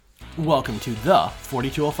Welcome to the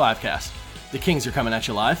 4205 cast. The Kings are coming at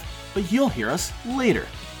you live, but you'll hear us later.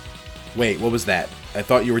 Wait, what was that? I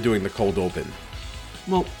thought you were doing the cold open.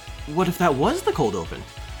 Well, what if that was the cold open?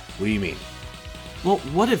 What do you mean? Well,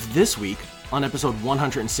 what if this week, on episode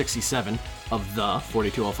 167 of the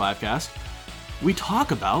 4205 cast, we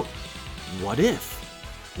talk about what if?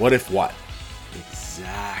 What if what?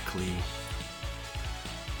 Exactly.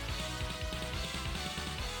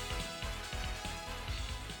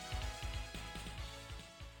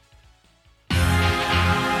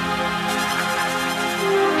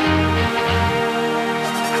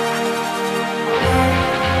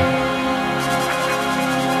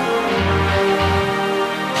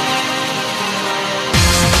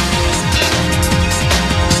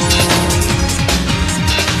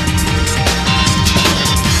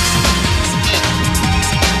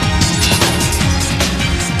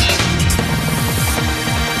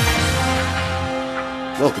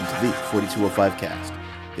 Welcome to the 4205 cast.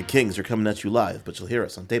 The Kings are coming at you live, but you'll hear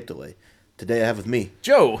us on tape delay. Today I have with me,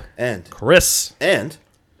 Joe! and, Chris.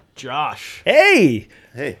 Josh. Hey!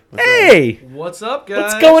 hey. Hey! What's up,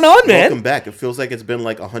 guys? What's going on, man? Welcome back. It feels like it's been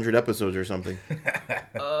like 100 episodes or something.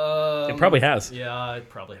 It probably has. Yeah, it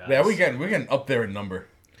probably has. Yeah, we're getting up there in number.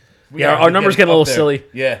 Our numbers get a little silly.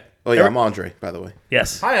 Yeah. Oh yeah, I'm Andre, by the way.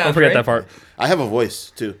 Yes. Hi, Don't forget Andre. that part. I have a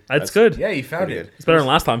voice, too. That's good. Yeah, you found Pretty it. good. It's better than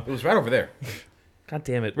last time. It was right over there. God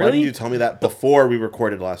damn it. Why Really? didn't you tell me that before we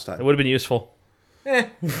recorded last It time? would have been useful. I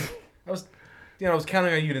was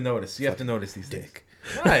counting on you to notice. You have to notice these things. Dick.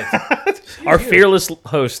 Right. Our fearless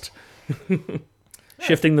host.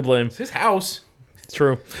 Shifting the blame. It's his house. It's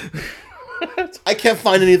true. I can't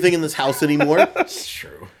find anything in this house anymore. It's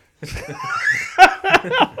true.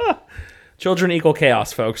 Children equal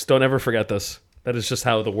chaos, folks. Don't ever forget this. That is just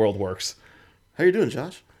how the world works. How you doing,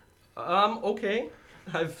 Josh? Okay.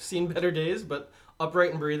 I've seen better days, but upright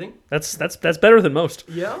and breathing. That's better than most.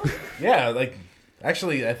 Yeah? Yeah,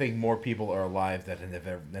 actually, I think more people are alive than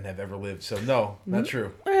have ever lived. So no, not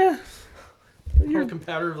true.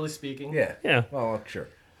 Comparatively speaking. Yeah. Yeah. Well, sure.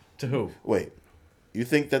 To who? Wait, you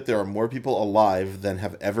think that there are more people alive than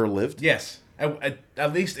have ever lived? Yes.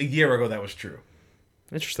 At least a year ago, that was true.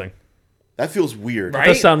 Interesting. That feels weird. Right?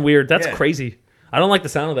 That does sound weird. That's Yeah. crazy. I don't like the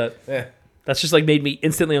sound of that. Yeah. That's just like made me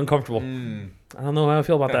instantly uncomfortable. I don't know how I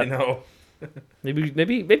feel about I that. know.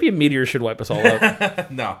 Maybe a meteor should wipe us all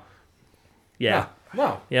out. No. Yeah.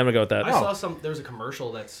 No. Yeah, I'm gonna go with that. I saw there was a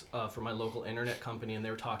commercial that's for my local internet company, and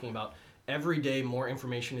they were talking about every day more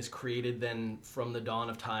information is created than from the dawn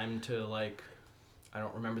of time to I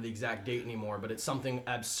don't remember the exact date anymore, but it's something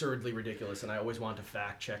absurdly ridiculous, and I always want to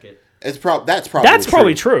fact check it. That's probably That's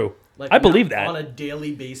probably true. I believe that. On a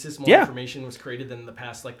daily basis, more Yeah. information was created than in the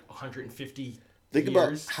past 150 Think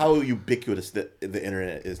years. about how ubiquitous the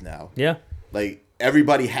internet is now. Yeah. Like,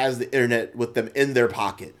 everybody has the internet with them in their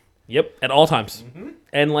pocket. Yep. At all times.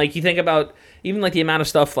 And you think about even the amount of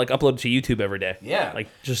stuff uploaded to YouTube every day. Yeah.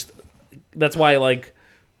 Just that's why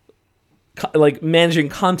managing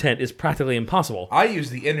content is practically impossible. I use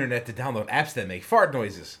the internet to download apps that make fart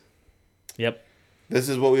noises. Yep. This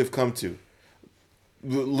is what we've come to.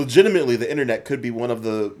 Legitimately, the internet could be one of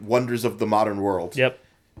the wonders of the modern world. Yep.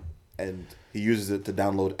 And he uses it to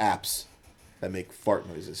download apps that make fart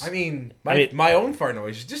noises. I mean, my own fart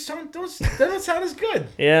noises just don't sound as good.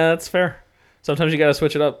 Yeah, that's fair. Sometimes you gotta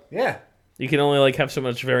switch it up. Yeah. You can only have so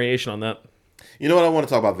much variation on that. You know what? I want to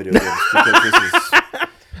talk about video games because this is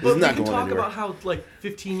But not we can going talk anywhere. about how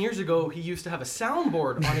 15 years ago he used to have a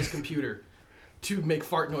soundboard on his computer to make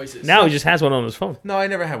fart noises. Now he just has one on his phone. No, I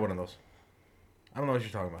never had one of those. I don't know what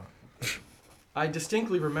you're talking about. I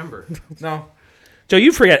distinctly remember. No. Joe,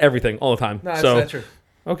 you forget everything all the time. No, that's so not true.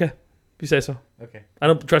 okay, if you say so. Okay. I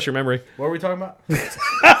don't trust your memory. What were we talking about? We're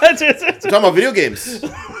talking about video games.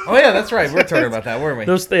 Oh, yeah, that's right. We were talking about that, weren't we?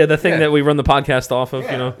 The thing Yeah. that we run the podcast off of,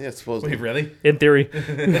 Yeah, supposedly. Wait, really? in theory.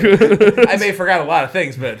 I may have forgot a lot of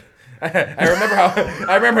things, but I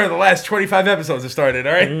remember the last 25 episodes have started,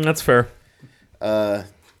 all right? That's fair. How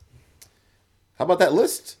about that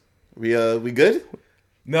list? We good?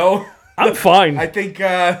 No. I'm fine. I think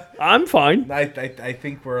I'm fine. I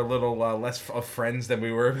think we're a little less of friends than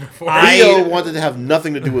we were before. Theo wanted to have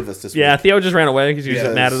nothing to do with us this Yeah, week. Theo just ran away because he was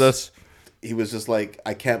Because- mad at us. He was just like,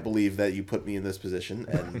 I can't believe that you put me in this position.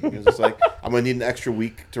 And he was just like, I'm going to need an extra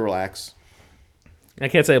week to relax. I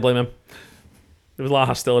can't say I blame him. There was a lot of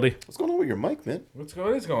hostility. What's going on with your mic, man? What is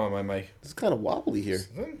going on with my mic? It's kind of wobbly here.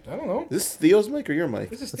 I don't know. Is this Theo's mic or your mic?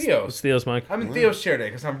 This is It's Theo's. Theo's mic. I'm in Theo's chair today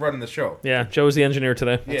because I'm running the show. Yeah, Joe was the engineer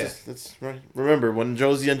today. Yeah. That's right. Remember, when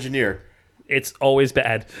Joe's the engineer, It's always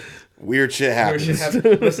bad. Weird shit Weird happens. shit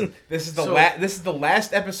happens. Listen, this is the So- this is the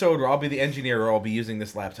last episode where I'll be the engineer or I'll be using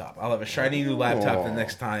this laptop. I'll have a shiny new laptop the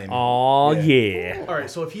next time. Oh yeah. All right,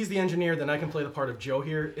 so if he's the engineer, then I can play the part of Joe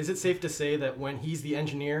here. Is it safe to say that when he's the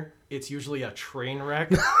engineer, it's usually a train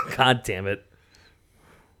wreck? God damn it.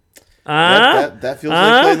 That feels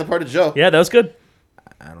like playing the part of Joe. Yeah, that was good.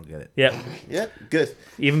 I don't get it. Yeah, Yeah, good.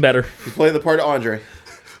 even better. He's playing the part of Andre.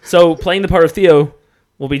 So playing the part of Theo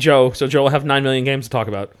will be Joe. So Joe will have 9 million games to talk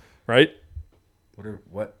about, right?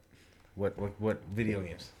 What video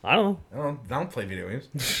games? I don't know. I don't play video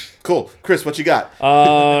games. Cool. Chris, what you got?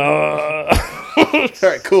 Uh, All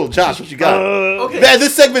right, cool. Josh, what you got? Okay. Man,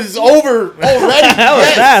 this segment is over already. that was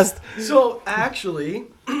Yes. fast. So actually,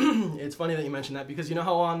 it's funny that you mentioned that because you know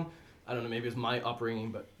how I don't know, maybe it was my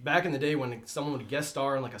upbringing, but back in the day when someone would guest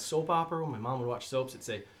star in like a soap opera, when my mom would watch soaps, it'd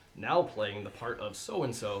say, now playing the part of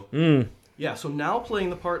so-and-so. Yeah, so now playing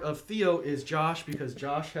the part of Theo is Josh because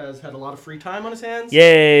Josh has had a lot of free time on his hands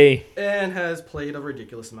Yay. and has played a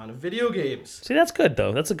ridiculous amount of video games. See, that's good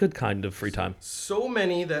though. That's a good kind of free time. So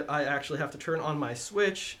many that I actually have to turn on my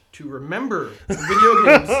Switch to remember the video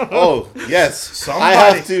games. Oh, yes. Somebody-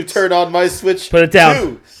 I have to turn on my Switch. Put it down.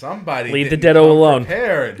 too. Somebody Leave the didn't Deado come alone.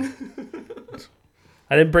 Prepared.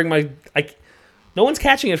 I didn't bring my. No one's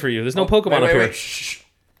catching it for you. There's no Pokemon up here. Wait. Shh.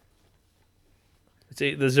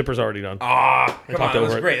 See, the zipper's already done. Ah, come talked on. That over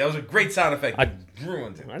was it. great. That was a great sound effect. I- You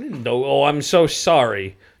ruined it. I didn't know. Oh, I'm so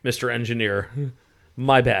sorry, Mr. Engineer.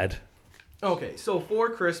 My bad. Okay, so for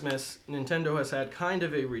Christmas, Nintendo has had kind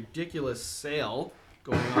of a ridiculous sale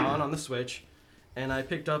going on the Switch, and I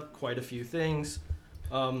picked up quite a few things.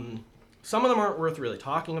 Some of them aren't worth really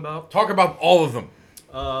talking about. Talk about all of them.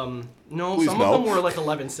 No, Please some no. of them were like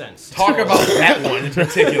 11 cents. Talk about that one in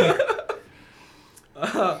particular.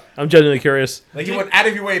 I'm genuinely curious. Like you went out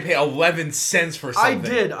of your way to pay 11 cents for I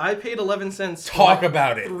something. did. I paid 11 cents. for Talk like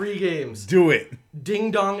about it. 3 games. Do it. Ding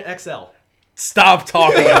Dong XL. Stop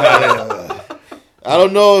talking about it. I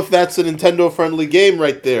don't know if that's a Nintendo-friendly game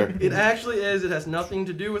right there. It actually is. It has nothing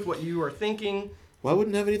to do with what you are thinking. Why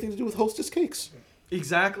wouldn't it have anything to do with Hostess cakes?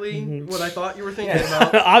 Exactly what I thought you were thinking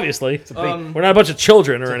about. Obviously. We're not a bunch of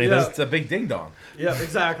children or anything. yeah. It's a big ding dong, Yeah,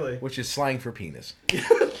 exactly. which is slang for penis.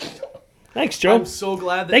 Thanks, Joe. I'm so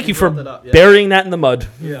glad that Thank you for brought that up. Yeah. burying that in the mud,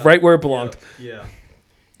 Yeah. right where it belonged. Yeah.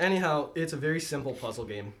 Anyhow, it's a very simple puzzle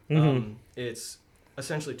game. It's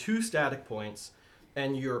essentially 2 static points,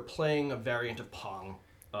 and you're playing a variant of Pong.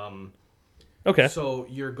 Okay. So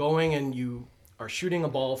you're going and you are shooting a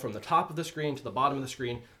ball from the top of the screen to the bottom of the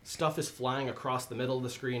screen. Stuff is flying across the middle of the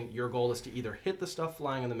screen. Your goal is to either hit the stuff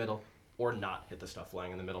flying in the middle or not hit the stuff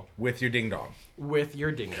flying in the middle With your ding dong. with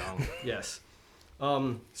your ding dong. Yes.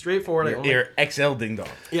 Straightforward. I only- Your XL ding dong.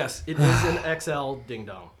 Yes, it is an XL ding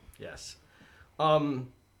dong. Yes.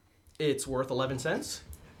 It's worth 11 cents.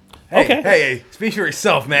 Hey, Okay. hey, speak for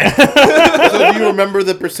yourself, man. So do you remember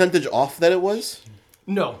the percentage off that it was?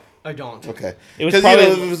 No, I don't. Okay. It was Because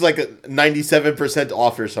probably- it was like a 97%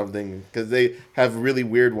 off or something. Because they have really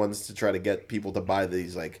weird ones to try to get people to buy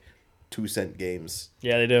these like 2-cent games.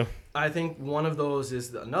 Yeah, they do. I think one of those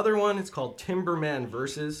is another one. It's called Timberman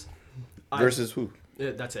Versus. Versus who?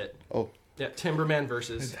 That's it. Oh. Yeah, Timberman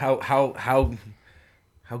Versus. How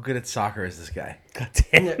good at soccer is this guy? God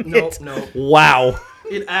damn Yeah, it. no. Wow.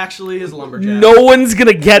 It actually is Lumberjack. No one's going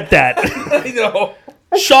to get that. I know.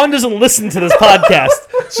 Sean doesn't listen to this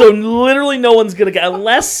podcast, so literally no one's going to get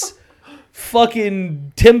unless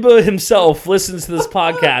fucking Timba himself listens to this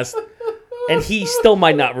podcast, and he still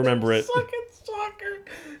might not remember it.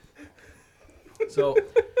 So,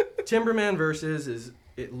 Timberman Versus is.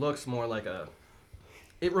 It looks more like a.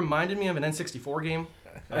 It reminded me of an N64 game.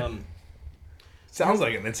 Sounds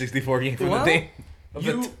like an N64 game from Well, the day.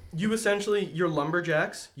 You essentially, you're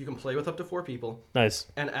lumberjacks. You can play with up to 4 people. Nice.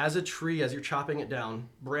 And as a tree, as you're chopping it down,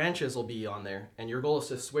 branches will be on there. And your goal is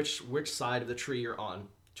to switch which side of the tree you're on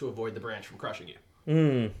to avoid the branch from crushing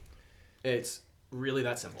you. It's really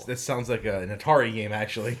that simple. This sounds like an Atari game,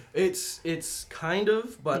 actually. It's kind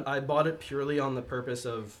of, but I bought it purely on the purpose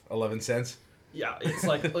of, 11 cents. yeah, it's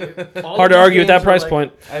like all Hard of to these argue with that games are price like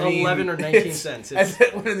point. 11 or 19 cents. It's,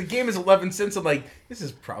 When the game is 11 cents, I'm like, this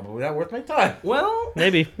is probably not worth my time. well,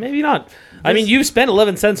 Maybe not. I mean, you've spent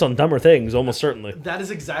 11 cents on dumber things, almost certainly. that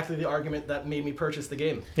is exactly the argument that made me purchase the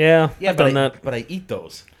game. Yeah, I've done that. But I eat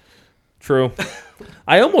those. True.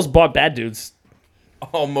 I almost bought Bad Dudes.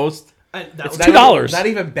 Almost. And that was $2. Not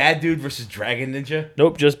even Bad Dude versus Dragon Ninja.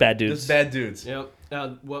 Nope, just Bad Dudes. Just Bad Dudes. Yep.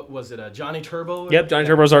 What was it? Johnny Turbo? Yep, Johnny Yeah,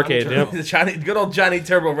 Turbo's arcade, Turbo. yep. Good old Johnny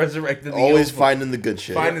Turbo resurrected the Always old- finding the good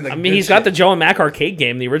shit. finding the I mean, good he's got shit. the Joe and Mac arcade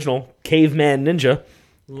game, the original Caveman Ninja.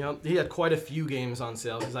 Yep, he had quite a few games on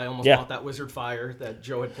sale because I almost Yeah. bought that Wizard Fire that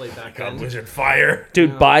Joe had played back God, then. Wizard Fire.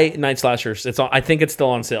 Dude, buy Night Slashers. It's on, I think it's still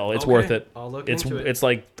on sale. It's Okay, worth it. I'll look it's into it. it's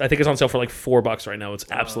like I think it's on sale for like $4 right now. It's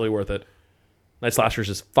absolutely worth it. Night Slashers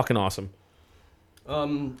is fucking awesome.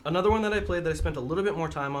 Another one that I played that I spent a little bit more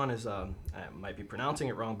time on is I might be pronouncing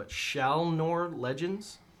it wrong, but Shalnor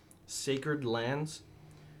Legends, Sacred Lands.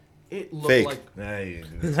 It looked Fake. like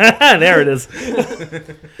There it is.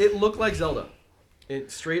 it looked like Zelda. It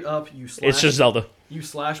straight up you slash It's just Zelda. you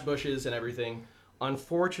slash bushes and everything.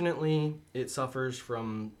 Unfortunately, it suffers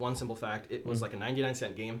from one simple fact. It was like a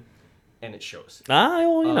 99-cent game, and it shows.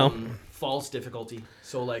 Well, you know. False difficulty.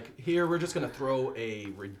 So like here we're just gonna throw a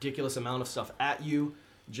ridiculous amount of stuff at you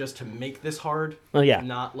just to make this hard. Oh, yeah.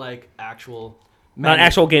 Not like actual. Not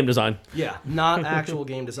actual game design. Yeah, not actual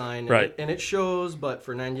game design. Right. And it shows, but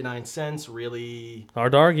for 99 cents, really,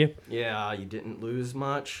 Hard to argue. yeah, you didn't lose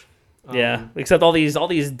much. Yeah. Except all these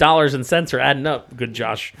dollars and cents are adding up. Good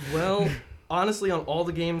Josh. Well, honestly, on all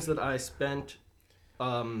the games that I spent,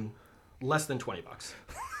 less than $20.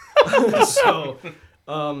 So,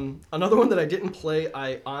 another one that I didn't play,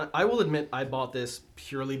 I will admit I bought this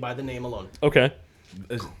purely by the name alone. Okay.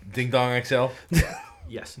 Is Ding Dong XL.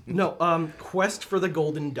 Yes. No. Quest for the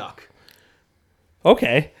Golden Duck.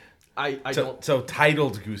 Okay. I don't. So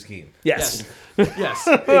titled Goose Game. Yes. Yes.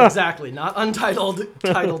 Exactly. Not untitled.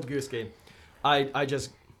 Titled Goose Game. I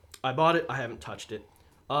bought it. I haven't touched it.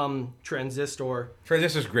 Transistor.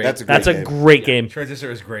 Transistor's great. That's a That's a game. great game.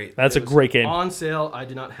 Transistor is great. That's a It was great game. On sale. I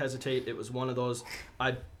did not hesitate. It was one of those.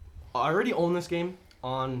 I already own this game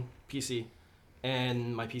on PC,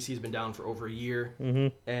 and my PC's been down for over a year. Mm-hmm.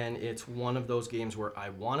 And it's one of those games where I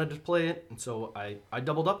wanted to play it, and so I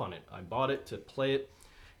doubled up on it. I bought it to play it,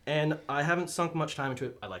 and I haven't sunk much time into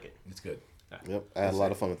it. I like it. It's good. Yep, I had a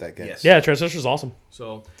lot of fun with that game. Yes. Yeah, Transistor's awesome.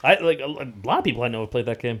 So, I like a lot of people I know have played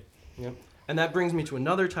that game. yeah. And that brings me to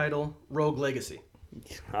another title, Rogue Legacy.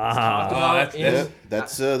 Ah, About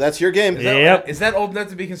that's- That's your game. Yep. Is that old enough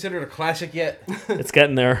to be considered a classic yet? It's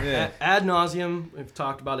getting there. Yeah. Ad nauseum, we've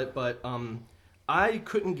talked about it, but I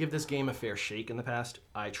couldn't give this game a fair shake in the past.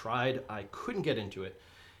 I tried, I couldn't get into it,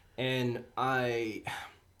 and I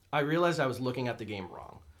realized I was looking at the game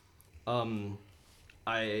wrong.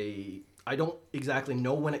 I don't exactly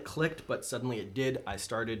know when it clicked, but suddenly it did. I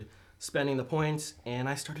started spending the points, and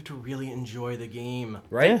I started to really enjoy the game.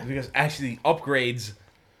 Right? Yeah. Because actually upgrades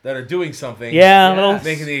that are doing something. Yeah, Yes.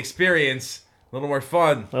 Making the experience a little more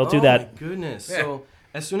fun. they'll do Oh that. my goodness. Yeah. So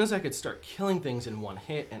as soon as I could start killing things in one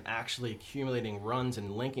hit and actually accumulating runs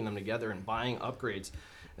and linking them together and buying upgrades,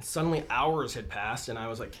 and suddenly hours had passed, and I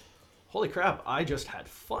was like, holy crap, I just had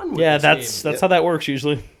fun with Yeah, this that's game. how that works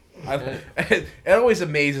usually. It always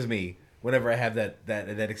amazes me whenever I have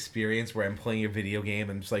that experience where I'm playing a video game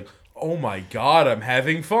and it's like, oh my god, I'm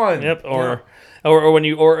having fun. Yep. Or when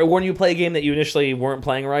you play a game that you initially weren't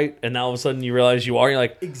playing right, and now all of a sudden you realize you are. You're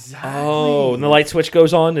like, Exactly. oh, and the light switch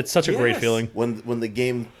goes on. It's such a great Yes. feeling. When the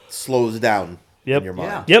game slows down Yep. in your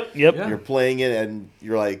mind. Yeah. Yep. Yeah. You're playing it and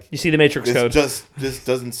you're like, You see the Matrix code. this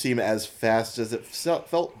doesn't seem as fast as it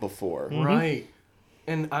felt before. Right.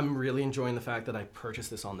 And I'm really enjoying the fact that I purchased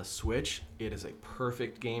this on the Switch. It is a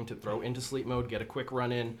perfect game to throw into sleep mode, get a quick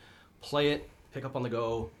run in, play it, pick up on the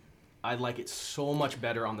go. I like it so much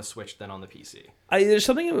better on the Switch than on the PC. There's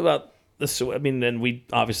something about the I mean, and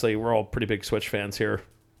we're all pretty big Switch fans here,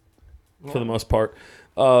 for the most part.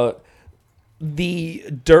 The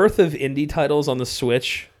dearth of indie titles on the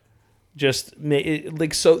Switch just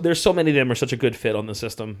there's so many of them are such a good fit on the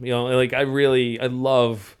system. You know, like I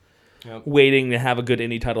love Yep. waiting to have a good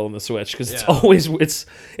indie title on the Switch because Yeah.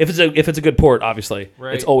 if it's a good port, obviously,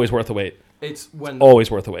 Right. it's always worth the wait. It's Always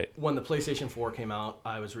worth the wait. when the PlayStation 4 came out,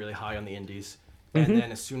 I was really high on the indies. And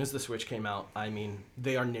then as soon as the Switch came out, I mean,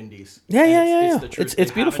 they are nindies. Yeah, And yeah, it's, yeah, It's yeah. the truth. It's They have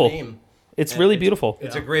a beautiful. name. It's And really it's- beautiful.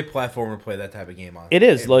 It's a great platform to play that type of game on. It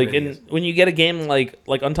is like, really and when you get a game like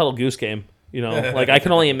Untitled Goose Game, you know, like I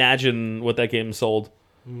can only imagine what that game sold.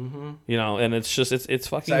 Mm-hmm. You know, and it's just it's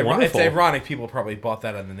fucking It's wonderful. ironic people probably bought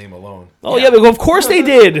that on the name alone. Oh yeah, but of course they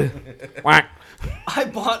did. Whack. I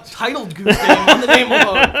bought Titled Goose Game on the name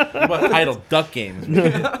alone. But titled Duck Games.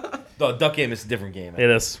 No, Duck Game is a different game. It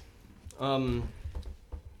is Oh,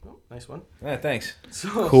 nice one. Yeah, thanks.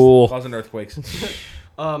 So, cool. Causing earthquakes.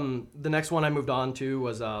 the next one I moved on to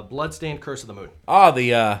was Bloodstained Curse of the Moon. Oh,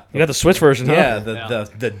 You got the Switch version, huh? yeah, Yeah.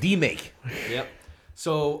 the demake. Yep.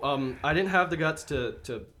 So I didn't have the guts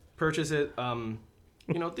to purchase it. The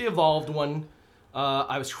evolved one.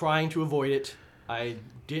 I was trying to avoid it. I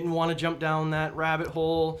didn't want to jump down that rabbit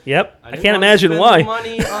hole. Yep. I didn't can't wanna imagine spend why.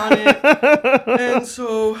 money on it. And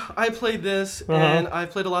so I played this, and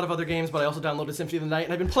I've played a lot of other games, but I also downloaded Symphony of the Night,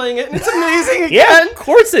 and I've been playing it, and it's amazing again. Yeah, of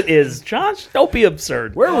course it is, Josh. Don't be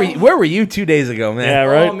absurd. Where were you 2 days ago, man? Yeah,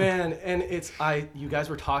 right. Oh man, and you guys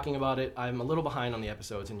were talking about it. I'm a little behind on the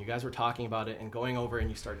episodes, and you guys were talking about it and going over, and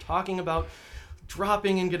you start talking about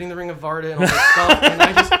dropping and getting the Ring of Varda and all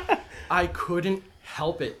this stuff, and I couldn't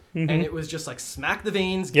help it, and it was just like smack the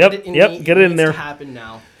veins, get it in me. Get it in needs there. To happen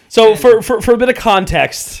now. So And- for a bit of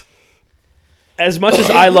context, as much as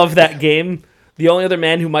I love that game, the only other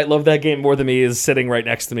man who might love that game more than me is sitting right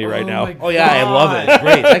next to me right now. my Oh yeah, I love it. God. It's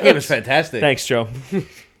great. That game is fantastic. Thanks, Joe.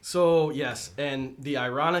 So yes, and the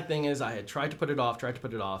ironic thing is I had tried to put it off,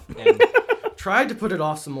 and tried to put it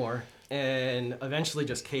off some more, and eventually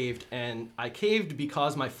just caved. And I caved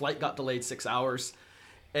because my flight got delayed 6 hours.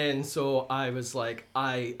 And so I was like,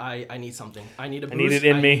 I need something. I need a boost. I need it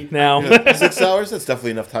in me now. 6 hours? That's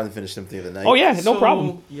definitely enough time to finish Symphony of the Night. Oh yeah, no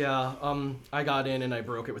problem. Yeah, I got in and I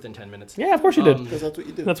broke it within 10 minutes. Yeah, of course you did. Because that's what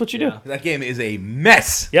you do. That's what you yeah. do. That game is a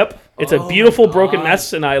mess. Yep. It's a Oh beautiful my broken God.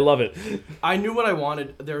 mess, and I love it. I knew what I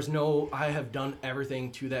wanted. I have done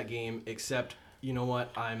everything to that game except, you know what?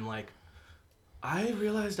 I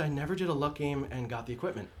realized I never did a luck game and got the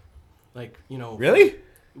equipment. Like, you know. Really?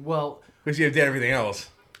 Well, Because you did everything else.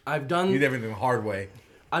 I've done. You did everything the hard way.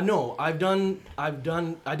 I know. I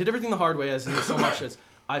did everything the hard way, as in so much as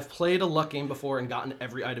I've played a luck game before and gotten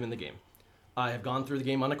every item in the game. I have gone through the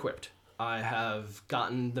game unequipped. I have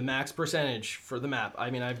gotten the max percentage for the map. I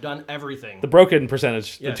mean, I've done everything. The broken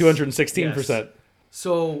percentage, Yes. the 216%. Yes.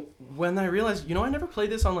 So when I realized, I never played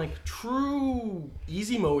this on like true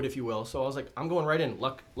easy mode, if you will. So I was like, I'm going right in.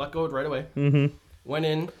 Luck go right away. Mm-hmm. Went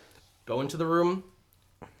in, go into the room.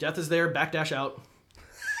 Death is there. Backdash out.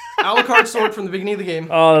 Alucard sword from the beginning of the game.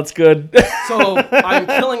 Oh, that's good. So I'm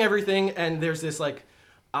killing everything, and there's this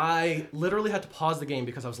I literally had to pause the game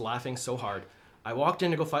because I was laughing so hard. I walked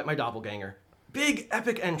in to go fight my doppelganger. Big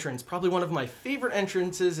epic entrance, probably one of my favorite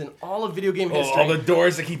entrances in all of video game history. All the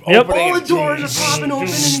doors that keep Yep. opening. All the and- doors are popping open, and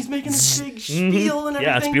he's making this big spiel and everything.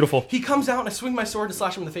 Yeah, it's beautiful. He comes out, and I swing my sword to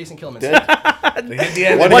slash him in the face and kill him. Dead. They hit the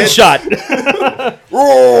end. One shot.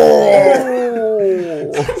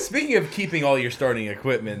 Speaking of keeping all your starting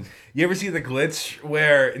equipment, you ever see the glitch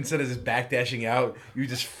where instead of just backdashing out, you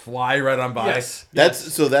just fly right on by? Yes.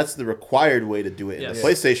 That's the required way to do it in Yes. the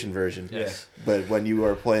PlayStation version. Yes. But when you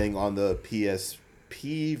are playing on the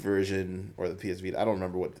PSP version or the PS Vita, I don't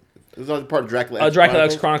remember what it was on part of Dracula X Dracula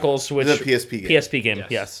X Chronicles, Chronicles, which It's a PSP game. PSP game. Yes.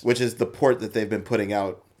 Yes. which is the port that they've been putting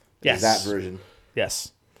out. Yes. That version.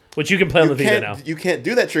 Yes. Which you can play on the Vita now. You can't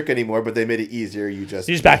do that trick anymore, but they made it easier. You just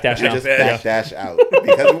backdash you out. just Yeah. backdash out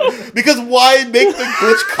because why make the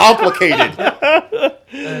glitch complicated? I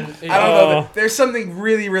don't know. There's something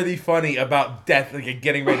really, really funny about Death, like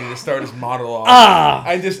getting ready to start his monologue.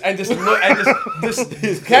 And just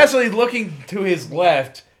casually looking to his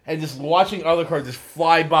left and just watching other cards just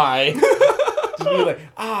fly by. Just be like,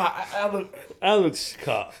 I look. Alex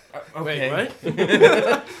Cobb. Okay. Wait,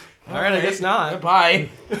 what? All right, I guess not. Bye.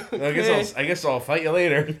 I guess I'll fight you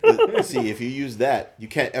later. See, if you use that, you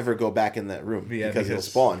can't ever go back in that room because it'll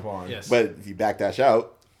spawn. Yes. But if you backdash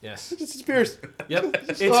out, Yes. it just disappears. Yep.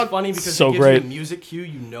 It's funny because So it gives great. you a music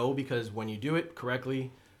cue, because when you do it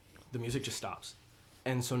correctly, the music just stops.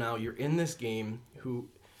 And so now you're in this game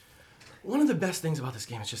one of the best things about this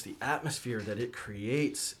game is just the atmosphere that it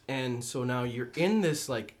creates. And so now you're in this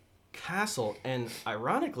castle, and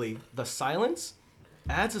ironically, the silence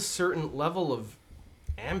adds a certain level of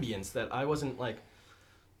ambience that I wasn't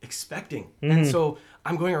expecting. And so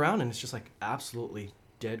I'm going around and it's just absolutely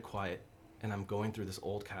dead quiet. And I'm going through this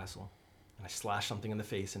old castle, and I slash something in the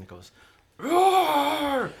face, and it goes,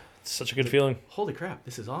 roar! It's such a good feeling. Holy crap,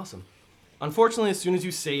 this is awesome. Unfortunately, as soon as you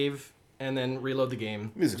save and then reload the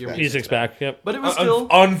game, Music's your back. Music's back. Yep. But it was still...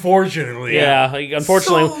 Unfortunately. Yeah.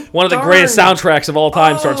 Unfortunately, So one of the greatest soundtracks of all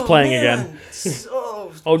time starts playing again. So,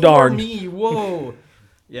 Oh, poor darn. me, whoa.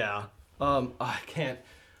 Yeah. I can't...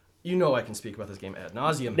 I can speak about this game ad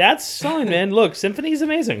nauseum. That's fine, man. Look, Symphony's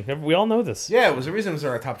amazing. We all know this. Yeah, it was the reason it was in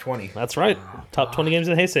our top 20. That's right. Top 20 games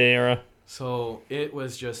in the Heisei era. So it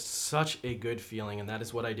was just such a good feeling, and that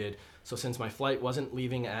is what I did. So since my flight wasn't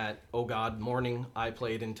leaving at, oh God, morning, I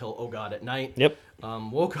played until, oh God, at night. Yep.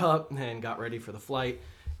 Woke up and got ready for the flight.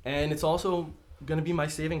 And it's also going to be my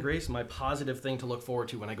saving grace, my positive thing to look forward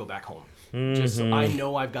to when I go back home. Just so I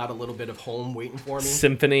know I've got a little bit of home waiting for me.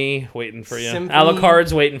 Symphony waiting for you. Symphony.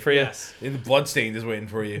 Alucard's waiting for you. Yes. And the Bloodstained is waiting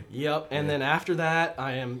for you. Yep. And then after that,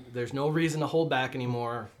 there's no reason to hold back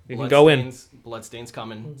anymore. You can go in. Bloodstain's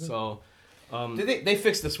coming. So They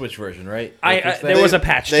fixed the Switch version, right? There was a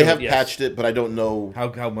patch. They to have it, yes. patched it, but I don't know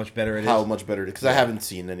how much better it is. how much better it is because I haven't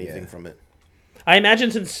seen anything from it. I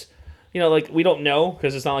imagine since like we don't know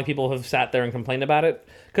because it's not like people have sat there and complained about it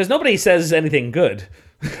because nobody says anything good.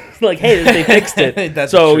 Like, hey, they fixed it.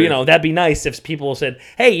 That's so true. that'd be nice if people said,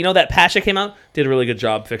 hey, that patch that came out did a really good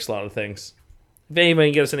job, fixed a lot of things. If anybody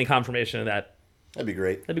can give us any confirmation of that, That'd be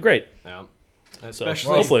great. that'd be great. Yeah. So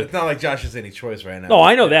Especially, hopefully. It's not like Josh has any choice right now. No,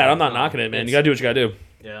 I know that. I'm not knocking it, man. You gotta do what you gotta do.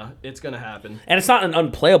 yeah, it's gonna happen. And it's not an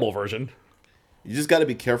unplayable version. You just got to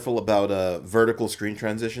be careful about vertical screen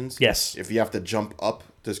transitions. Yes. If you have to jump up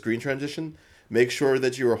to screen transition, make sure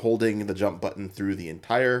that you are holding the jump button through the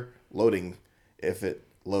entire loading if it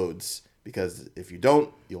loads. Because if you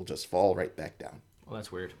don't, you'll just fall right back down. Well,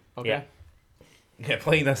 that's weird. Okay. Yeah. Yeah,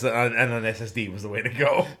 playing this on an SSD was the way to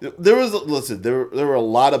go. There were a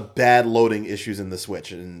lot of bad loading issues in the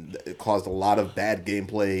Switch, and it caused a lot of bad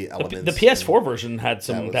gameplay elements. The PS4 version had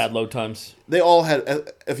some bad load times. They all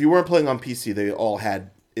had. If you weren't playing on PC, they all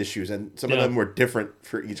had issues, and some of them were different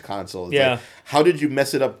for each console. It's like, how did you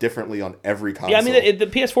mess it up differently on every console? Yeah, I mean the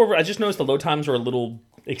PS4. I just noticed the load times were a little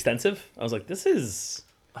extensive. I was like, this is.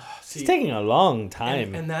 It's taking a long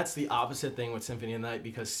time. And that's the opposite thing with Symphony of the Night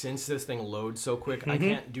because since this thing loads so quick, I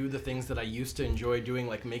can't do the things that I used to enjoy doing,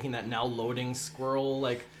 like making that now loading scroll,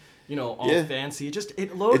 all fancy.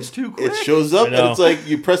 It loads too quick. It shows up and it's like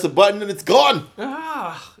you press a button and it's gone.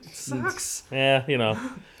 It sucks. Yeah,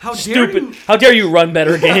 How stupid. dare you? How dare you run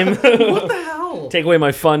better, game? What the hell? Take away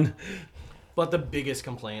my fun. But the biggest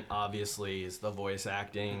complaint, obviously, is the voice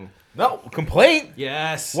acting. No, complaint?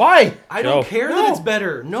 Yes. Why? I don't Joe. care that it's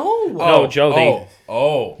better. No. No, Joe. Yeah.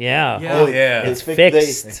 Oh, yeah. It's They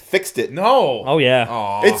fixed. fixed it. No. Oh yeah.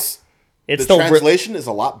 Aw. It's the still translation is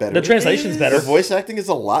a lot better. the translation's is. better. The voice acting is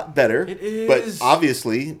a lot better. It is. But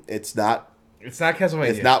obviously, it's not. It's not Castlevania.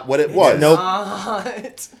 It's not what it was. Nope.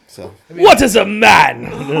 Not. So What is a man?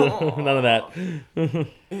 None of that.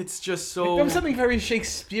 It's just There so. was something very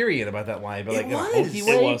Shakespearean about that line, but It like in a was. hokey It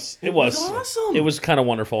way. It was awesome. It was kind of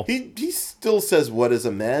wonderful. he still says "What is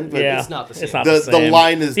a man?" But Yeah, It's not the same. It's not The- the the same.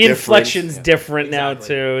 line is the different. inflection's different now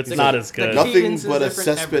Exactly. too. It's The- not as the good. nothing cadence is but a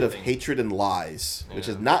different, cesspit of everything. hatred and lies, which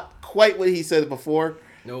is not quite what he said before.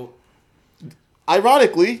 Nope.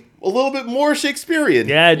 Ironically, a little bit more Shakespearean.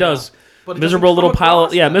 Yeah, it does. But it Miserable doesn't little come pile.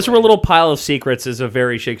 across Yeah, that miserable way. little pile of secrets is a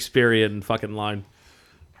very Shakespearean fucking line.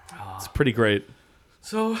 It's pretty great.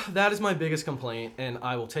 So that is my biggest complaint, and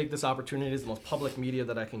I will take this opportunity as the most public media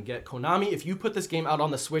that I can get. Konami, if you put this game out on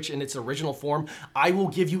the Switch in its original form, I will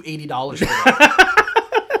give you $80 for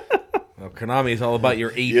that. Well, Konami is all about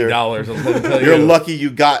your $80. Let me tell You're you. lucky you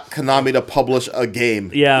got Konami to publish a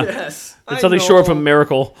game. Yeah, Yes. it's I something know. short of a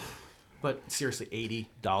miracle. But seriously,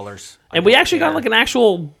 $80. And we actually got like an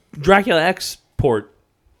actual Dracula X port.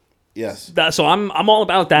 Yes. So I'm all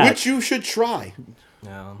about that. Which you should try.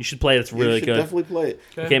 No. You should play it. It's You really should good. definitely play it.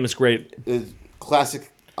 The game is great.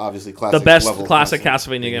 Classic, obviously classic. The best level classic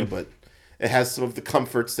Castlevania game. But it has some of the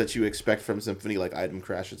comforts that you expect from Symphony, like item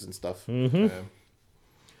crashes and stuff. There's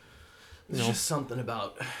just something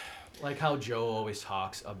about, like how Joe always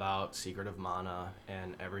talks about Secret of Mana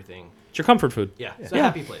and everything. It's your comfort food. Yeah, it's a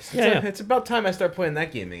happy place. Yeah, yeah. It's about time I start playing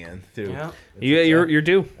that game again, too. Yeah. You're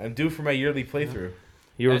due. I'm due for my yearly playthrough.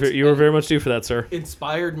 You were That's- you were very much due for that, sir.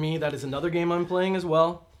 Inspired me. That is another game I'm playing as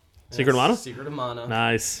well. Secret of Mana? Secret of Mana.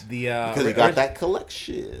 Nice. Because you got that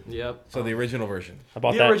collection. Yep. So the original version. I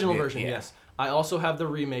bought The that. original version, yeah. yes. I also have the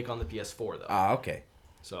remake on the PS4 though. Ah, okay.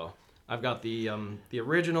 So I've got the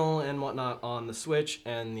original and whatnot on the Switch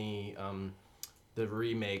and the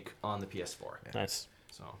remake on the PS4. Nice.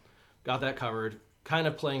 So got that covered. Kind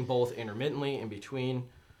of playing both intermittently in between.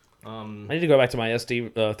 I need to go back to my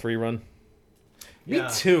SD 3 run. Me Yeah.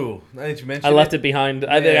 too. Now that you mentioned I left it behind.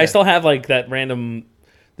 Yeah. I still have like that random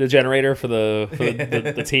the generator for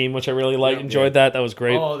the team, which I really enjoyed that. That was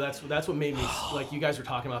great. Oh, that's what made me like you guys were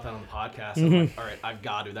talking about that on the podcast. I'm like, all right, I've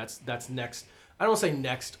got to. That's next. I don't want to say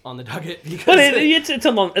next on the docket because But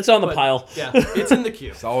it's on the but, pile. Yeah, it's in the queue.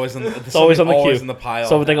 It's always on the, It's always on the always queue. in the pile.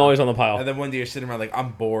 Something always on the pile. And then one day you're sitting around like, I'm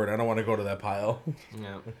bored. I don't want to go to that pile.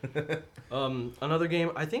 Yeah. Another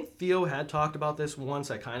game. I think Theo had talked about this once.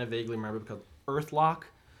 I kind of vaguely remember because Earthlock.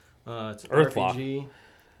 It's an Earthlock.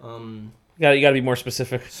 RPG. You gotta be more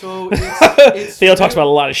specific. So it's Theo talks about a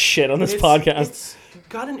lot of shit on this podcast. It's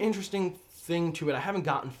got an interesting thing to it. I haven't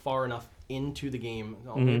gotten far enough into the game.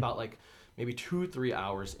 Only about like maybe 2-3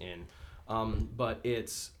 hours in. But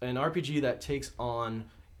it's an RPG that takes on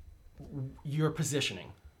your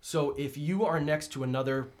positioning. So if you are next to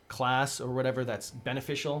another class or whatever that's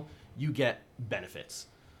beneficial, you get benefits.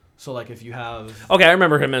 So like if you have Okay, I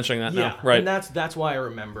remember him mentioning that yeah, now. Right. and that's why I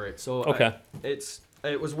remember it. So Okay.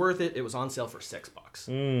 it was worth it. It was on sale for $6,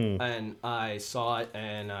 and I saw it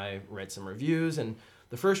and I read some reviews, and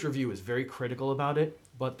the first review was very critical about it,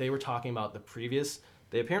 but they were talking about the previous.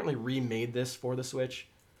 They apparently remade this for the Switch,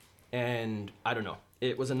 and I don't know.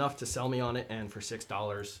 It was enough to sell me on it, and for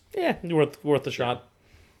 $6. Yeah, worth the shot.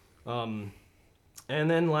 And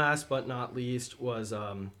then last but not least was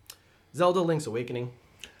Zelda Link's Awakening.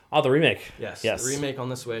 Oh, the remake. Yes, Yes. the remake on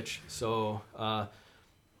the Switch. So I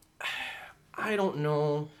don't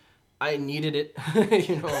know. I needed it.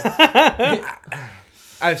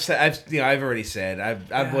 I've already said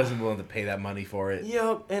I wasn't willing to pay that money for it.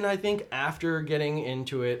 Yep, and I think after getting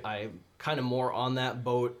into it, I kind of more on that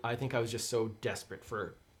boat. I think I was just so desperate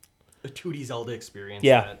for a 2D Zelda experience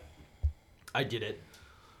that I did it.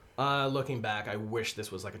 Looking back, I wish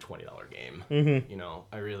this was like a $20 game.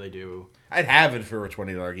 Mm-hmm. I really do. I'd have it for a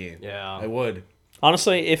 $20 game. Yeah, I would.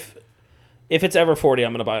 Honestly, if it's ever 40,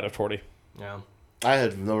 I'm gonna buy it at 40. Yeah. I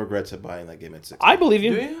had no regrets at buying that game at 60. I believe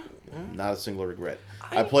you. Do you? Not a single regret.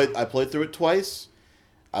 I played through it twice.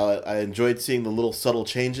 I enjoyed seeing the little subtle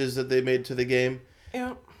changes that they made to the game.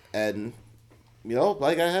 Yeah. And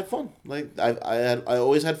I had fun. Like I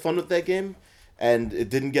always had fun with that game, and it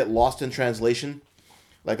didn't get lost in translation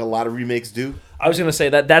like a lot of remakes do. I was gonna say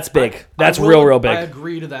that's big. That's I will- real big. I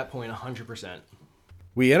agree to that point 100%.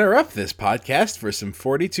 We interrupt this podcast for some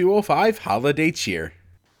 4205 holiday cheer.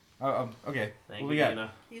 Okay. Thank What we you, got?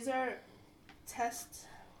 Dina. These are test.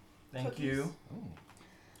 Thank cookies. you.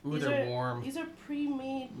 Ooh, These they're are, warm. These are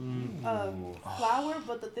pre-made flour,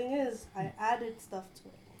 but the thing is, I added stuff to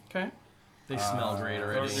it. Okay. They smell great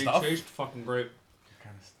already. They Stuff? taste fucking great.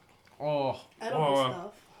 Oh. Edible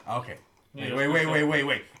stuff. Okay. Yeah,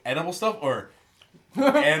 Wait. Edible stuff or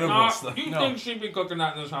animal stuff? He No. thinks she'd be cooking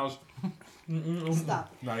that in his house.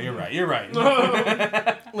 Stop. No, you're right.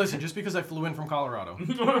 Listen, just because I flew in from Colorado.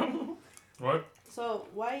 What? So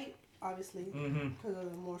white, obviously, because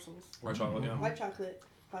of the morsels. White chocolate, yeah. White chocolate.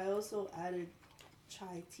 I also added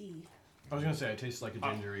chai tea. I was going to say, it tastes like a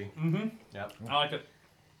gingery. Yep. I like it.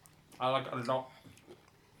 I like it a lot.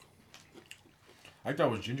 I thought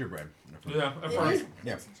it was gingerbread. Yeah, at It first. is.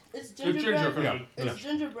 Yeah. It's It's ginger gingerbread. cookie. It's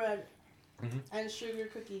gingerbread and sugar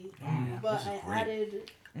cookie, but this is I great.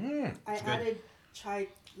 added chai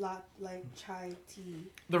chai tea.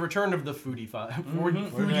 The return of the foodie five. Yeah,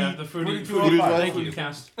 the foodie. Thank you.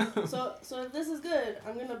 Cast. So if this is good,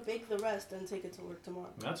 I'm gonna bake the rest and take it to work tomorrow.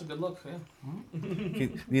 That's a good look, yeah.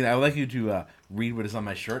 Nina, I would like you to read what is on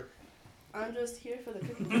my shirt. I'm just here for the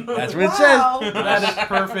cookies. That's what it Wow. That is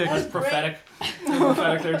perfect. That's great. Prophetic.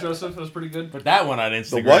 Prophetic there, Joseph. That was pretty good. Put that one on The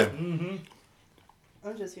Instagram. what?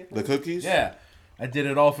 I'm just here for The cookies? Yeah. I did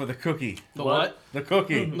it all for the cookie. The what? The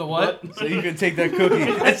cookie. The what? So you can take that cookie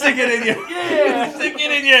and stick it in you. Yeah. Stick it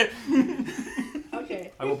in you.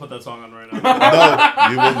 Okay. I will put that song on right now. No,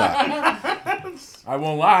 you will not. I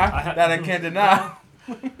won't lie. That I can't deny.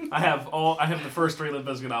 I have the first 3 Limp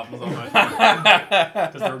Bizkit albums on my phone.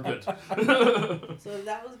 Because they're good. So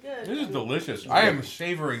that was good. This is delicious. I am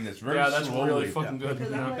savoring this very Yeah, that's slowly. really fucking good.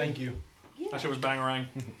 Because I'm like, Thank you. yeah. That shit was bangarang.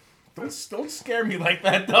 Don't scare me like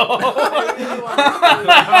that, though. I really want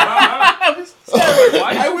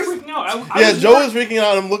I was freaking out. Yeah, Joe was freaking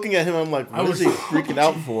out. I'm looking at him. I'm like, what is he freaking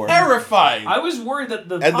out for? terrified. I was worried that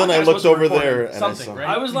the And then I podcast looked wasn't over recording. there and Something, I saw. right?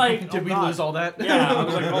 I was like, Did oh, we God. lose all that? Yeah, I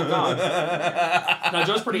was like, oh god. Now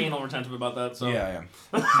Joe's pretty anal retentive about that, so Yeah,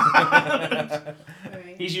 I am.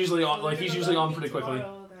 Alright. he's usually on. So Like you're he's gonna usually love on me pretty quickly.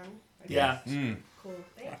 tomorrow, then. Okay. Yeah. Cool.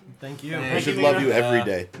 Thank you. Thank you. They Thank should you, love Nina. you every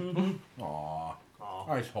day. Aw.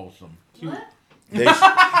 That's wholesome. What?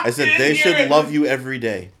 I said they should love you every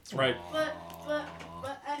day. That's right. But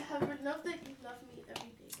I have enough that you love me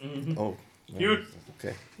every day. Oh, Cute.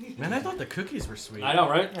 okay. Man, I thought the cookies were sweet. I know,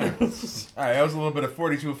 right? All right, that was a little bit of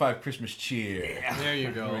 4205 Christmas cheer. There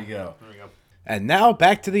you go. There we go. There we go. And now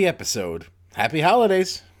back to the episode. Happy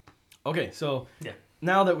holidays. Okay, so Yeah.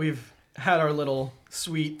 now that we've had our little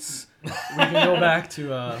sweets, we can go back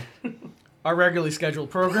to our regularly scheduled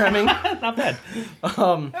programming. Not bad.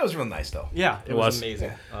 That was real nice, though. Yeah, it was. was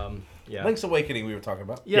amazing. Yeah. Link's Awakening we were talking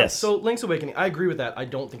about. Yeah, Yes. so Link's Awakening, I agree with that. I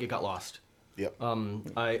don't think it got lost. Yep.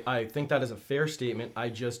 I think that is a fair statement. I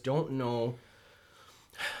just don't know.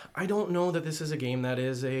 I don't know that this is a game that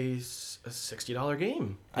is a $60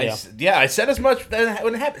 game. I said as much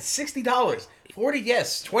when it happened. $60. 40,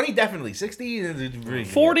 yes. 20, definitely. 60,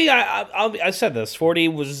 40. I said this. 40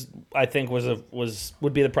 was I think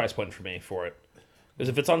would be the price point for me for it. Because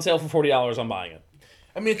if it's on sale for $40, I'm buying it.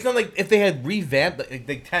 I mean, it's not like if they had revamped, like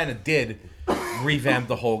they kind of did, revamped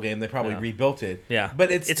the whole game. They probably rebuilt it. Yeah.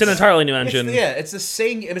 But it's an entirely new engine. It's the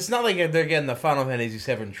same. It's not like they're getting the Final Fantasy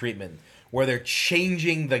VII treatment where they're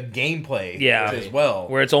changing the gameplay as well.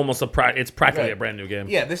 Where it's almost it's practically Right. a brand new game.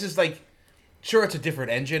 Yeah, this is like, sure, it's a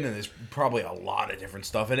different engine and there's probably a lot of different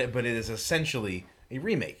stuff in it, but it is essentially a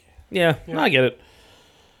remake. Yeah, no, I get it.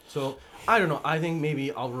 So I don't know. I think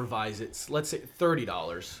maybe I'll revise it. Let's say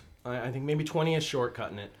 $30. I think maybe 20 is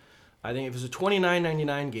shortcutting it. I think if it's a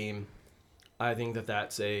 $29.99 game, I think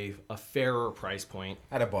that's a fairer price point.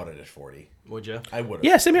 I'd have bought it at 40. Would you? I would have.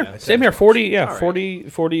 Yeah, same here. Yeah, Same here. 40. Yeah, All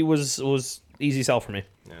right. 40 was easy sell for me.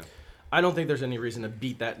 Yeah. I don't think there's any reason to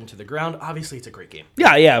beat that into the ground. Obviously, it's a great game.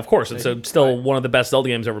 Yeah, of course. It's still one of the best Zelda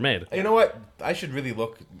games ever made. You know what? I should really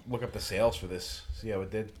look up the sales for this. See how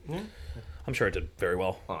it did. I'm sure it did very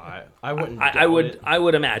well. Oh, I wouldn't. I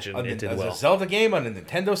would imagine it did As well. a Zelda game on a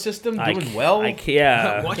Nintendo system doing well.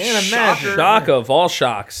 Yeah. What can't shocker. imagine. Shock of all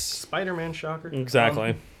shocks. Spider-Man shocker.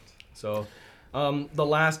 Exactly. The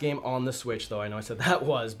last game on the Switch, though, I know I said that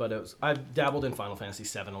but I've dabbled in Final Fantasy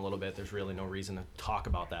VII a little bit. There's really no reason to talk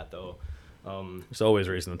about that, though. There's always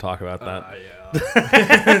reason to talk about that.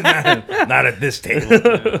 Yeah. Not at this table.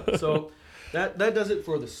 Yeah. So that does it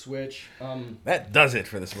for the Switch. That does it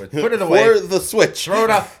for the Switch. Put it away. For the Switch. Throw it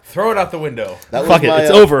out the window. That Fuck it.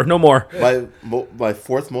 It's over. No more. My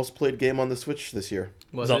fourth most played game on the Switch this year.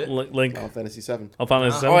 Was it? Link. Final Fantasy VII. I'll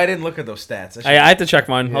find this. Oh, I didn't look at those stats. I have to check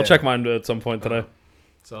mine. I'll Yeah. check mine at some point today.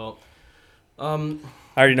 So, I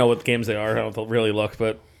already know what games they are. I don't have to really look,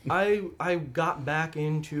 but I got back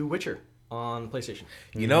into Witcher on PlayStation.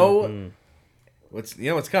 You know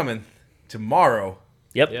what's coming tomorrow.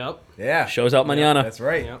 yep. Yeah, Shows out manana. that's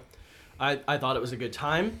right. Yeah. I thought it was a good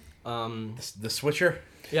time. The Switcher.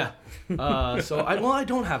 Yeah. I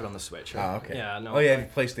don't have it on the Switch. Oh, okay. Yeah. No. Oh yeah,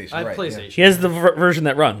 PlayStation. I have right, PlayStation. He has the version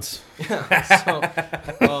that runs.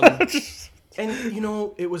 And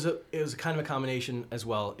it was kind of a combination as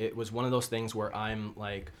well. It was one of those things where I'm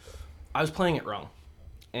like, I was playing it wrong,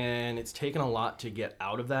 and it's taken a lot to get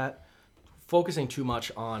out of that. Focusing too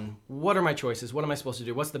much on what are my choices, what am I supposed to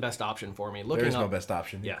do, what's the best option for me. There is no best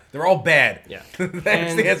option. Yeah. They're all bad. Yeah. That's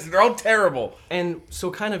And- the answer. They're all terrible. And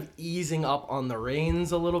so kind of easing up on the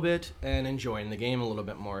reins a little bit and enjoying the game a little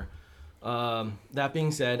bit more. That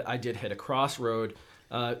being said, I did hit a crossroad.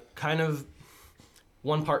 Kind of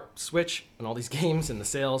one part Switch and all these games and the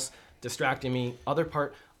sales distracting me. Other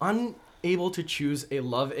part, unable to choose a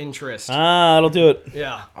love interest. That'll do it.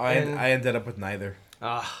 Yeah. I ended up with neither.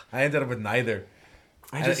 I ended up with neither.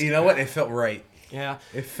 You know what? It felt right. Yeah.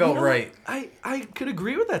 It felt right. I could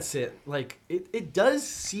agree with that, Sid. Like, it does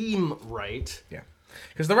seem right. Yeah.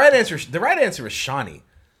 Because the right answer is Shawnee.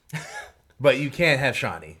 But you can't have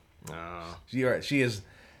Shawnee.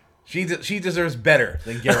 She deserves better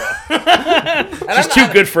than Geralt. She's too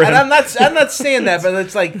good for him. And I'm not saying that, but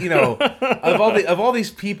it's like, of all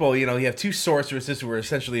these people, you have two sorceresses who are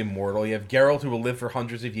essentially immortal. You have Geralt, who will live for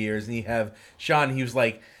hundreds of years, and you have Shawnee, who's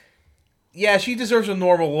like, yeah, she deserves a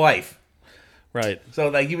normal life. Right. So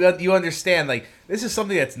like you understand, like, this is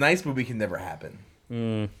something that's nice, but we can never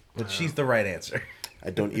happen. But she's the right answer. I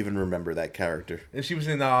don't even remember that character. If she was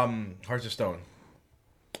in Hearts of Stone.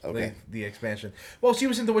 Okay. The expansion. Well, she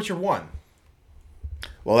was in The Witcher 1.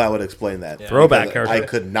 Well, that would explain that. Throwback Because character. I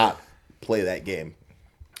could not play that game.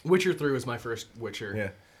 Witcher 3 was my first Witcher. Yeah.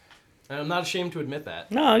 And I'm not ashamed to admit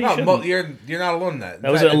that. No, you shouldn't. Well, you're not alone in that.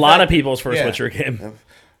 That was a lot of people's first Witcher game.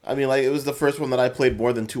 I mean, like, it was the first one that I played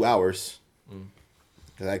more than 2 hours.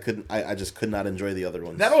 Because I just could not enjoy the other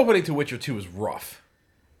ones. That opening to Witcher 2 is rough.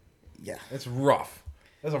 Yeah. It's rough.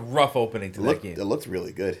 That's a rough opening to that game. It looked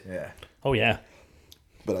really good. Yeah. Oh, yeah.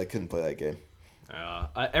 But I couldn't play that game.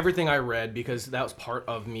 Everything I read, because that was part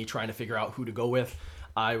of me trying to figure out who to go with,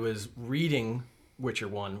 I was reading Witcher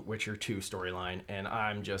 1, Witcher 2 storyline, and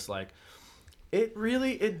I'm just like,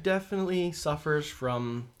 it definitely suffers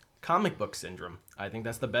from comic book syndrome. I think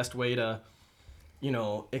that's the best way to,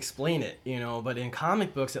 explain it, but in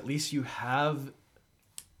comic books, at least you have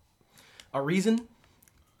a reason.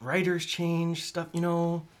 Writers change stuff,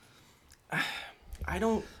 I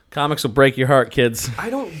don't... Comics will break your heart, kids. I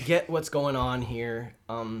don't get what's going on here,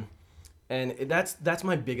 and that's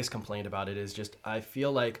my biggest complaint about it. Is just I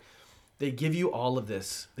feel like they give you all of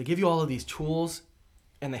this, they give you all of these tools,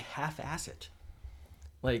 and they half-ass it.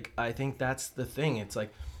 Like, I think that's the thing. It's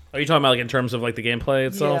like, Are you talking about like in terms of like the gameplay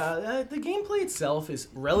itself? yeah, the gameplay itself is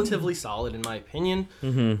relatively solid in my opinion.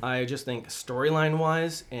 Mm-hmm. I just think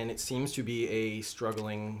storyline-wise, and it seems to be a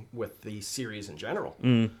struggling with the series in general.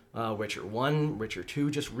 Witcher 1, Witcher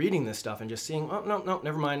 2, just reading this stuff and just seeing, oh, no,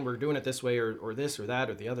 never mind, we're doing it this way or this or that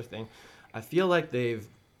or the other thing. I feel like they've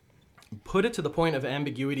put it to the point of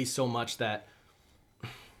ambiguity so much that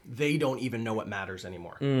they don't even know what matters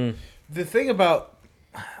anymore. The thing about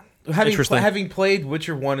having played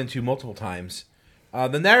Witcher 1 and 2 multiple times,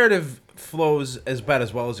 the narrative flows about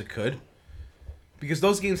as well as it could. Because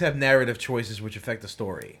those games have narrative choices which affect the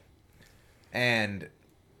story. And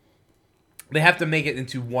they have to make it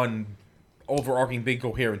into one overarching big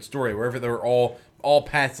coherent story wherever they're all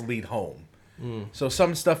paths lead home. So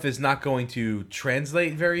some stuff is not going to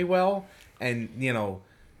translate very well and,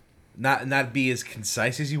 not be as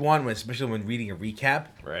concise as you want, especially when reading a recap.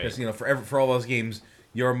 Right. Because, for all those games,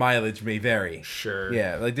 your mileage may vary. Sure.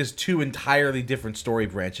 Yeah, like there's 2 entirely different story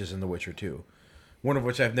branches in The Witcher 2. One of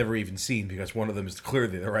which I've never even seen because one of them is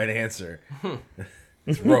clearly the right answer.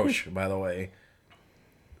 It's Roche, by the way.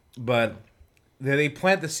 But they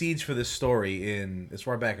plant the seeds for this story in as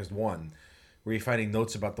far back as 1, where you're finding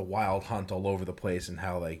notes about the wild hunt all over the place and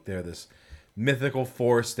how they're this mythical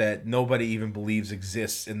force that nobody even believes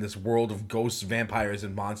exists in this world of ghosts, vampires,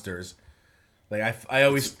 and monsters. Like I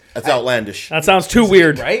always That's outlandish. That sounds too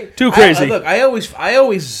weird, right? Too crazy. I always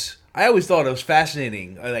thought it was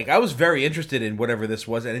fascinating. Like I was very interested in whatever this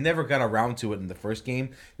was, and I never got around to it in the first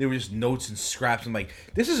game. There were just notes and scraps. I'm like,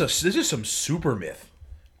 this is some super myth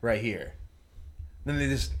right here. Then they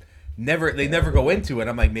just never go into it.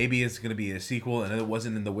 I'm like, maybe it's gonna be a sequel, and it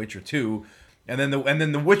wasn't in The Witcher 2. And then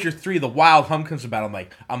The Witcher 3, the Wild Hunt comes about. I'm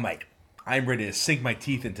like, I'm ready to sink my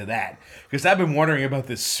teeth into that because I've been wondering about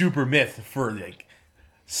this super myth for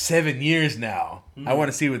 7 years now. I want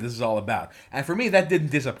to see what this is all about. And for me, that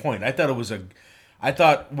didn't disappoint. I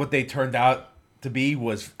thought what they turned out to be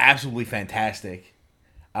was absolutely fantastic.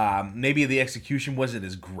 Maybe the execution wasn't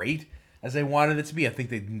as great as they wanted it to be. I think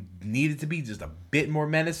they needed to be just a bit more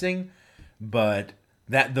menacing. But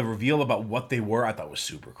the reveal about what they were, I thought was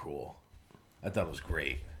super cool. I thought it was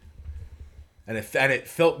great. And it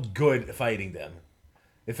felt good fighting them.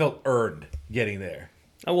 It felt earned getting there.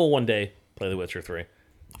 I will one day play The Witcher 3.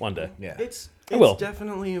 One day. Yeah. It's will.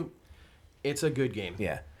 definitely, it's a good game.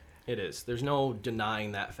 Yeah. It is. There's no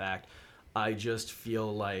denying that fact. I just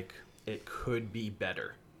feel like it could be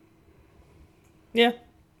better. Yeah.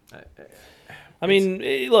 I mean,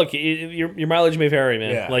 look, your mileage may vary,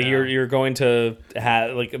 man. Yeah. You're going to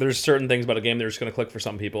have there's certain things about a game that are just going to click for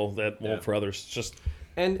some people that won't for others. It's just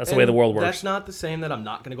that's the way the world works. That's not the same that I'm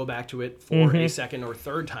not going to go back to it for a second or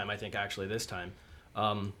third time. I think actually this time,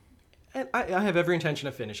 and I have every intention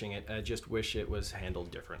of finishing it. I just wish it was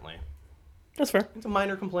handled differently. That's fair. It's a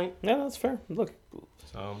minor complaint. Yeah, that's fair. Look.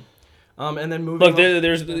 So, and then moving. Look,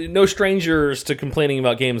 there's no strangers to complaining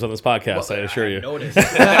about games on this podcast. Well, I assure you. Noticed.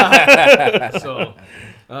 So,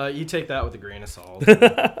 you take that with a grain of salt.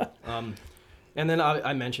 And then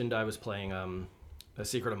I mentioned I was playing The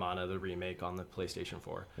Secret of Mana, the remake on the PlayStation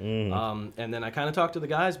 4. And then I kind of talked to the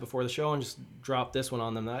guys before the show and just dropped this one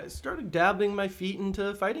on them. I started dabbling my feet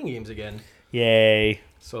into fighting games again. Yay.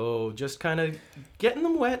 So just kind of getting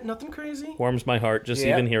them wet, nothing crazy. Warms my heart just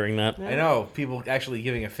even hearing that. I know. People actually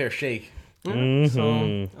giving a fair shake. Yeah,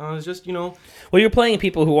 so I was just, Well, you're playing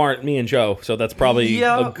people who aren't me and Joe, so that's probably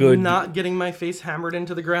a good... not getting my face hammered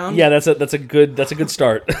into the ground. Yeah, that's a good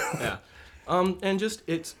start. Yeah. And just,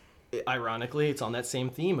 ironically, it's on that same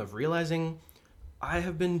theme of realizing I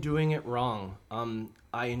have been doing it wrong.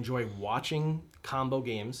 I enjoy watching combo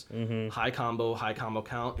games, high combo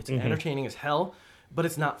count. It's entertaining as hell, but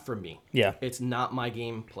it's not for me. Yeah. It's not my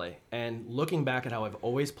gameplay. And looking back at how I've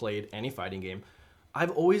always played any fighting game,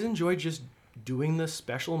 I've always enjoyed just doing the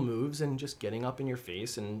special moves and just getting up in your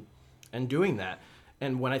face and doing that.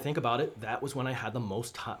 And when I think about it, that was when I had the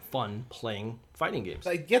most fun playing fighting games.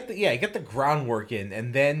 Get the groundwork in,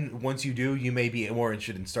 and then once you do, you may be more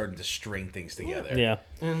interested in starting to string things together. Yeah.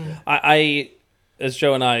 I as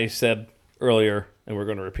Joe and I said earlier, and we're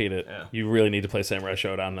going to repeat it, you really need to play Samurai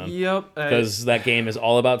Showdown then. Yep. Because that game is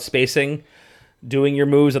all about spacing. Doing your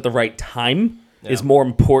moves at the right time is more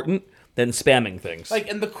important than spamming things.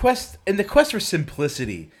 In the quest for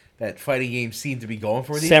simplicity that fighting games seem to be going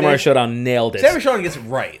for these Samurai days, Showdown nailed it. Samurai Showdown gets it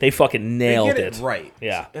right. They fucking nailed They get it right.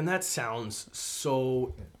 Yeah. And that sounds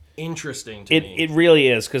so interesting to me. It really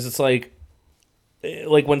is, because it's like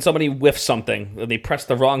when somebody whiffs something, they press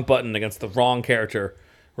the wrong button against the wrong character,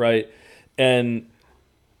 right? And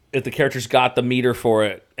if the character's got the meter for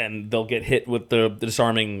it, and they'll get hit with the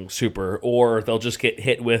disarming super, or they'll just get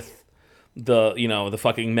hit with the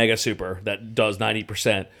fucking mega super that does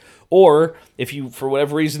 90%. Or if you, for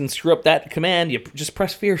whatever reason, screw up that command, you just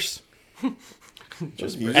press fierce. You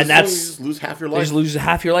just lose half your life. You just lose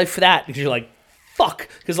half your life for that, because you're like, fuck.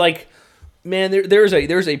 Because man, there's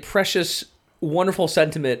a precious, wonderful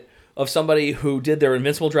sentiment of somebody who did their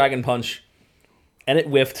invincible dragon punch, and it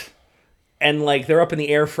whiffed, and they're up in the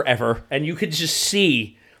air forever, and you could just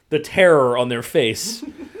see the terror on their face.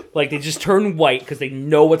 Like, they just turn white because they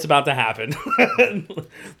know what's about to happen.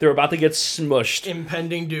 They're about to get smushed.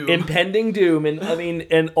 Impending doom. Impending doom. And I mean,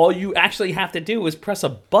 and all you actually have to do is press a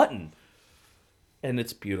button. And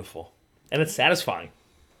it's beautiful. And it's satisfying.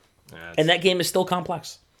 And that game is still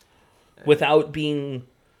complex. Without being...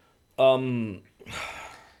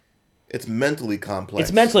 It's mentally complex.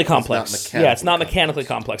 It's mentally complex. It's not complex. mechanically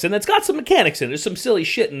complex. And it's got some mechanics in it. There's some silly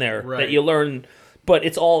shit in there that you learn... But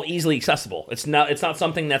it's all easily accessible. It's not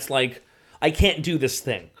something that's like, I can't do this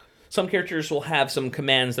thing. Some characters will have some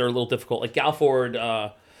commands that are a little difficult. Like Galford,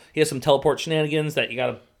 he has some teleport shenanigans that you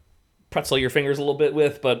gotta pretzel your fingers a little bit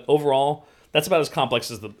with. But overall, that's about as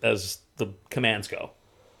complex as the commands go.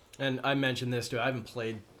 And I mentioned this too. I haven't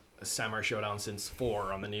played a Samurai Showdown since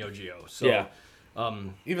 4 on the Neo Geo. So Yeah.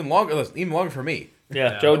 Even longer for me.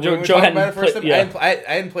 Yeah, When we were Joe talking hadn't about it first played- time, yeah.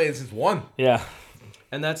 I hadn't played it since 1. Yeah.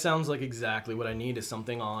 And that sounds like exactly what I need is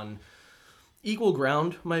something on equal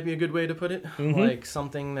ground might be a good way to put it. Like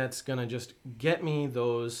something that's going to just get me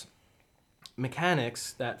those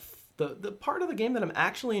mechanics that the part of the game that I'm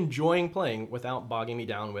actually enjoying playing without bogging me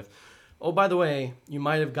down with, oh, by the way, you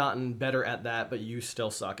might have gotten better at that, but you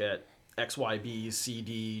still suck at X, Y, B, C,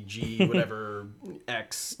 D, G, whatever,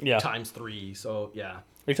 X times 3. So, yeah. Are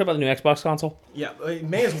you talking about the new Xbox console? Yeah, it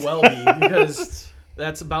may as well be because...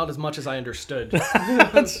 That's about as much as I understood.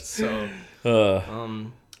 So,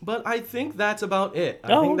 but I think that's about it.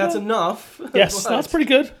 I think that's enough. Yes, that's pretty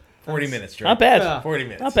good. 40 minutes, Trey. Not bad. Yeah. 40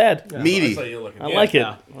 minutes. Not bad. Yeah. Meaty. That's how you're looking. I like it.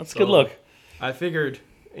 Yeah. That's a So, good look. I figured,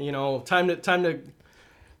 time to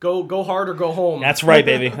go hard or go home. That's right,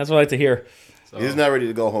 baby. That's what I like to hear. So, He's not ready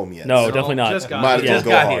to go home yet. No, so definitely not. Just got, Might as here. well Just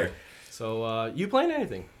go got hard. here. So, you playing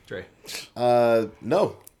anything, Trey?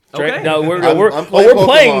 No. Okay. No, we're I'm playing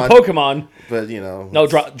playing Pokemon. But, No,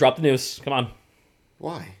 drop the news. Come on.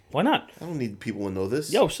 Why? Why not? I don't need people to know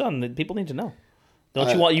this. Yo, son, the people need to know. Don't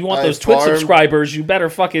you I want those Twitch farmed- subscribers? You better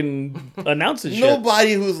fucking announce this shit.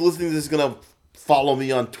 Nobody who's listening to this is going to follow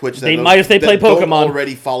me on Twitch. They might if they play that don't Pokemon.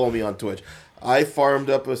 already follow me on Twitch. I farmed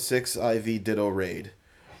up a 6 IV Ditto raid.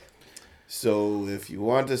 So if you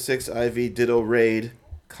want a 6 IV Ditto raid,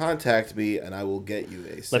 contact me and I will get you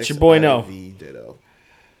a 6 Let your boy know. IV Ditto.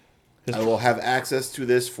 I will have access to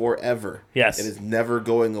this forever. Yes. It is never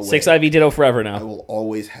going away. 6 IV Ditto forever I now. will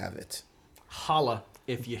always have it. Holla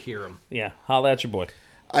if you hear him. Yeah, holla at your boy.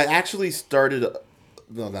 I actually started,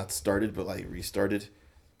 no, not started, but like restarted,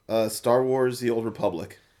 Star Wars: The Old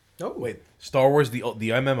Republic. Oh, Wait, Star Wars, the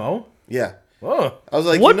MMO? Yeah. Oh. I was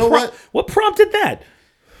like, you know what? What prompted that?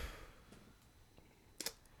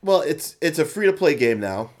 Well, it's a free-to-play game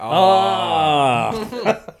now.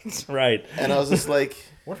 That's right. And I was just like,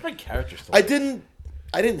 What's my character still? I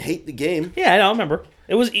didn't hate the game. Yeah, I remember.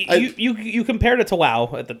 It was you compared it to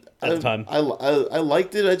WoW at the time. I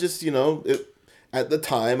liked it. I just, at the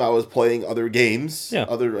time I was playing other games,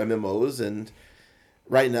 other MMOs, and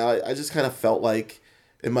right now I just kind of felt like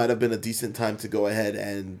it might have been a decent time to go ahead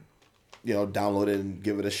and, download it and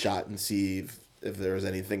give it a shot and see if there was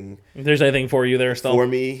anything If there's anything for you there still. for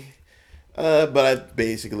me. But I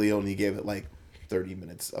basically only gave it like 30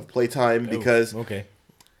 minutes of playtime because Okay.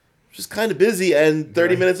 just kind of busy, and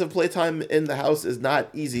 30 minutes of playtime in the house is not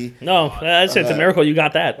easy. No, it's a miracle you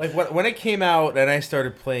got that. Like when it came out and I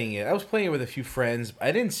started playing it, I was playing it with a few friends.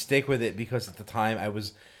 I didn't stick with it because at the time I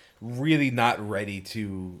was really not ready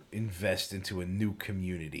to invest into a new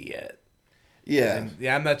community yet. Yeah. And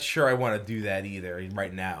I'm not sure I want to do that either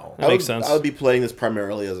right now. That makes sense. I would be playing this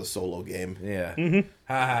primarily as a solo game. Yeah. Mm-hmm.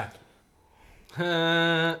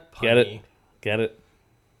 Get it? Get it?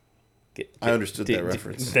 I understood that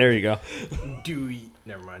reference. There you go.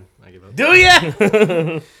 Never mind. I give up. Do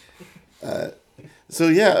ya? So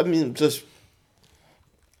yeah, I mean, just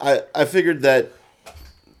I figured that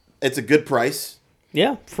it's a good price,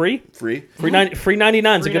 Yeah, free. free, Free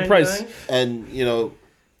 99 is a good price. $3.99? and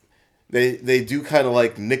they do kind of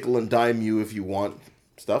like nickel and dime you if you want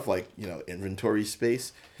stuff like inventory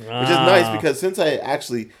space, which is nice because since I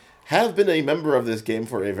actually have been a member of this game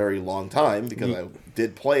for a very long time because I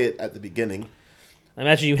did play it at the beginning. I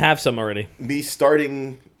imagine you have some already. Me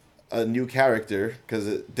starting a new character because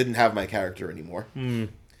it didn't have my character anymore. Me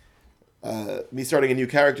starting a new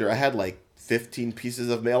character, I had like 15 pieces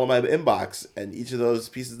of mail in my inbox, and each of those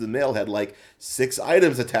pieces of mail had like 6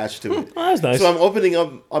 items attached to it. Oh, that's nice. So I'm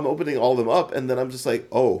opening all of them up, and then I'm just like,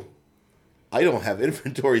 oh, I don't have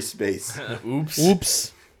inventory space.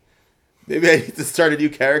 Oops. Maybe I need to start a new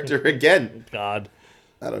character again. God.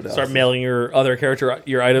 I don't know. Start mailing your other character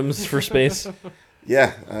your items for space.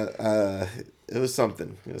 Yeah, it was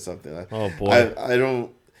something. Oh, boy. I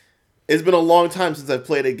don't. It's been a long time since I've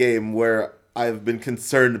played a game where I've been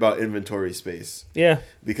concerned about inventory space. Yeah.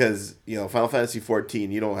 Because, Final Fantasy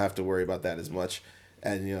 14, you don't have to worry about that as much.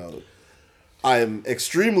 And, I'm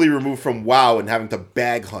extremely removed from WoW and having to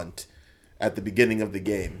bag hunt at the beginning of the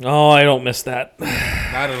game. Oh, I don't miss that.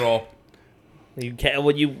 Not at all. You can't.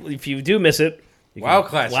 If you do miss it, WoW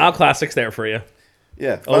Classic. WoW Classic's there for you.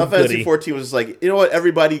 Yeah, Final Fantasy 14 was just like, you know what?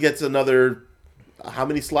 Everybody gets another. How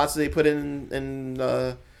many slots did they put in?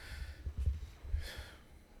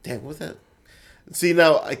 Damn, what was that? See,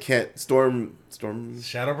 now I can't. Storm.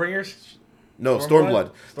 Shadowbringers? No,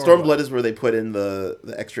 Stormblood. Stormblood is where they put in the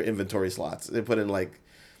extra inventory slots. They put in like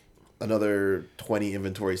another 20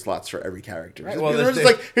 inventory slots for every character. Right, well, they're just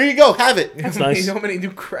like, here you go, have it. That's nice. You know how many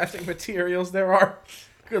new crafting materials there are?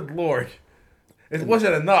 Good lord. It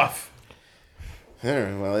wasn't enough.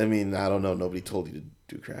 Well, I mean, I don't know. Nobody told you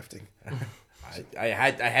to do crafting. I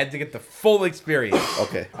had to get the full experience.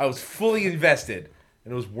 Okay. I was fully invested,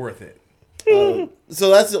 and it was worth it. So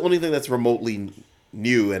that's the only thing that's remotely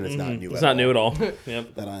new, and it's not new. It's not new at all.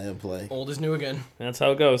 Yep. That I am playing. Old is new again. That's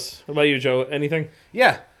how it goes. What about you, Joe? Anything?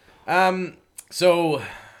 Yeah. Well,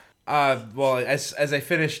 as I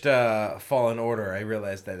finished Fallen Order, I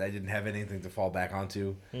realized that I didn't have anything to fall back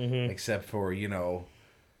onto, except for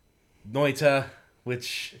Noita,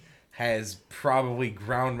 which has probably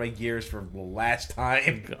ground my gears for the last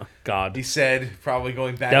time. God. He said probably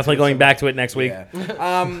going back. Definitely going back to it next week. Yeah.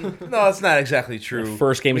 No, it's not exactly true.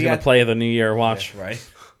 First game he's going to play of the new year. Watch. Yeah, right.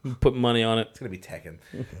 Put money on it. It's gonna be Tekken.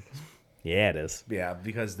 Yeah, it is. Yeah,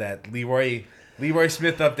 because that Leroy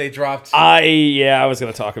Smith update dropped. I was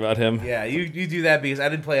going to talk about him. Yeah, you do that because I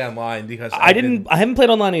didn't play online because I haven't played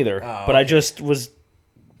online either, Oh, but I okay. just was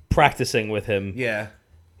practicing with him. Yeah,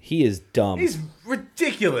 He is dumb. he's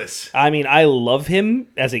ridiculous. I mean, I love him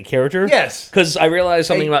as a character. Yes. Because I realized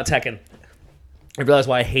something Hey. about Tekken. I realized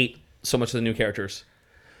why I hate so much of the new characters.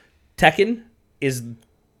 Tekken is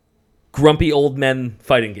grumpy old men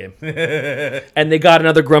fighting game. And they got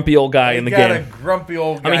another grumpy old guy in the got game. a grumpy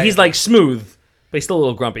old guy. I mean, he's like smooth, but he's still a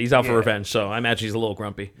little grumpy. He's out for Yeah. revenge, so I imagine he's a little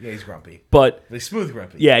grumpy. Yeah, he's grumpy. But, He's smooth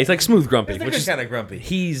grumpy. yeah, he's like smooth grumpy. He's the Which good is, kind of grumpy.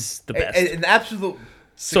 he's the best. An absolute.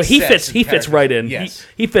 So he success in fits character. right in. Yes.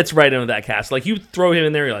 He fits right in with that cast. Like, you throw him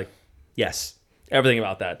in there, you're like, yes. Everything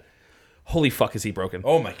about that. Holy fuck, is he broken.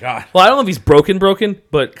 Oh my god, Well, I don't know if he's broken,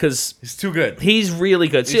 but because he's too good. he's really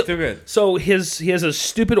good. He's too good. So he has a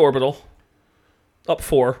stupid orbital up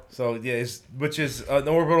 4. So yeah, which is an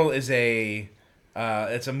orbital is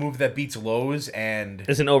it's a move that beats lows and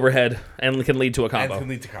Is an overhead and can lead to a combo. can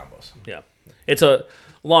lead to combos. Yeah. It's a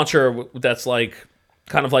launcher that's like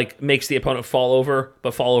kind of like makes the opponent fall over,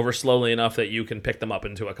 but fall over slowly enough that you can pick them up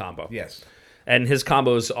into a combo. Yes, And his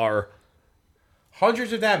combos are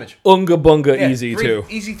hundreds of damage. unga bunga Yeah, easy too.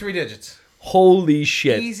 Easy 3 digits. Holy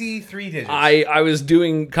shit. Easy 3 digits. I was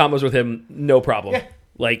doing combos with him, no problem. Yeah.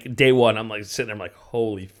 Like day one, I'm like sitting there, I'm like,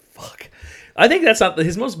 holy fuck. I think that's not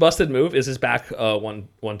his most busted move. Is his back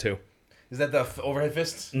 1-2. Is that the overhead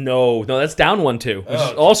fists? No, that's down 1-2, which is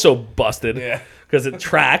Oh. also busted. Yeah. Because it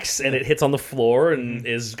tracks and it hits on the floor and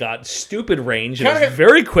is got stupid range and Counter is hit.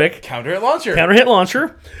 very quick. Counter hit launcher. Counter hit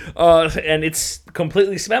launcher, and it's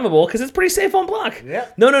completely spammable because it's pretty safe on block. Yeah.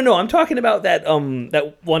 No. I'm talking about that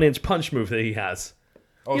 1-inch punch move that he has.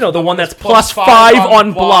 Oh, You know, so the one that's plus +5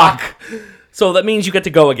 on block. So that means you get to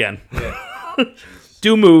go again. Yeah.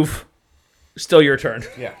 Do move. Still your turn.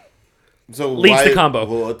 Yeah. So Leads the combo.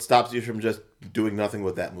 Well, it stops you from just doing nothing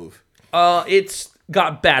with that move. It's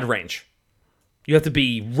got bad range. You have to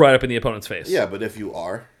be right up in the opponent's face. Yeah, but if you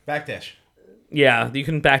are, Backdash. Yeah, you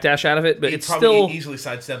can backdash out of it, but it's probably still easily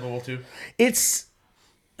sidesteppable too. it's.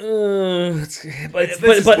 But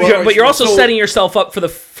is- you're also so- setting yourself up for the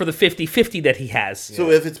 50-50 that he has. so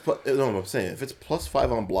if it's no, I'm saying if it's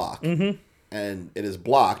 +5 on block and it is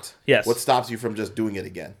blocked, Yes. what stops you from just doing it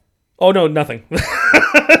again? Oh no, nothing.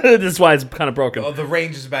 That's why it's kind of broken. Oh, the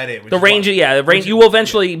range is about it. The range, the range. You will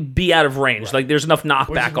eventually be out of range. Like there's enough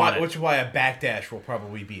knockback on it. Which is why a backdash will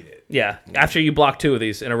probably beat it. Yeah, after you block 2 of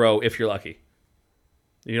these in a row, if you're lucky.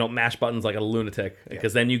 You don't mash buttons like a lunatic,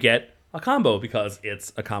 because then you get a combo because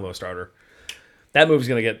it's a combo starter. That move's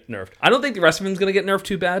going to get nerfed. I don't think the rest of him's going to get nerfed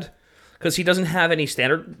too bad, because he doesn't have any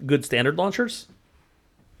good standard launchers.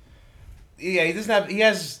 Yeah, he doesn't have. He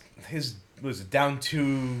has his down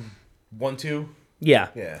 2-1-2. Yeah.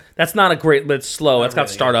 Yeah. That's not a great, but it's slow. It's got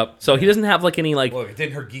really, startup. So he doesn't have like any like. Look, it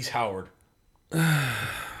didn't hurt Geese Howard.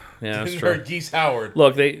 Yeah, that's Didn't true. hurt Geese Howard.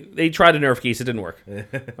 Look, they tried to nerf Geese. It didn't work.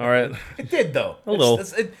 All right. It did though. A little.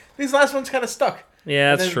 These last ones kind of stuck.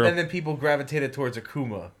 Yeah, that's and then, true. And then people gravitated towards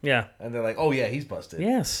Akuma, Yeah. and they're like, "Oh yeah, he's busted."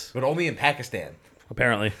 Yes. But only in Pakistan.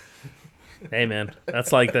 Apparently. Hey, man.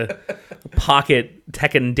 That's like the pocket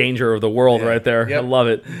Tekken danger of the world right there. Yep. I love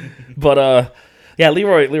it. But, yeah,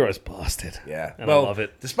 Leroy's busted. Yeah. And I love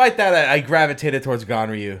it. Despite that, I gravitated towards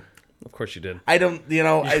Gonryu. Of course you did. I don't,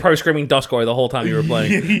 You're probably screaming Duskoy the whole time you were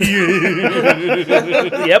playing.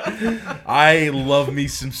 Yep. I love me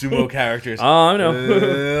some sumo characters. Oh, I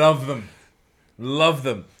know. Love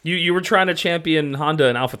them. You were trying to champion Honda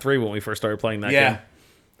in Alpha 3 when we first started playing that game.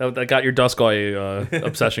 That got your Duskoy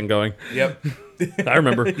obsession going. Yep. I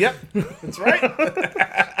remember. Yep. That's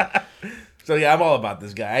right. So yeah, I'm all about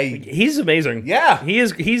this guy. He's amazing. Yeah.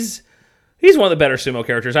 He's one of the better sumo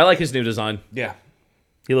characters. I like his new design. Yeah.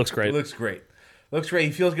 He looks great. He looks great.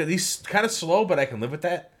 He feels good. He's kind of slow, but I can live with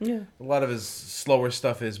that. Yeah. A lot of his slower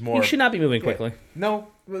stuff is more. You should not be moving quickly. No,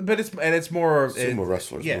 but it's more. Sumo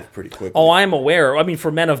wrestlers move pretty quickly. Oh, I am aware. I mean,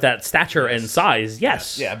 for men of that stature and size,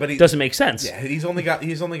 yes. Yeah, but it doesn't make sense. Yeah, he's only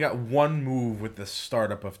got one move with the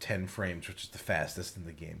startup of 10 frames, which is the fastest in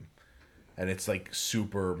the game, and it's like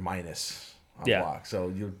super minus on block.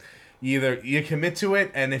 So you commit to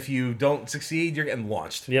it, and if you don't succeed, you're getting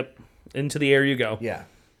launched. Yep, into the air you go. Yeah,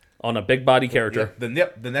 on a big body character. The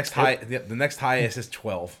next highest is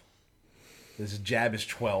 12. This jab is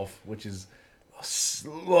 12, which is a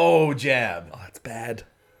slow jab. Oh, that's bad.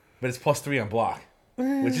 But it's +3 on block,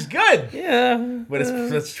 which is good. Yeah, but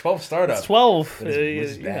it's 12 startup. It's 12. Which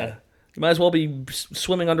is bad. You might as well be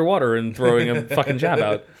swimming underwater and throwing a fucking jab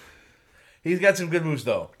out. He's got some good moves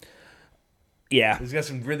though. Yeah, he's got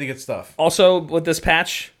some really good stuff. Also, with this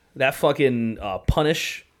patch, that fucking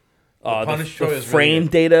punish. The frame really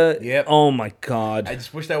data. Yep. Oh my god. I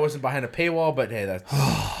just wish that wasn't behind a paywall, but hey, that's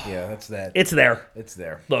that's that. It's there. It's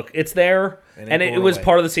there. Look, it's there, and it was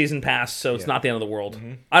part of the season pass, so it's not the end of the world.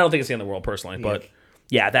 Mm-hmm. I don't think it's the end of the world personally, but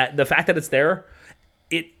that the fact that it's there,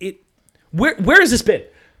 where has this been?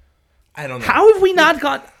 I don't know. How have we not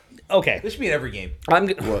got? Okay, this should be in every game.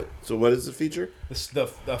 What? So what is the feature? The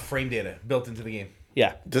frame data built into the game.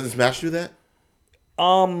 Yeah. Doesn't Smash do that?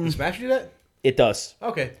 Does Smash do that? It does.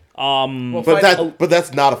 Okay. But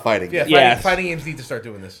that's not a fighting game. Yeah, fighting games need to start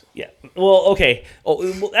doing this. Yeah. Well, okay.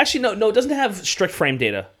 Actually, no. It doesn't have strict frame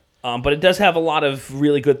data, but it does have a lot of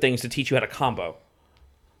really good things to teach you how to combo.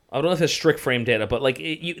 I don't know if it's strict frame data, but like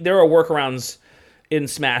there are workarounds in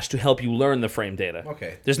Smash to help you learn the frame data.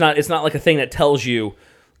 Okay. It's not like a thing that tells you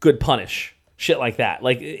good punish. Shit like that.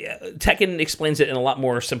 Like Tekken explains it in a lot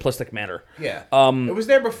more simplistic manner. Yeah. It was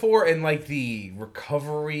there before in like the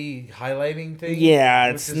recovery highlighting thing.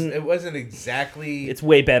 Yeah, it wasn't exactly. It's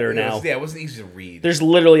way better now. It wasn't easy to read. There's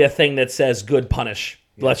literally a thing that says good punish.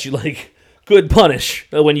 Yeah. Lets you like good punish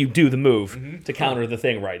when you do the move to counter the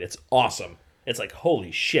thing right. It's awesome. It's like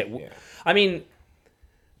holy shit. Yeah. I mean,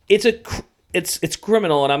 it's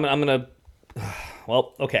criminal, and I'm gonna.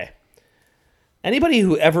 Well, okay. Anybody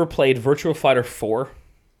who ever played Virtua Fighter 4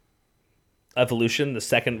 Evolution, the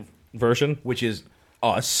second version, which is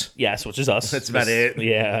us. Yes, which is us. That's about it.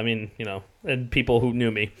 Yeah, I mean, and people who knew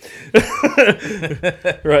me.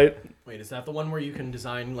 Right? Wait, is that the one where you can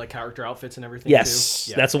design like character outfits and everything yes.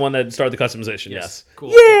 too? Yeah. That's the one that started the customization, yes.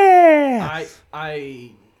 Cool. Yeah!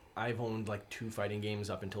 I've owned like 2 fighting games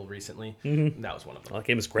up until recently. Mm-hmm. That was one of them. That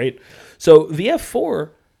game is great. So VF4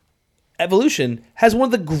 Evolution has one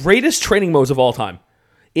of the greatest training modes of all time.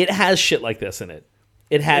 It has shit like this in it.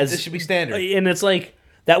 It has. This should be standard. And it's like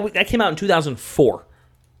that came out in 2004.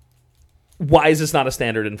 Why is this not a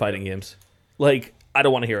standard in fighting games? Like, I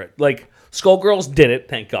don't want to hear it. Like, Skullgirls did it,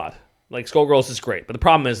 thank God. Like, Skullgirls is great, but the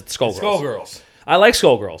problem is it's Skullgirls. Skullgirls. I like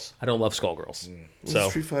Skullgirls. I don't love Skullgirls. Does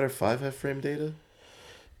Street Fighter 5 have frame data?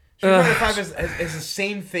 Street Fighter 5 is the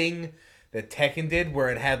same thing that Tekken did, where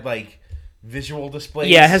it had like visual displays.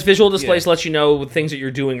 Yeah, it has visual displays, lets you know things that you're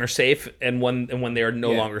doing are safe and when they are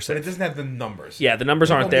no longer safe. But it doesn't have the numbers. Yeah, the numbers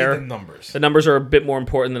aren't there. The numbers are a bit more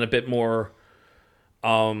important than a bit more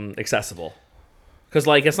accessible. Because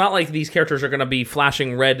like it's not like these characters are going to be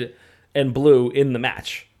flashing red and blue in the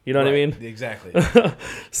match. You know what I mean? Exactly.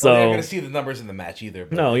 So you're not going to see the numbers in the match either.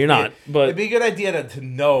 But no, you're not. But it'd be a good idea to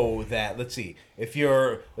know that. Let's say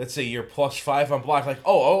you're +5 on block. Like,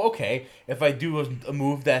 okay. If I do a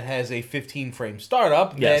move that has a 15 frame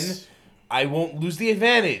startup, then I won't lose the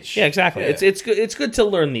advantage. Yeah, exactly. Yeah. It's good to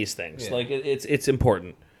learn these things. Yeah. Like it's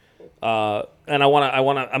important. And I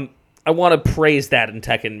want to praise that in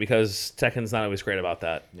Tekken because Tekken's not always great about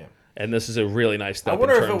that. Yeah. And this is a really nice step in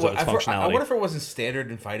terms of its functionality. I wonder if it wasn't standard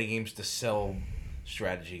in fighting games to sell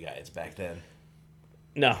strategy guides back then.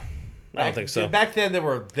 No, I don't think so. Back then, there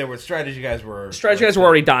were strategy guides were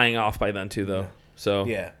already dying off by then too, though. So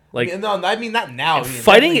yeah, Like, I mean not now. I mean,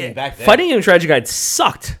 fighting back then. fighting in Strategy Guide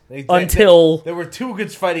sucked until there were two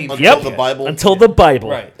good fighting. Until the Bible. Until the Bible,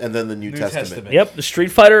 Right, and then the New Testament. Yep, the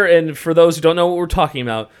Street Fighter, and for those who don't know what we're talking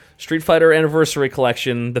about, Street Fighter Anniversary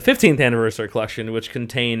Collection, the 15th Anniversary Collection, which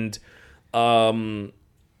contained a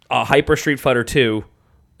Hyper Street Fighter 2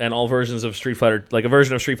 and all versions of Street Fighter, like a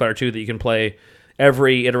version of Street Fighter 2 that you can play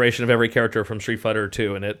every iteration of every character from Street Fighter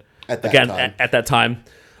 2 in it. At that time.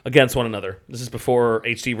 Against one another. This is before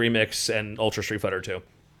HD Remix and Ultra Street Fighter 2.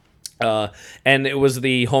 And it was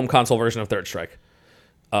the home console version of Third Strike.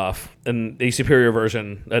 And the superior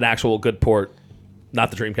version, an actual good port, not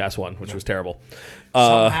the Dreamcast one, which was terrible.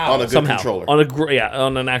 Somehow. On a good controller.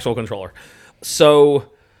 On an actual controller. So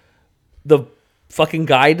the fucking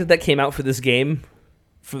guide that came out for this game,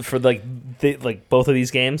 for both of these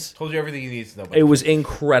games, Told you everything you need to know. It was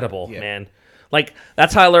incredible, man. Like,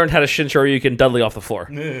 that's how I learned how to Shin-Shoryuken Dudley off the floor.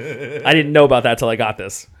 I didn't know about that till I got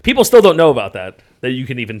this. People still don't know about that you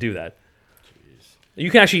can even do that. Jeez. You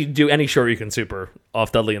can actually do any Shoryuken super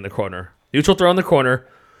off Dudley in the corner. Neutral throw in the corner.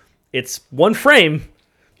 It's one frame,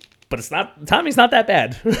 but it's not. The timing's not that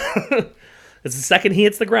bad. It's the second he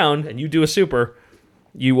hits the ground and you do a super,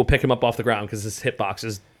 you will pick him up off the ground because his hitbox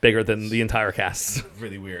is bigger than the entire cast.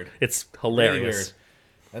 Really weird. It's hilarious. Really weird.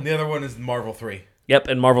 And the other one is Marvel 3. Yep,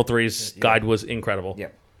 and Marvel 3's guide was incredible.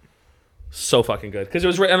 Yep. So fucking good. Because it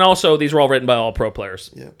was written, and also these were all written by all pro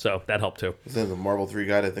players. Yep. So that helped too. Then the Marvel 3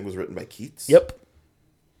 guide, I think, was written by Keats. Yep.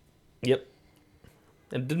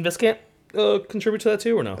 And didn't Viscant contribute to that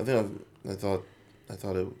too, or no? I thought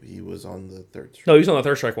he was on the Third Strike. No, he was on the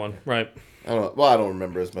Third Strike one, right? I don't know. Well, I don't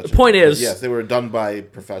remember as much. The point is, yes, they were done by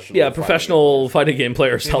professional. Yeah, professional fighting game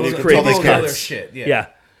players. How they People create these know their cards. shit. Yeah.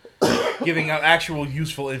 Giving out actual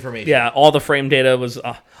useful information. Yeah, all the frame data was.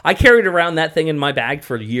 I carried around that thing in my bag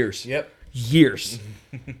for years. Yep. Years.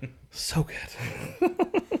 So good.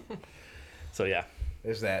 So yeah.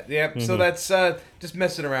 There's that. Yep. So that's just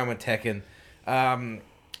messing around with Tekken.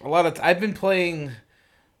 I've been playing.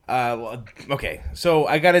 Okay, so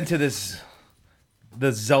I got into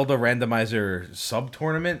the Zelda randomizer sub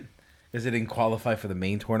tournament because it didn't qualify for the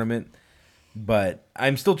main tournament, but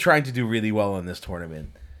I'm still trying to do really well in this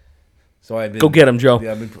tournament. So I've been, go get him, Joe.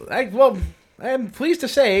 I'm pleased to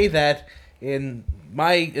say that during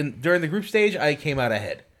the group stage, I came out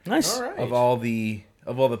ahead. Nice. All right. Of all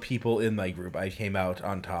the people in my group, I came out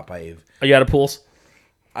on top. Are you out of pools?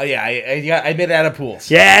 Oh yeah, I made it out of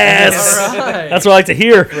pools. Yes, All right. that's what I like to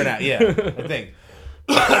hear. For now, yeah, I think.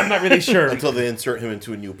 I'm not really sure. Until they insert him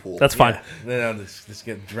into a new pool. That's fine. Then I'll just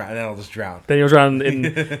get drowned. Then I'll just drown. Then you'll drown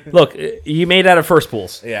in. Look, you made out of first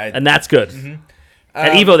pools. Yeah, and that's good.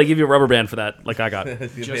 At Evo, they give you a rubber band for that, like I got.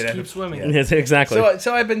 Just keep swimming. Yes, exactly.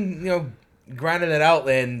 So I've been grinding it out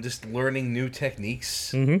and just learning new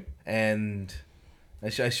techniques. And I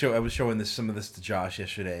was showing some of this to Josh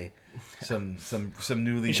yesterday. Some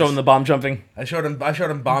newly. You showing the bomb jumping. I showed him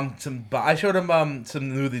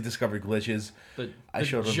some newly discovered glitches. I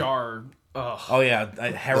showed him jar. Oh yeah,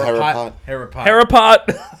 Harapot.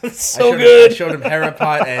 It's so good. I showed him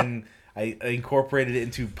Harapot and I incorporated it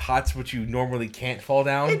into pots which you normally can't fall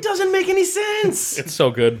down. It doesn't make any sense. It's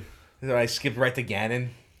so good. So I skipped right to Ganon.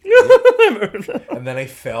 And then I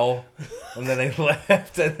fell. And then I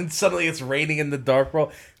left. And then suddenly it's raining in the dark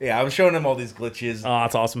world. Yeah, I was showing him all these glitches. Oh,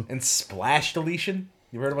 that's awesome. And splash deletion.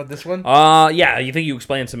 You heard about this one? Yeah, you think you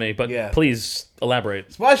explained it to me, but please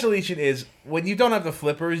elaborate. Splash deletion is when you don't have the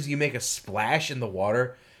flippers, you make a splash in the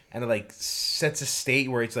water, and it sets a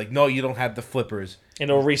state where it's like, no, you don't have the flippers. And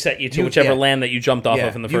it'll reset you to whichever land that you jumped off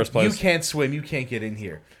of in the first place. You can't swim, you can't get in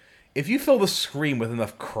here. If you fill the screen with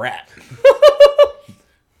enough crap,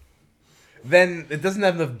 then it doesn't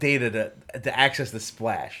have enough data to access the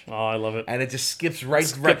splash. Oh, I love it. And it just skips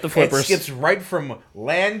the flippers. It skips right from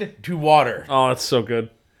land to water. Oh, it's so good.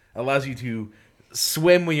 Allows you to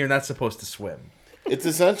swim when you're not supposed to swim. It's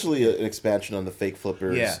essentially an expansion on the fake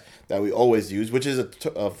flippers that we always use, which is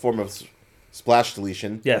a form of splash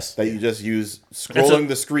deletion. Yes. That you just use scrolling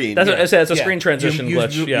the screen. That's what I said. It's a screen transition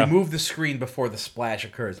glitch. You move the screen before the splash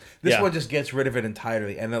occurs. This one just gets rid of it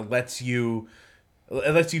entirely, and it lets you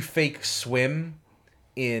fake swim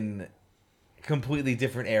in completely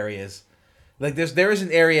different areas. Like there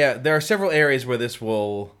are several areas where this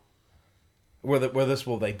will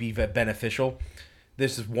be beneficial.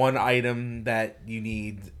 This is one item that you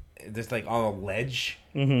need. There's on a ledge,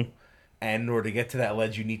 and in order to get to that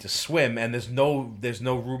ledge, you need to swim. And there's no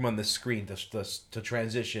room on the screen to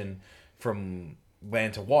transition from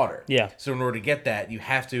land to water. Yeah. So in order to get that, you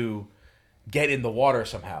have to get in the water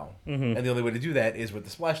somehow, and the only way to do that is with the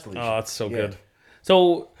splash deletion. Oh, it's so good.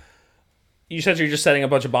 So You said you're just setting a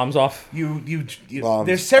bunch of bombs off? Bombs,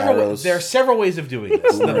 there's several arrows, there are several ways of doing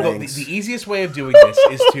this. boomerangs. The easiest way of doing this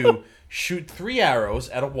is to shoot 3 arrows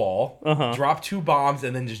at a wall, drop 2 bombs,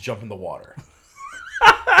 and then just jump in the water.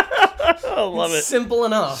 I love it. Simple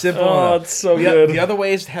enough. Simple Oh, enough. it's so good. The other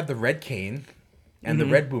way is to have the red cane and the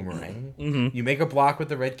red boomerang. You make a block with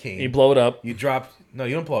the red cane. You blow it up. You drop... No,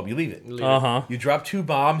 you don't blow up. You leave it. Uh-huh. You drop 2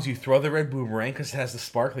 bombs. You throw the red boomerang because it has the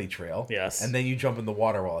sparkly trail. Yes. And then you jump in the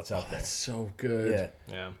water while it's out there. So good.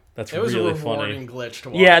 Yeah. Yeah. That's It was really a rewarding funny. glitch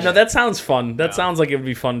to watch. Yeah, no, that sounds fun. That sounds like it would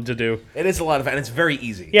be fun to do. It is a lot of fun. And it's very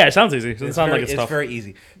easy. Yeah, it sounds easy. It doesn't sound like it's tough. It's very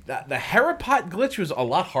easy. The Harapot glitch was a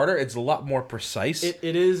lot harder. It's a lot more precise. It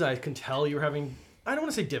is. I can tell you're having. I don't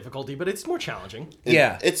want to say difficulty, but it's more challenging.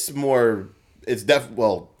 It's more. It's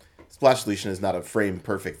well, splash deletion is not a frame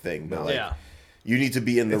perfect thing, but like Yeah. you need to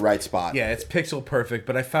be in the right spot. Yeah, it's pixel perfect,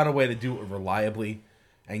 but I found a way to do it reliably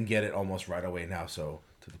and get it almost right away now. So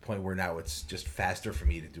to the point where now it's just faster for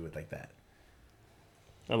me to do it like that.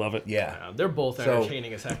 I love it. Yeah. They're both So-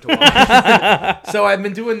 entertaining as heck to watch. So I've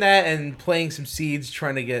been doing that and playing some seeds,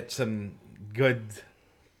 trying to get some good,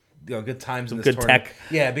 good times in this good tournament. tech.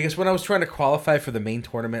 Yeah, because when I was trying to qualify for the main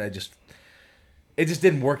tournament, it just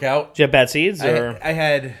didn't work out. Did you have bad seeds? Or?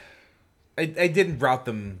 I didn't route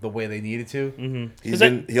them the way they needed to.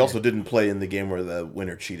 Mm-hmm. He also didn't play in the game where the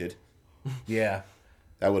winner cheated. Yeah.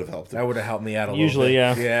 That would have helped. That would have helped me out a Usually,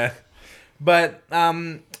 little bit. yeah. Yeah. But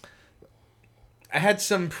I had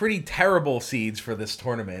some pretty terrible seeds for this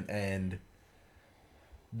tournament, and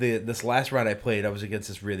this last round I played, I was against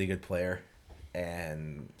this really good player,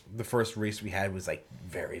 and the first race we had was like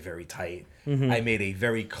very, very tight. I made a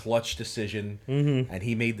very clutch decision, and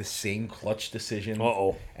he made the same clutch decision.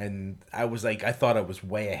 Uh-oh. And I was like, I thought I was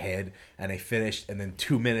way ahead, and I finished, and then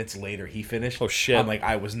 2 minutes later he finished. Oh, shit. I'm like,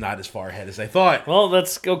 I was not as far ahead as I thought. Well,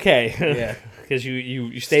 that's okay. Yeah. Because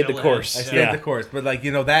you stayed Still the course. I stayed Yeah. the course, but like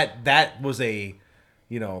that was a,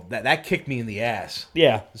 that kicked me in the ass.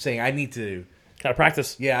 Yeah. Saying I need to, Gotta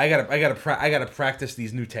practice. yeah, I gotta practice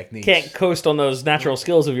these new techniques. Can't coast on those natural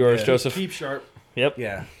skills of yours, Yeah. Joseph. Keep sharp. Yep.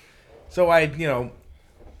 Yeah, so I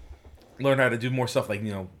learned how to do more stuff like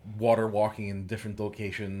water walking in different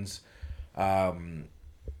locations,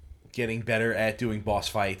 getting better at doing boss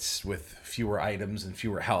fights with fewer items and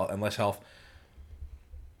fewer health and less health.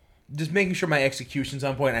 Just making sure my execution's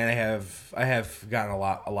on point, and I have gotten a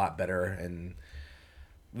lot better. And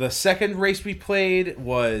the second race we played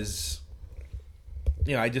was,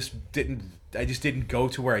 I just didn't go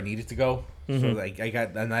to where I needed to go. So like I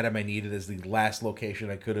got an item I needed as the last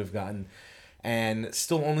location I could have gotten, and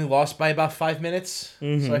still only lost by about 5 minutes.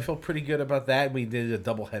 So I felt pretty good about that. We did a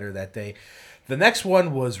doubleheader that day. The next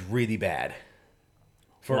one was really bad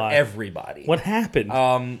for Why? everybody. What happened?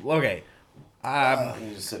 Okay.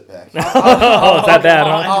 You just sit back. oh, it's that bad,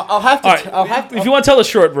 huh? I'll have to. All right. I'll have. If you want to tell the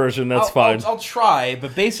short version, that's fine. I'll try,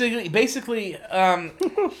 but basically,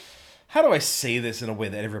 how do I say this in a way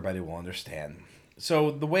that everybody will understand?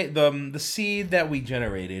 So the way the seed that we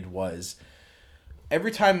generated was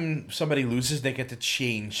every time somebody loses, they get to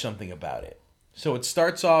change something about it. So it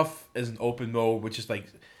starts off as an open mode, which is like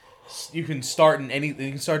you can start in any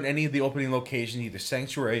of the opening locations, either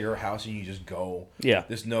sanctuary or house, and you just go. Yeah.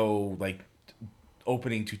 There's no like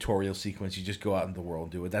opening tutorial sequence. You just go out in the world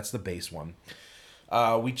and do it. That's the base one.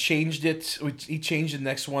 We changed it. He changed the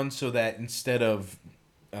next one so that instead of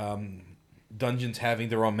dungeons having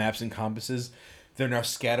their own maps and compasses, they're now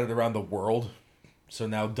scattered around the world. So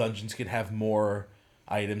now dungeons can have more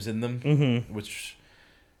items in them, which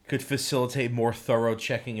could facilitate more thorough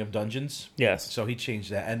checking of dungeons. Yes. So he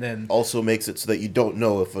changed that, and then Also makes it so that you don't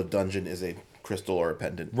know if a dungeon is a crystal or a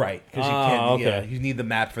pendant. right because okay. you need the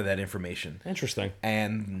map for that information. Interesting.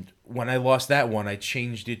 And when I lost that one, I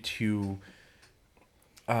changed it to,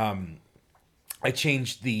 I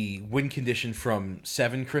changed the win condition from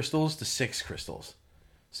 7 crystals to 6 crystals.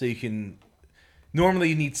 So you can, normally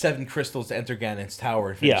you need 7 crystals to enter Ganon's tower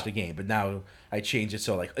and finish the game, but now I changed it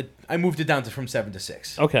so like, I moved it down to from 7 to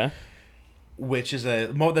 6. Okay. Which is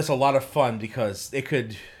a mode that's a lot of fun because you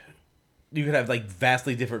could have like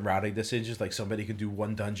vastly different routing decisions. Like somebody can do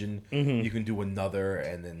one dungeon, you can do another,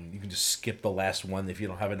 and then you can just skip the last one if you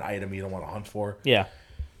don't have an item you don't want to hunt for. Yeah.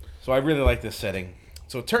 So I really like this setting.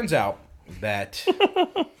 So it turns out that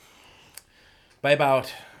by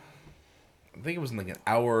about, I think it was in like an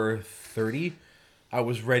hour 30, I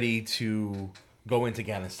was ready to go into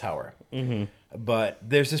Ganon's tower. But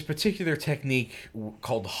there's this particular technique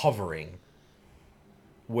called hovering,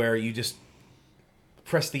 where you just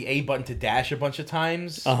press the A button to dash a bunch of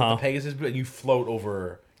times with the Pegasus, and you float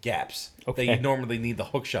over gaps that you normally need the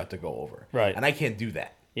hook shot to go over. Right. And I can't do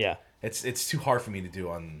that. Yeah. It's too hard for me to do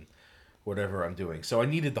whatever I'm doing. So I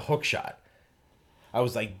needed the hook shot. I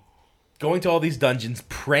was like going to all these dungeons,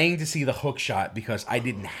 praying to see the hook shot because I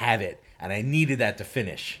didn't have it, and I needed that to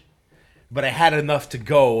finish. But I had enough to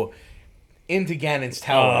go into Ganon's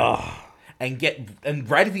Tower and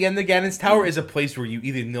right at the end of Ganon's Tower is a place where you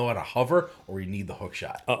either know how to hover or you need the hook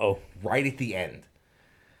shot. Right at the end.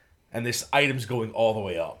 And there's items going all the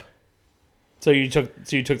way up. So you took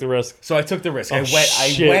the risk. So I took the risk. Oh,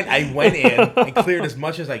 I went in and cleared as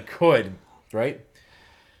much as I could, right?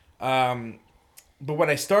 But when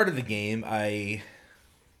I started the game, I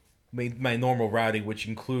made my normal routing, which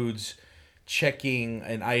includes checking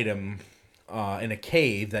an item in a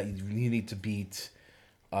cave that you need to beat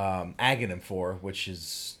Aghanim for, which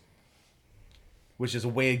is a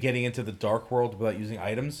way of getting into the Dark World without using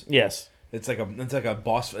items. Yes. It's like a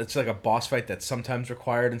boss fight that's sometimes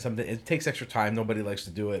required and sometimes it takes extra time. Nobody likes to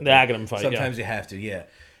do it. The Aghanim fight. Sometimes you have to, yeah.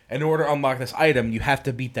 In order to unlock this item, you have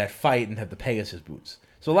to beat that fight and have the Pegasus boots.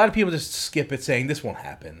 So a lot of people just skip it, saying this won't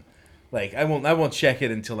happen. Like I won't check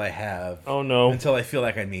it until I have. Oh no. Until I feel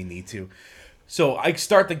like I may need to. So I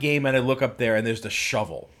start the game and I look up there and there's the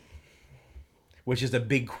shovel, which is a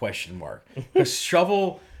big question mark. The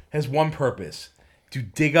shovel has one purpose: to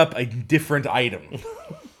dig up a different item.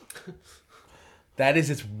 That is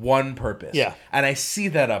its one purpose. Yeah. And I see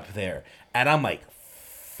that up there, and I'm like,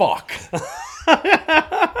 fuck.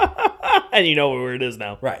 And you know where it is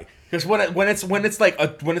now. Right. Because when it's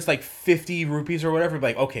like 50 rupees or whatever,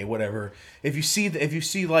 like, okay, whatever. If you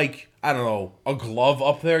see like, I don't know, a glove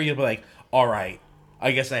up there, you'll be like, all right,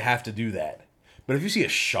 I guess I have to do that. But if you see a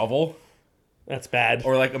shovel, that's bad.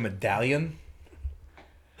 Or like a medallion,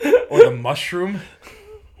 or the mushroom,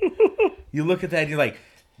 you look at that and you're like,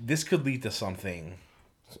 this could lead to something.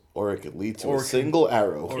 Or it could lead to a single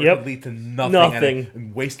arrow. Or it could lead to nothing.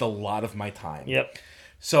 And waste a lot of my time. Yep.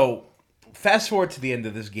 So, fast forward to the end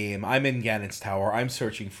of this game. I'm in Ganon's Tower. I'm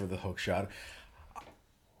searching for the hookshot.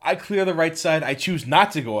 I clear the right side. I choose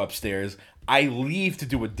not to go upstairs. I leave to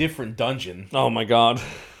do a different dungeon. Oh my god.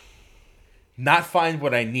 Not find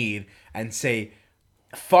what I need and say,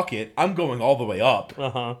 fuck it, I'm going all the way up.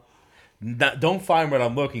 Uh-huh. Don't find what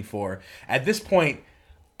I'm looking for. At this point,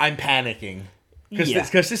 I'm panicking.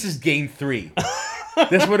 Because this is game 3.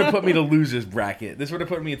 This would have put me to losers bracket. This would have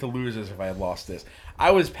put me into losers if I had lost this.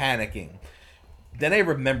 I was panicking. Then I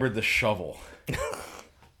remembered the shovel.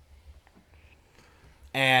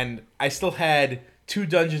 And I still had 2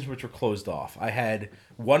 dungeons which were closed off. I had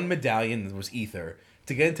 1 medallion that was ether.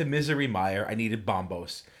 To get into Misery Mire, I needed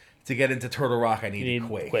Bombos. To get into Turtle Rock, I needed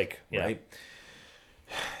Quake. Yeah. Right?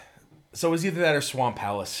 So it was either that or Swamp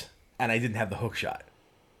Palace. And I didn't have the hookshot.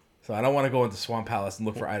 So I don't want to go into Swamp Palace and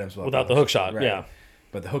look for items without the hookshot. Right? Yeah.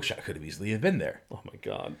 But the hookshot could have easily have been there. Oh my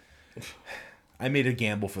god. I made a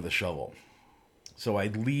gamble for the shovel. So I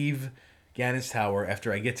leave Ganon's Tower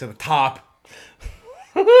after I get to the top.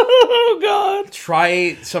 Oh god.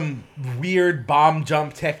 Try some weird bomb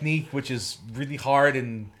jump technique, which is really hard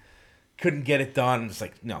and couldn't get it done. It's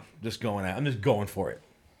like, no, just going out. I'm just going for it.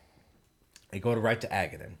 I go right to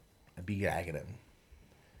Aghanim. I beat Aghanim.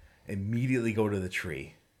 Immediately go to the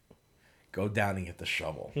tree. Go down and get the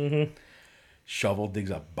shovel. Mm-hmm. Shovel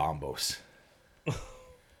digs up Bombos.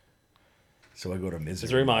 So I go to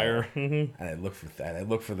Misery Mire. Mm-hmm. And I look for that. I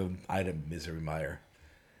look for the item Misery Mire.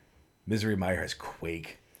 Misery Mire has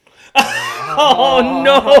Quake. Oh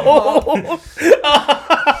no!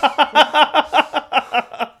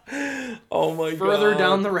 Oh my god. Further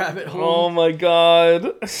down the rabbit hole. Oh my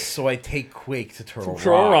god. So I take Quake to Turtle Rock.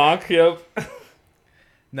 Turtle Rock, yep.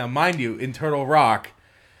 Now, mind you, in Turtle Rock,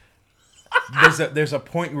 there's a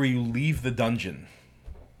point where you leave the dungeon,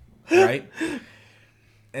 right?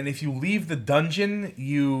 And if you leave the dungeon,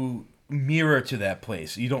 you mirror to that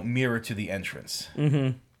place. You don't mirror to the entrance.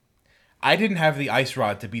 Mm-hmm. I didn't have the ice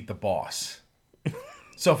rod to beat the boss.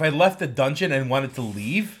 So if I left the dungeon and wanted to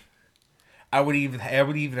leave, I would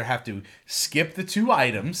either have to skip the 2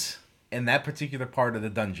 items in that particular part of the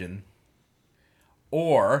dungeon,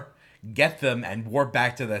 or get them and warp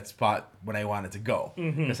back to that spot when I wanted to go.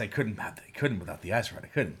 Because I couldn't without the ice rod. I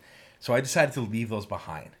couldn't. So I decided to leave those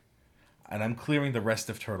behind. And I'm clearing the rest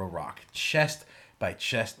of Turtle Rock, chest by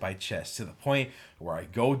chest by chest, to the point where I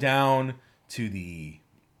go down to the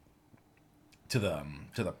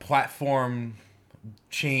platform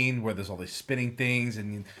chain where there's all these spinning things,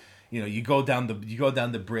 and you go down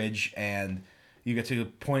the bridge, and you get to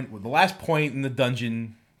the last point in the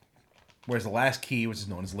dungeon. Where's the last key, which is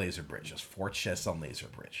known as Laser Bridge. There's 4 chests on Laser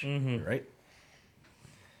Bridge, right?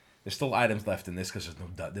 There's still items left in this because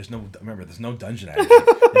there's no dungeon item.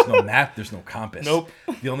 There's no map. There's no compass. Nope.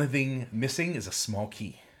 The only thing missing is a small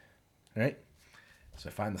key, right? So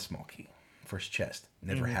I find the small key. First chest.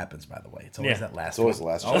 Never happens, by the way. It's always that last It's always the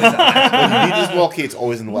one. last chest. When you need the small key, it's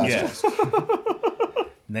always in the last chest.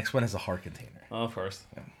 Next one has a heart container. Oh, of course.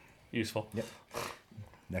 Yeah. Useful. Yep.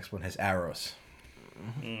 Next one has arrows.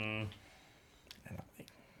 And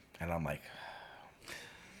I'm like,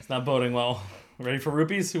 it's not boding well. Ready for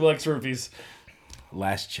rupees? Who likes rupees?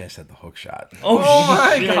 last chest had the hook shot. Oh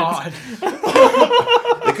my god.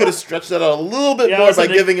 They could have stretched that out a little bit more by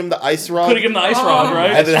giving him the ice rod. Could have given the ice rod,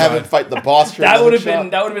 right? And then have him fight the boss. That would have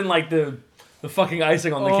been like the fucking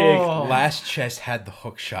icing on the cake. Last chest had the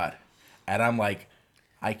hook shot, and I'm like,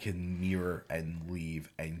 I can mirror and leave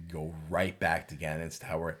and go right back to Ganon's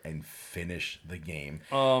Tower and finish the game.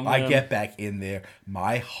 I get back in there,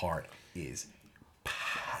 my heart is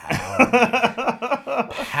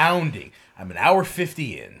pounding. I'm an hour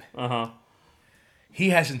 50 in. He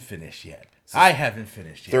hasn't finished yet. I haven't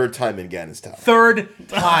finished yet. Third time in Ganon's Tower. Third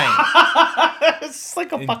time. It's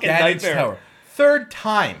like a in fucking Ganon's nightmare. Tower. Third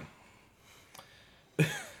time.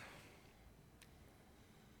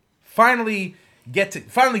 Finally get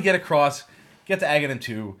across, get to Aghanim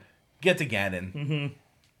 2, get to Ganon.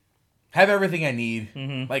 Have everything I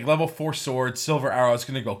need. Like level 4 sword, silver arrow. It's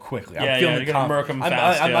gonna go quickly. I'm feeling you're gonna murk him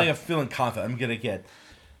fast. I'm feeling confident. I'm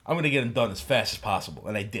gonna get him done as fast as possible,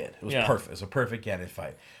 and I did. It was perfect. It was a perfect Ganon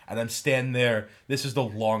fight, and I'm standing there. This is the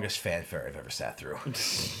longest fanfare I've ever sat through.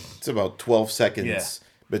 It's about 12 seconds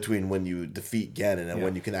between when you defeat Ganon and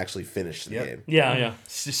when you can actually finish the game. Yeah.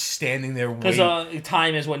 It's just standing there Because waiting.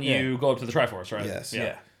 time is when you go up to the Triforce, right? Yes.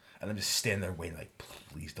 Yeah. And I'm just standing there waiting, like,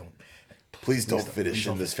 please don't finish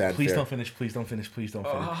in this fanfare. Please don't finish. Please don't finish. Please don't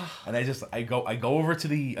finish. And I go over to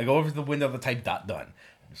the window of the type done.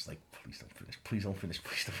 I'm just like, please don't finish. Please don't finish.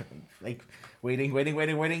 Please don't finish. Like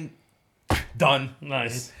waiting. Done.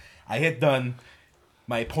 Nice. I hit done.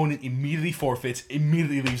 My opponent immediately forfeits.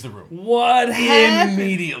 Immediately leaves the room. What happened?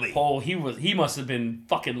 Immediately. Oh, he must have been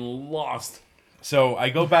fucking lost. So I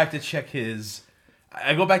go back to check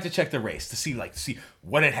the race to see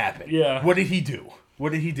what had happened. Yeah. What did he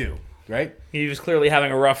do? Right? He was clearly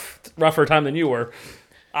having a rougher time than you were.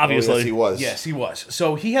 Obviously. Oh, yes, he was. Yes, he was.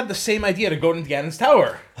 So he had the same idea to go to Ganon's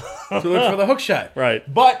Tower to look for the hook shot. Right.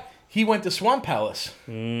 But he went to Swamp Palace.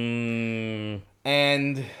 Mm.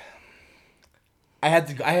 And I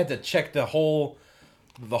had to check the whole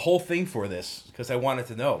thing for this because I wanted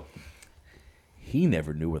to know. He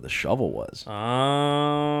never knew where the shovel was.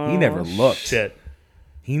 Oh. He never looked. Shit.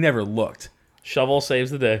 He never looked. Shovel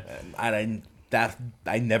saves the day. And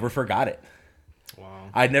I never forgot it. Wow.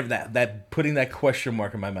 I never that putting that question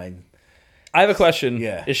mark in my mind. I have a question.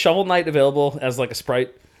 Yeah. Is Shovel Knight available as like a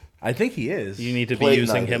sprite? I think he is. You need to be Plague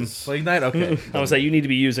using Knight him. is. Plague Knight? Okay. I would say you need to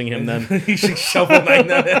be using him then. He should Shovel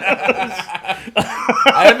Knight. I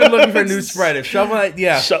have been looking for a new sprite. If Shovel Knight,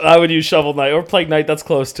 yeah. I would use Shovel Knight or Plague Knight. That's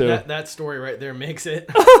close too. That story right there makes it.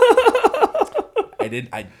 The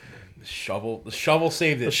shovel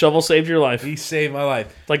saved it. The shovel saved your life. He saved my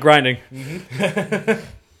life. It's like grinding.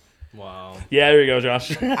 Wow. Yeah, there you go,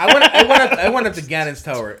 Josh. I went up to Ganon's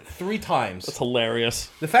Tower 3 times. That's hilarious.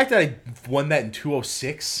 The fact that I won that in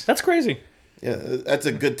 206. That's crazy. Yeah, that's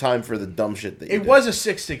a good time for the dumb shit that you It did. was a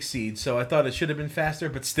 6-6 seed, so I thought it should have been faster,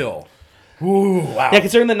 but still. Ooh, wow. Yeah,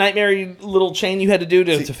 considering the nightmare little chain you had to do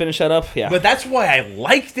to finish that up. Yeah. But that's why I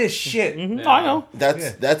like this shit. Yeah. I know.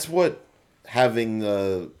 That's what having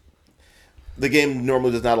the game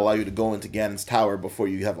normally does not allow you to go into Ganon's Tower before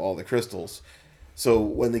you have all the crystals. So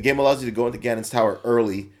when the game allows you to go into Ganon's Tower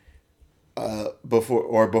early,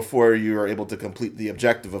 before you are able to complete the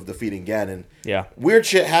objective of defeating Ganon, weird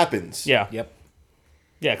shit happens. Yeah. Yep.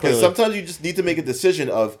 Yeah, Because clearly. sometimes you just need to make a decision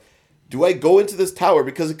of, do I go into this tower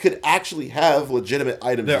because it could actually have legitimate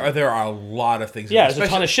items? There are a lot of things. Yeah, there's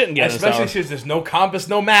a ton of shit in Ganon's Especially Tower. since there's no compass,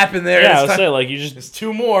 no map in there. Yeah, I was saying, like, you just... There's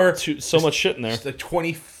 2 more. So much shit in there. It's like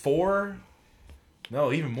 24?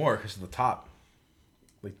 No, even more because of the top.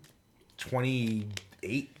 Like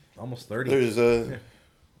 28, almost 30. There's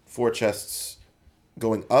 4 chests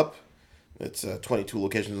going up. It's 22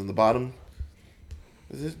 locations on the bottom.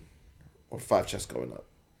 Is it? Or 5 chests going up?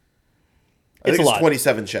 I It's think a it's lot.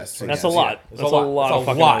 27 chests. That's a lot. It's That's a lot of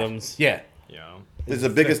fucking items. Yeah. Yeah. It's the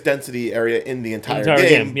biggest density area in the entire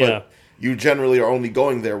game, yeah. But you generally are only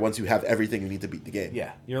going there once you have everything you need to beat the game.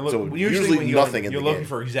 Yeah. So usually when you're nothing in you're the looking game.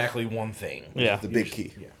 for exactly one thing. Yeah. The big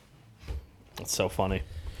key. Yeah. That's so funny.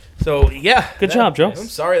 So, yeah. Good job, Joe. I'm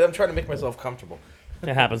sorry. I'm trying to make myself comfortable. It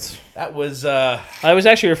happens. That was... I was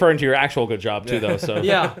actually referring to your actual good job, too, though. So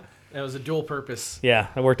Yeah. It was a dual purpose. Yeah,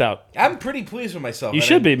 it worked out. I'm pretty pleased with myself. You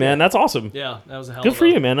should be, man. That's awesome. Yeah, that was a hell Good of for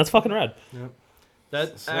a- you, man. That's fucking rad. Yep.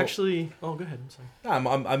 That actually... Oh, go ahead. I'm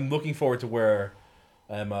sorry. I'm looking forward to where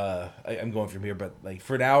I'm going from here. But like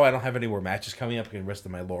for now, I don't have any more matches coming up. I can rest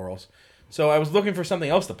of my laurels. So I was looking for something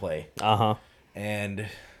else to play. And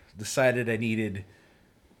decided I needed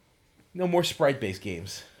no more sprite-based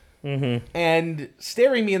games. Mm-hmm. And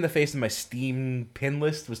staring me in the face in my Steam pin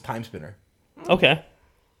list was Time Spinner. Okay.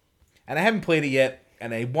 And I haven't played it yet,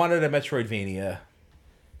 and I wanted a Metroidvania.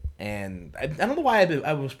 And I don't know why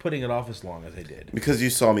I was putting it off as long as I did. Because you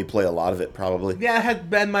saw me play a lot of it, probably. Yeah,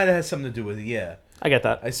 that might have had something to do with it, yeah. I get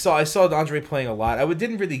that. I saw Andre playing a lot. I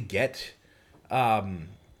didn't really get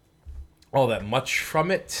all that much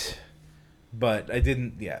from it. But I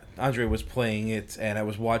didn't, yeah. Andre was playing it, and I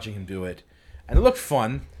was watching him do it. And it looked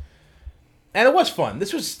fun. And it was fun.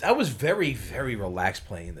 I was very, very relaxed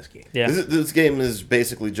playing this game. Yeah. This game is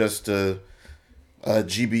basically just a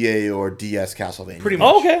GBA or DS Castlevania. Pretty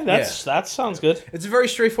much. Oh, okay, that sounds good. It's a very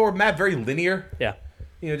straightforward map, very linear. Yeah.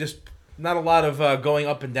 Just not a lot of going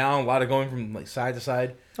up and down, a lot of going from like side to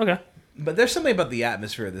side. Okay. But there's something about the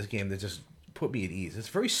atmosphere of this game that just put me at ease. It's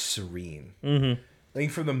very serene. Mm-hmm. I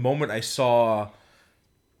think from the moment I saw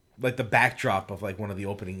like the backdrop of like one of the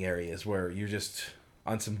opening areas where you're just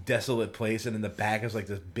on some desolate place and in the back is like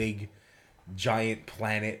this big giant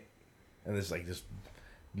planet and there's like this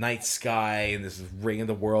night sky and this ring of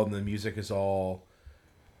the world and the music is all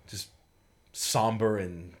just somber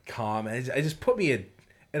and calm, and it just put me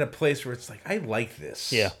in a place where it's like I like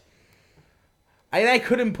this. Yeah. I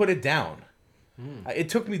couldn't put it down. It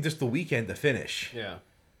took me just the weekend to finish. Yeah.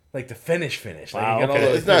 Like the finish. Wow, Like,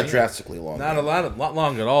 okay. It's not drastically long. Not a lot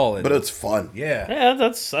long at all. And, But it's fun. yeah. Yeah,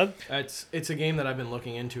 that's It's a game that I've been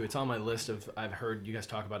looking into. It's on my list of I've heard you guys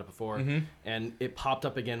talk about it before, and it popped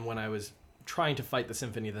up again when I was trying to fight the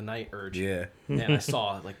Symphony of the Night urge. Yeah. And I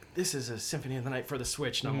saw like this is a Symphony of the Night for the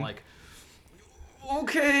Switch, and I'm like,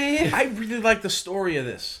 okay. I really like the story of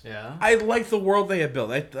this. Yeah. I like the world they have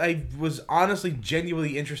built. I was honestly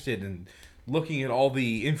genuinely interested in looking at all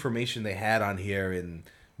the information they had on here and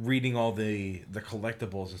reading all the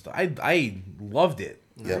collectibles and stuff. I loved it.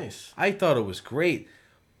 Nice. I thought it was great.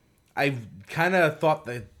 I kind of thought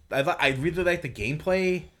that I really liked the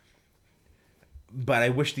gameplay, but I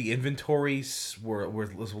wish the inventories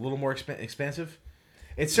was a little more expansive.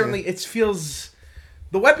 It certainly it feels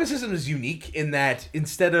the weapon system is unique in that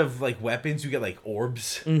instead of like weapons, you get like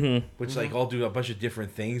orbs, which like all do a bunch of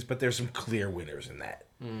different things. But there's some clear winners in that.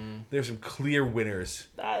 There's some clear winners.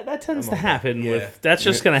 that tends to happen Yeah. with. That's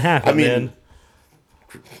just gonna happen, I mean, man.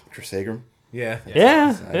 Trisagram. Yeah.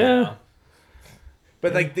 Yeah.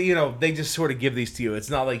 But like they just sort of give these to you. It's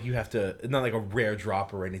not like you have to. It's not like a rare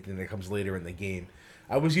drop or anything that comes later in the game.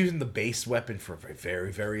 I was using the base weapon for a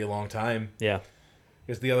very, very long time. Yeah.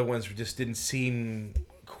 Because the other ones just didn't seem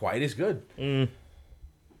quite as good. And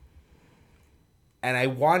I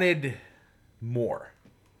wanted more.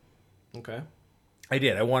 Okay. I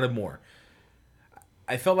did. I wanted more.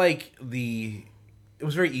 I felt like it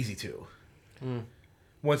was very easy to.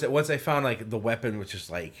 Once I found like the weapon, which is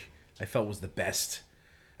like I felt was the best,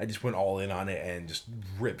 I just went all in on it and just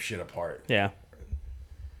ripped shit apart. Yeah.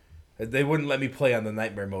 They wouldn't let me play on the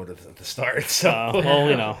nightmare mode at the start, so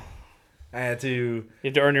Well, I had to. you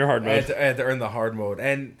have to earn your hard I mode. had to earn the hard mode,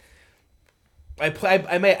 and I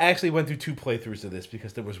actually went through 2 playthroughs of this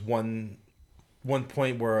because there was one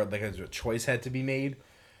point where like a choice had to be made.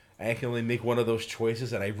 I can only make one of those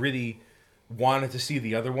choices, and I really wanted to see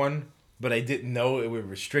the other one, but I didn't know it would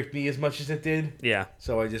restrict me as much as it did. Yeah.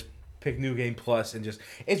 So I just picked New Game Plus and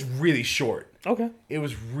it's really short. Okay. It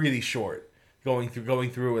was really short going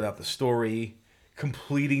through it without the story,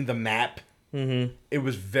 completing the map. Mm-hmm. It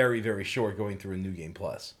was very, very short going through a New Game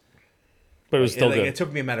Plus. But it was still good. It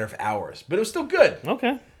took me a matter of hours, but it was still good.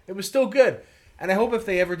 Okay. It was still good. And I hope if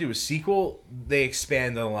they ever do a sequel, they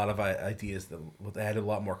expand on a lot of ideas that add a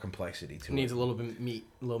lot more complexity to it. Needs a little bit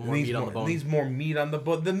more meat on the bone. Needs more meat on the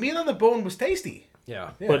bone. The meat on the bone was tasty.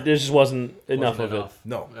 Yeah. But there just wasn't enough of it.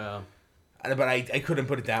 No. Yeah. But I couldn't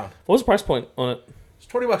put it down. What was the price point on it? It's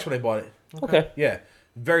 $20 when I bought it. Okay. Yeah.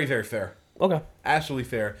 Very, very fair. Okay. Absolutely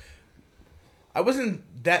fair. I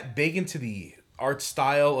wasn't that big into the art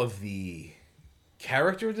style of the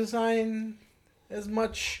character design as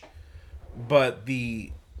much, but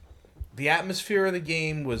the atmosphere of the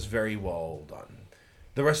game was very well done.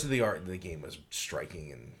 The rest of the art in the game was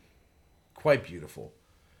striking and quite beautiful.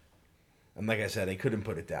 And like I said, I couldn't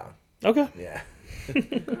put it down. Okay. Yeah.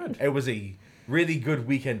 It was a really good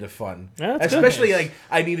weekend of fun. Yeah, that's good. Especially like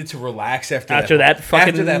I needed to relax after that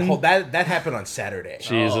happened on Saturday.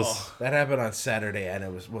 Jesus. That happened on Saturday, and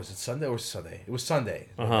it was it Sunday or Sunday? It was Sunday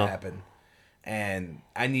when it happened, and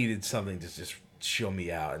I needed something to just chill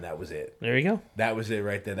me out, and that was it. There you go. That was it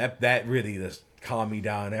right there. That really just calmed me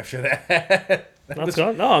down after that. That's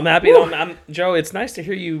good. No, I'm happy. I'm Joe, it's nice to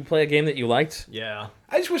hear you play a game that you liked. Yeah.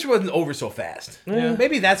 I just wish it wasn't over so fast. Yeah.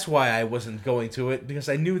 Maybe that's why I wasn't going to it, because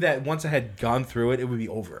I knew that once I had gone through it, it would be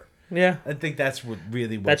over. Yeah. I think that's what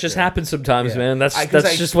That just happens sometimes, Yeah. man. That's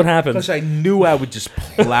just what Because happens. I knew I would just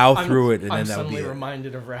plow through it, and I'm then that would be suddenly it.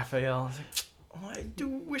 reminded of Raphael. I was like, oh, I do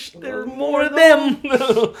wish there were More of them.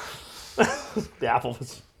 The apple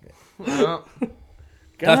was.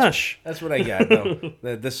 Gosh. That's what I got. No,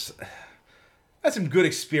 this I had some good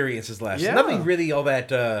experiences last year. Yeah. Nothing really all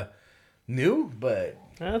that new, but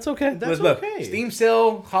That's okay. That's look, okay. Steam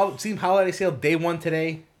holiday sale day one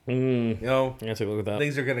today. You know, I gotta take a look at that.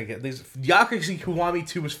 things are gonna get things. Yakuza Kiwami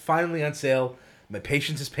 2 was finally on sale. My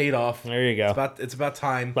patience is paid off. There you go. It's about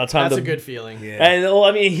time. About time That's to, a good feeling. Yeah. And well,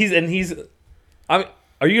 I mean,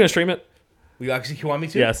 are you gonna stream it? Yakuza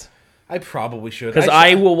Kiwami 2? Yes. I probably should. Because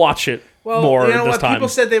I will watch it more you know this what? time. People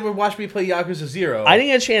said they would watch me play Yakuza 0. I didn't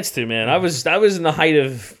get a chance to, man. I was in the height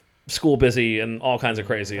of school busy and all kinds of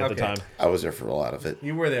crazy at the Okay. time. I was there for a lot of it.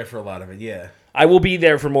 You were there for a lot of it, yeah. I will be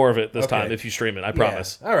there for more of it this Okay. time if you stream it. I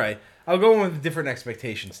promise. Yeah. All right. I'll go in with different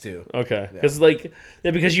expectations too. Okay.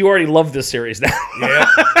 Because you already love this series now. Yeah.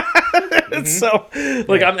 So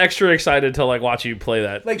I'm extra excited to watch you play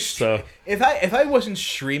that. So if I wasn't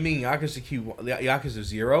streaming Yakuza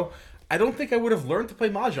 0, I don't think I would have learned to play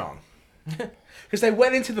mahjong. Because I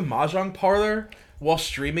went into the mahjong parlor while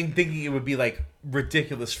streaming, thinking it would be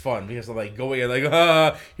ridiculous fun, because I'm going in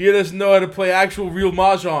he doesn't know how to play actual real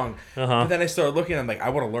mahjong. But then I started looking, and I'm I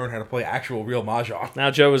want to learn how to play actual real mahjong.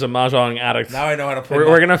 Now Joe is a mahjong addict. Now I know how to play.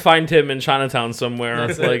 We're gonna find him in Chinatown somewhere.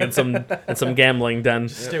 It's in some gambling den.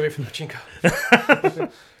 Stay away from the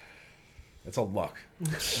chinko. It's a luck.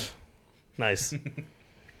 Nice.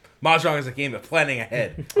 Mahjong is a game of planning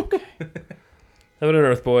ahead. Heaven and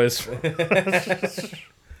earth, boys.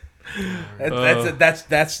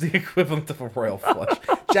 That's the equivalent of a royal flush.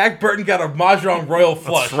 Jack Burton got a mahjong royal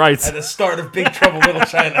flush. That's right. At the start of Big Trouble in Little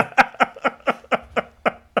China.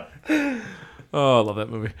 Oh, I love that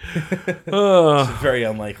movie. Oh. Very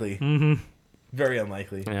unlikely. Mm-hmm. Very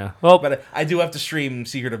unlikely. Yeah. Well, But I do have to stream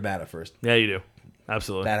Secret of Mana first. yeah, you do.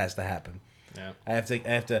 Absolutely. That has to happen. Yeah. I have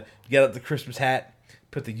to get out the Christmas hat,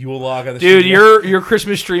 put the Yule log on the Dude, stream. your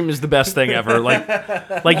Christmas stream is the best thing ever.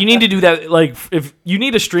 You need to do that. If you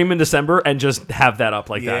need to stream in December and just have that up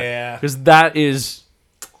that. Yeah. Because that is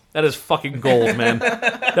fucking gold, man.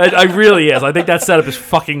 I really is. I think that setup is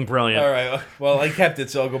fucking brilliant. All right. Well, I kept it,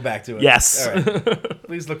 so I'll go back to it. Yes. All right.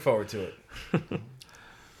 Please look forward to it.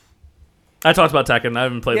 I talked about Tekken. I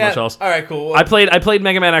haven't played much else. All right. Cool. I played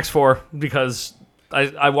Mega Man X4 because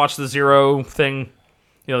I watched the Zero thing.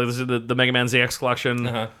 This is the Mega Man ZX collection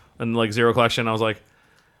and Zero collection. I was like,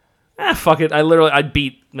 fuck it. I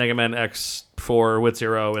beat Mega Man X4 with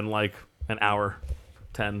Zero in an hour,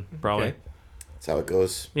 10 probably. Okay. That's how it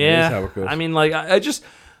goes. Yeah, how it goes. I mean,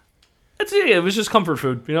 it was just comfort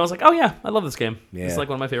food. I was like, oh yeah, I love this game. Yeah. It's one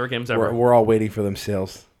of my favorite games ever. We're all waiting for them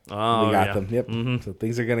sales. Oh, We got yeah. them. Yep. Mm-hmm. So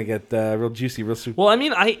things are gonna get real juicy, real soon. Well, I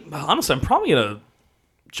mean, honestly, I'm probably gonna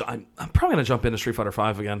jump into Street Fighter V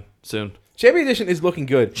again soon. Champion Edition is looking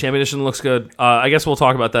good. Champion Edition looks good. I guess we'll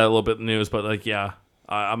talk about that a little bit in the news, but yeah,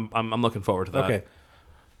 I'm looking forward to that. Okay.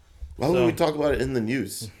 Why would we talk about it in the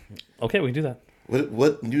news? Okay, we can do that.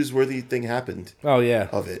 What newsworthy thing happened Oh yeah.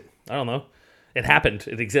 of it? I don't know. It happened.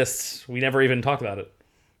 It exists. We never even talked about it.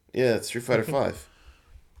 Yeah, it's Street Fighter 5.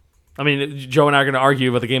 I mean, Joe and I are going to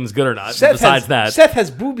argue whether the game is good or not. But besides that, Seth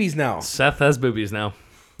has boobies now. Seth has boobies now.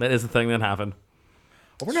 That is the thing that happened.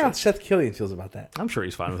 I wonder how Seth Killian feels about that. I'm sure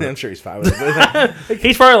he's fine with I'm it. sure he's fine with it.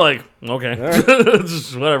 He's probably okay,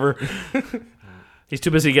 just whatever. He's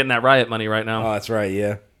too busy getting that Riot money right now. Oh, that's right.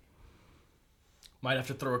 Yeah. Might have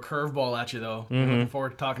to throw a curveball at you though. I'm looking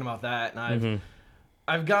forward to talking about that, and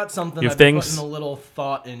I've got something I've been putting a little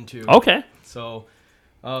thought into. Okay. So,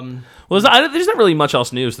 Well, there's not really much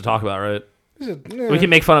else news to talk about, right? We can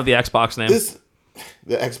make fun of the Xbox name.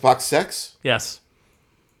 The Xbox sex? Yes.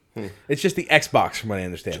 It's just the Xbox, from what I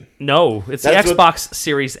understand. No, it's That's the what- Xbox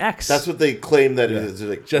Series X. That's what they claim that it is.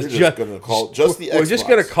 They're Just- we're just going to call just the Xbox. We're just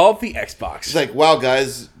gonna call it the Xbox. It's like, wow,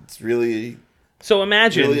 guys, it's really, So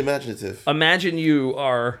imagine, really imaginative. imagine you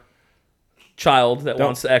are child that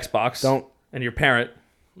wants the Xbox. Don't. And your parent,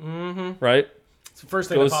 right? it's the first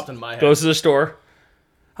thing that popped in my head. Goes to the store.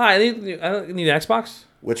 Hi, I need an Xbox.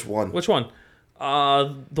 Which one? Which one?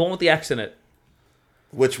 The one with the X in it.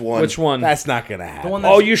 Which one? Which one? That's not gonna happen. one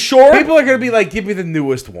Oh, that's- you sure? People are gonna be like, "Give me the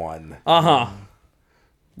newest one."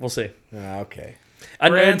 We'll see. Okay.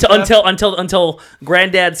 Grand Until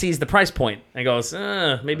Granddad sees the price point and goes,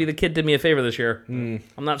 maybe the kid did me a favor this year. I'm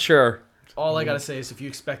not sure. All I gotta say is, if you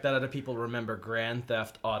expect that out of people, remember Grand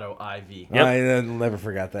Theft Auto IV. Yep. I'll never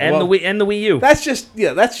forget that. And the Wii U. That's just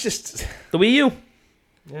the Wii U.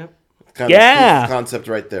 Yep. Kind of proof of concept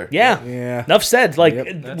right there. Yeah. Yeah. Enough said. Like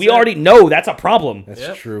Yep. we already know that's a problem.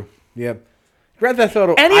 That's true. Yep. Grand Theft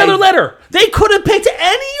Auto. Any other letter. They could have picked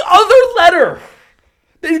any other letter.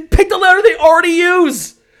 They picked a letter they already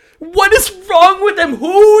use. What is wrong with them?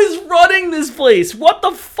 Who is running this place? What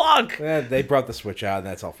the fuck? They brought the Switch out, and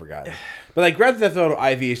that's all forgotten. But like Grand Theft Auto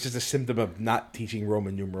IV is just a symptom of not teaching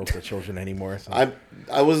Roman numerals to children anymore. So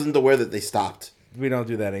I wasn't aware that they stopped. we don't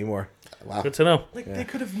do that anymore. Wow. Good to know. They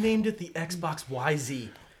could have named it the Xbox YZ.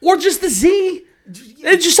 Or just the Z.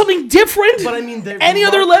 It's just something different. But I mean, any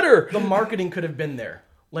other letter. The marketing could have been there.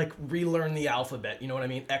 Like, relearn the alphabet. You know what I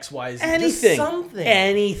mean? X, Y, Z. Anything. Just something.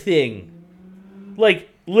 Anything. Like,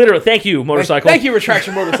 literally, thank you, motorcycle. Thank you,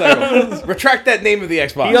 Retraction Motorcycle. Retract that name of the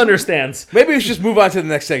Xbox. He understands. Maybe we should just move on to the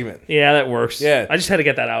next segment. Yeah, that works. Yeah. I just had to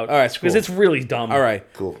get that out. All right, it's cool. Because it's really dumb. All right.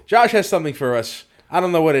 Cool. Josh has something for us. I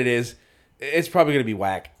don't know what it is. It's probably going to be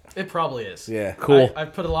whack. It probably is. Yeah. Cool.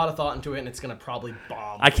 I've put a lot of thought into it, and it's going to probably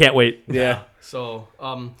bomb. I can't wait. Yeah. So,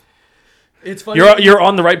 it's funny. You're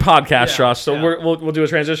on the right podcast, Yeah, Josh. So yeah. we'll do a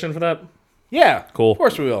transition for that. Yeah. Cool. Of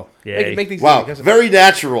course we will. Yay. Make things Wow. easy. Very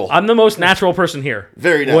natural. I'm the most natural person here.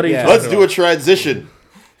 Very natural. What are you Let's talking do a transition.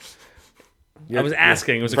 I was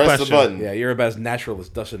asking. It was a Press question. the button. Yeah, you're about as natural as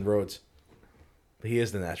Dustin Rhodes. He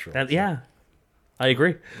is the natural. Yeah, I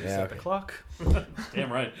agree. Yeah. Set the clock.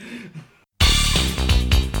 Damn right.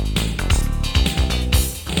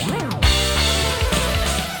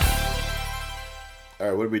 All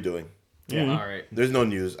right, what are we doing? Yeah. All right. There's no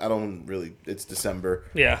news. I don't really. It's December.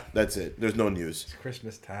 Yeah. That's it. There's no news.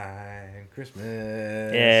 Christmas time. Christmas.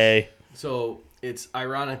 Yay. So it's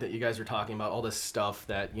ironic that you guys are talking about all this stuff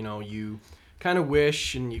that, you kind of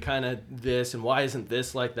wish and you kind of this and why isn't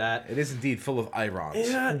this like that? It is indeed full of irons.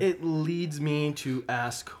 Yeah, it leads me to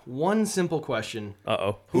ask one simple question.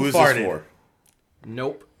 Uh-oh. Who is farted? this for?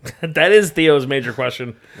 Nope. That is Theo's major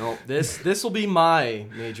question. Nope. This will be my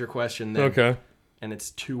major question then. Okay. And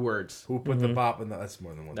it's 2 words. Who put the bop in the... That's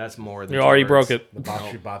more than one. That's more than You 2 already words. broke it. The bop,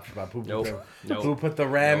 bop, bop. Who, Nope. put the, Nope. who put the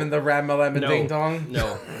ram in the ram-a-lam No. ding dong?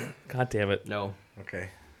 No. God damn it. No. Okay.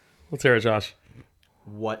 Let's hear it, Josh.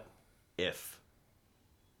 What if?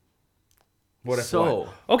 What if So,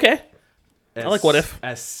 what? Okay. as, I like what if.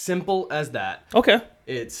 As simple as that. Okay.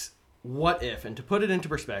 It's what if. And to put it into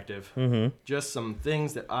perspective, just some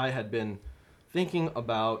things that I had been thinking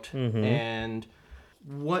about and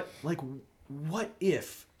what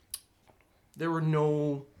if there were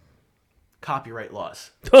no copyright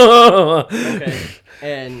laws? Okay.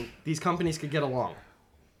 And these companies could get along.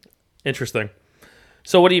 Interesting.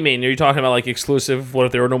 So what do you mean? Are you talking about like exclusive? What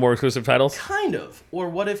if there were no more exclusive titles? Kind of. Or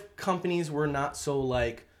what if companies were not so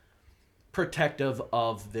like protective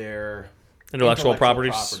of their Intellectual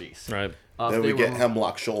properties. Right. If Then we they get were-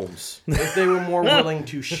 Hemlock Sholmes. if they were more willing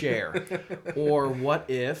to share. Or what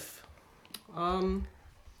if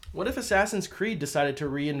Assassin's Creed decided to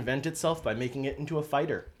reinvent itself by making it into a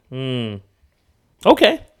fighter?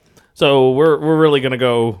 Okay. So we're really gonna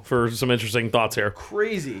go for some interesting thoughts here.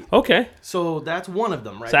 Crazy. Okay. So that's one of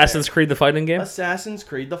them, right? Assassin's Creed the fighting game? there. Assassin's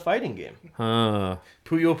Creed, the fighting game. Huh.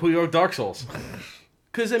 Puyo Dark Souls.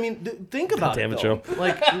 Because I mean, think about damn it. it, Though. Joe.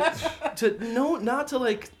 Like, not to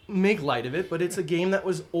like make light of it, but it's a game that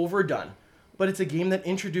was overdone. But it's a game that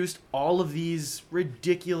introduced all of these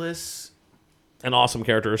ridiculous And awesome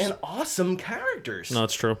characters. and awesome characters. No,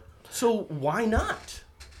 it's true. So why not?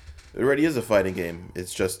 It already is a fighting game.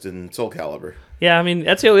 It's just in Soul Calibur. Yeah, I mean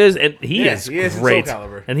Ezio is and he Yeah, is he is in great. Soul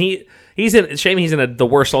Calibur. And he's in shame he's in the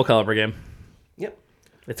worst Soul Calibur game. Yep.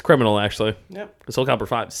 It's criminal actually. Yep. The Soul Calibur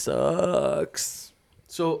 5 sucks.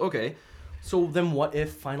 So okay. So then what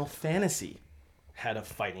if Final Fantasy had a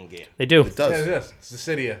fighting game? They do. It does. Yeah, it is. It's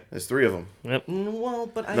Dissidia. There's 3 of them. Well,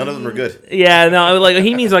 but None of them are good. Yeah, no, like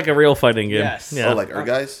he means like a real fighting game. Yes. Yeah. Oh, like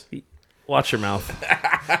guys. Watch your mouth.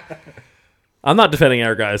 I'm not defending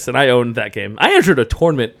our guys, and I owned that game. I entered a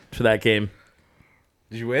tournament for that game.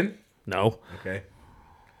 Did you win? No. Okay.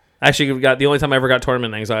 Actually, the only time I ever got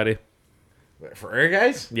tournament anxiety. For Air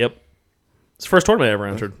Guys? Yep. It's the first tournament I ever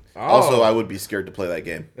entered. Also, I would be scared to play that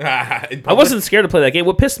game. I wasn't scared to play that game.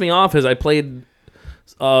 What pissed me off is I played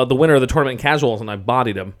the winner of the tournament in casuals, and I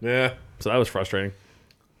bodied him. Yeah. So that was frustrating.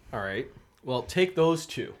 All right. Well, take those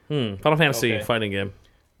 2. Final Fantasy Okay. fighting game.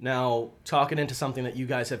 Now, talking into something that you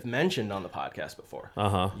guys have mentioned on the podcast before.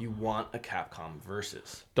 Uh-huh. You want a Capcom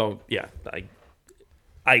versus.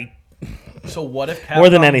 I So what if Capcom More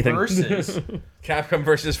than anything. versus Capcom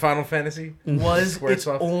versus Final Fantasy? was its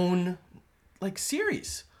Squaresoft. own like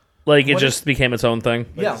series? Like, it just became its own thing.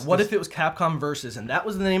 Yeah, what if it was Capcom Versus, and that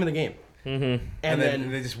was the name of the game? Mm-hmm. And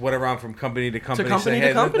then they just went around from company to company.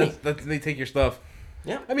 They take your stuff.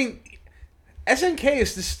 Yeah. I mean, SNK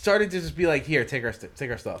is just starting to just be like, here, take our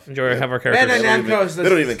stuff. Enjoy, have our characters. They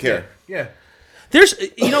don't even care. Yeah. There's,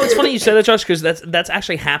 it's funny you said that, Josh, because that's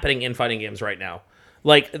actually happening in fighting games right now.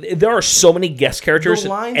 Like, there are so many guest characters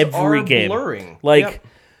in every game. Blurring. Like,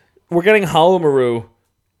 we're getting Halomaru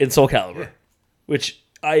in Soul Calibur, which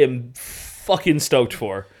I am fucking stoked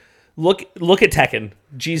for. Look at Tekken.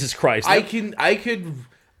 Jesus Christ. I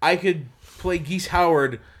could play Geese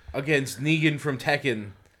Howard against Negan from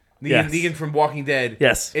Tekken. Negan from Walking Dead.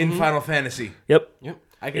 Yes. In Final Fantasy. Yep.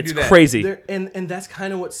 I could do that. It's crazy. And that's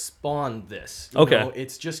kind of what spawned this. Okay. You know?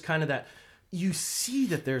 It's just kind of that you see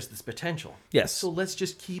that there's this potential. Yes. So let's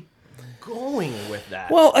just keep going with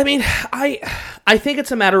that. Well, I mean, I think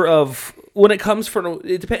it's a matter of when it comes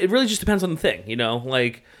it really just depends on the thing,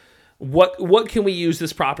 like what can we use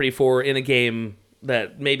this property for in a game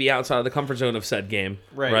that may be outside of the comfort zone of said game,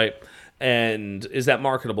 right? And is that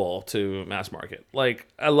marketable to mass market? Like,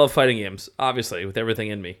 I love fighting games, obviously, with everything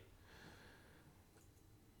in me.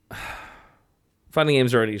 Fighting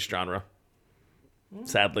games are a niche genre.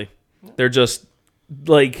 Sadly. They're just,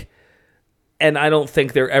 like... And I don't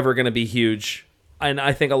think they're ever going to be huge. And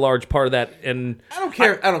I think a large part of that... And I don't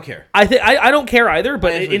care. I don't care. I don't care either,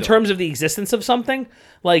 but in terms of the existence of something,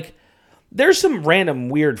 like... There's some random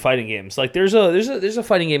weird fighting games. Like, there's a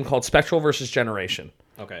fighting game called Spectral versus Generation.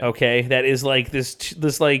 Okay, that is like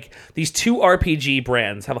this like these two RPG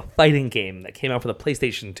brands have a fighting game that came out for the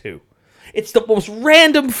PlayStation 2. It's the most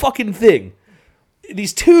random fucking thing.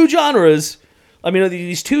 These two genres,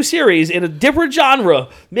 these two series in a different genre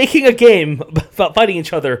making a game about fighting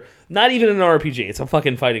each other. Not even an RPG. It's a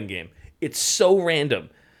fucking fighting game. It's so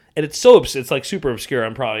random, and it's like super obscure.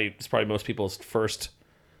 It's probably most people's first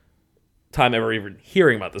time ever even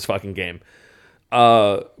hearing about this fucking game.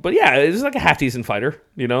 But yeah, it's like a half decent fighter,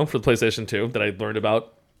 for the PlayStation 2 that I learned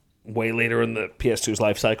about way later in the PS2's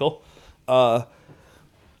life cycle. As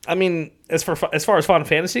far as Final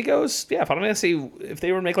Fantasy goes, yeah, Final Fantasy, if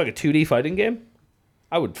they were to make like a 2D fighting game,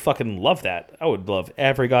 I would fucking love that. I would love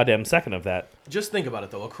every goddamn second of that. Just think about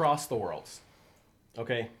it though, across the worlds.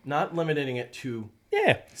 Okay? Not limiting it to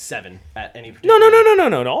 7 at any particular.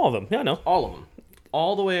 No, all of them. Yeah, no. All of them.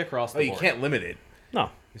 All the way across the board. You can't limit it. No.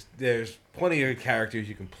 There's plenty of characters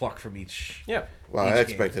you can pluck from each. Yeah. Well, I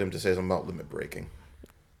expected him to say something about limit breaking.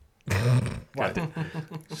 What?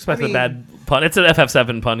 Expect a bad pun. It's an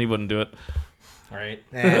FF7 pun. He wouldn't do it. All right.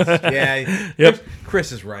 Yeah. Yep.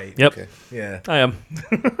 Chris is right. Yep. Okay. Yeah. I am.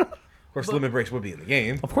 Of course, limit breaks would be in the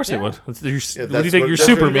game. Of course he would. What do you think that's your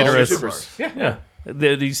super what meter is? supers. Yeah.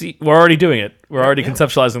 You see, we're already doing it. We're already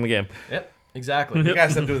conceptualizing the game. Yep. Exactly. You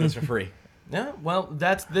guys stop doing this for free. Yeah, well,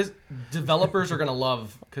 this developers are gonna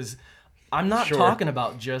love, because I'm not talking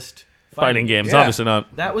about just fighting games. Yeah. Obviously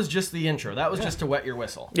not. That was just the intro. That was just to wet your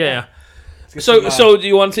whistle. Yeah. So do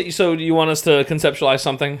you want us to conceptualize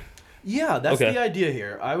something? Yeah, that's the idea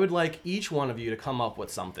here. I would like each one of you to come up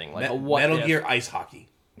with something like a what Metal if. Gear Ice Hockey.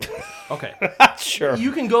 Okay. Sure.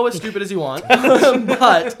 You can go as stupid as you want,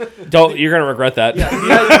 but you're gonna regret that.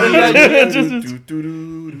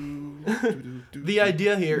 The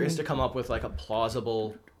idea here is to come up with like a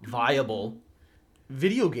plausible, viable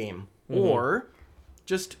video game or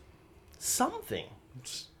just something.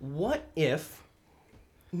 What if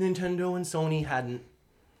Nintendo and Sony hadn't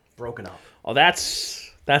broken up? Oh, that's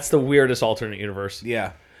the weirdest alternate universe.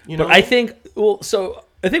 Yeah. But I think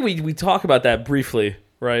we talk about that briefly,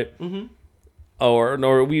 right? Mm-hmm.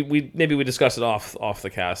 Or we maybe we discuss it off the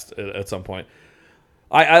cast at some point.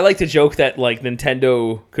 I like to joke that like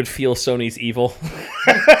Nintendo could feel Sony's evil,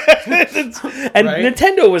 and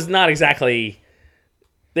Nintendo was not exactly.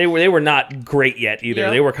 They were not great yet either. Yeah.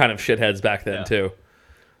 They were kind of shitheads back then too.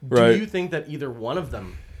 Right? Do you think that either one of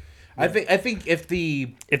them? I think if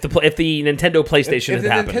the Nintendo PlayStation had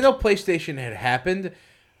happened, Nintendo PlayStation had happened,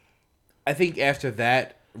 I think after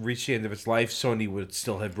that reached the end of its life, Sony would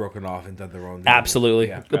still have broken off and done their own. Absolutely,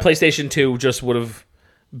 the PlayStation 2 just would have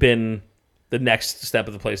been the next step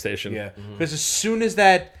of the PlayStation. Yeah, because as soon as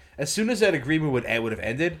that agreement would have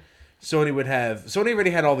ended, Sony already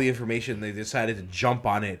had all the information. They decided to jump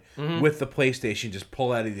on it with the PlayStation, just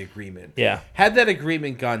pull out of the agreement. Yeah. Had that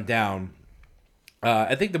agreement gone down,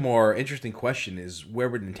 I think the more interesting question is where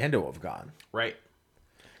would Nintendo have gone? Right.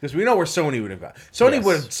 Because we know where Sony would have gone.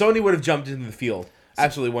 Sony would have jumped into the field.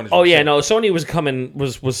 Absolutely 100%. Oh yeah, no, Sony was coming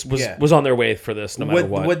was on their way for this no matter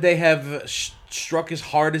what. Would they have struck as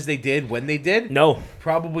hard as they did when they did? No.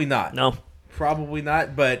 Probably not. No. Probably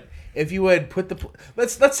not, but if you had put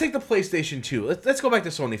let's take the PlayStation 2. Let's go back to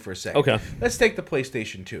Sony for a second. Okay. Let's take the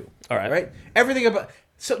PlayStation 2. All right. Right? Everything about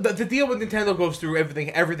so the deal with Nintendo goes through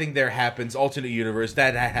everything there happens, alternate universe,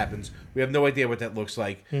 that happens. We have no idea what that looks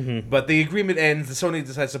like. Mm-hmm. But the agreement ends, the Sony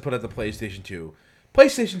decides to put out the PlayStation 2.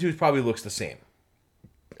 PlayStation 2 probably looks the same.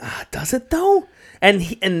 Does it though? And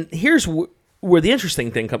here's where the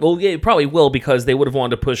interesting thing comes. Well, yeah, it probably will because they would have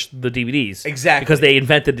wanted to push the DVDs. Exactly. Because they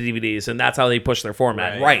invented the DVDs, and that's how they pushed their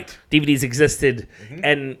format. Right. DVDs existed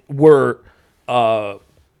and were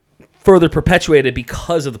further perpetuated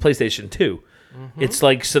because of the PlayStation 2. Mm-hmm. It's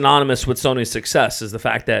like synonymous with Sony's success is the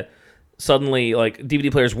fact that suddenly like DVD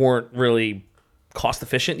players weren't really cost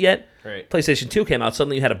efficient yet. Right. PlayStation 2 came out,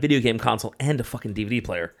 suddenly you had a video game console and a fucking DVD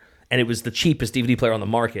player. And it was the cheapest DVD player on the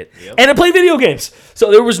market. Yep. And it played video games. So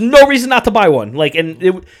there was no reason not to buy one. Like,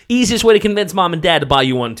 and easiest way to convince mom and dad to buy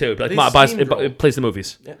you one too. Like, it plays the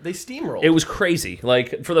movies. Yeah, they steamrolled. It was crazy.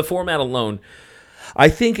 Like, for the format alone. I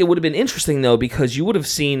think it would have been interesting though, because you would have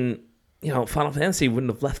seen, Final Fantasy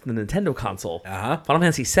wouldn't have left the Nintendo console. Uh-huh. Final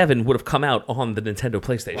Fantasy 7 would have come out on the Nintendo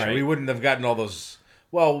PlayStation. Right. We wouldn't have gotten all those.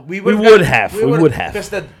 Well, we would have. Because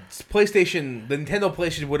the Nintendo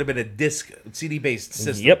PlayStation would have been a disc CD-based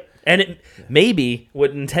system. Yep. And maybe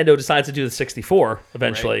what Nintendo decides to do with 64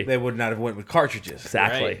 eventually. Right. They would not have went with cartridges.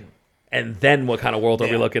 Exactly. Right. And then what kind of world are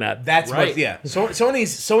we looking at? That's right.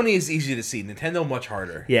 Sony is easy to see. Nintendo much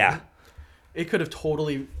harder. Yeah. It could have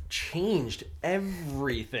totally changed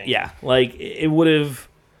everything. Yeah. Like it would have.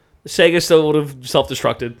 Sega still would have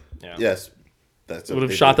self-destructed. Yeah. Yes. Would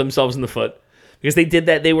have shot themselves in the foot. Because they did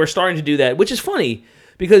that. They were starting to do that, which is funny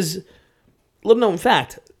because, little known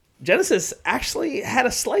fact, Genesis actually had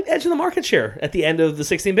a slight edge in the market share at the end of the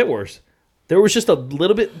 16-bit wars. There was just a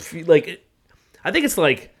little bit, I think it's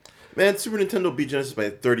like... Man, Super Nintendo beat Genesis by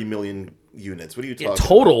 30 million units. What are you talking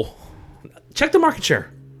total. About? Check the market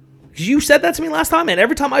share. You said that to me last time, and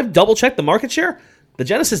every time I've double-checked the market share, the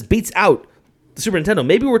Genesis beats out the Super Nintendo.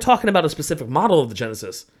 Maybe we're talking about a specific model of the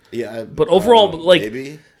Genesis. Yeah. But overall,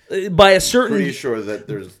 maybe. By a certain... Pretty sure that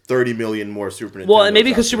there's 30 million more Super Nintendo. Well, and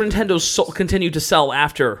maybe because Super Nintendo continued to sell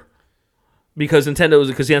after, because the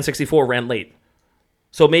N64 ran late.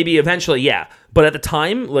 So maybe eventually, yeah. But at the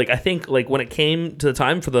time, I think when it came to the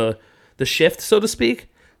time for the shift, so to speak,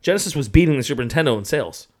 Genesis was beating the Super Nintendo in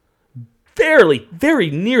sales. Barely, very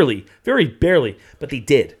nearly, very barely, but they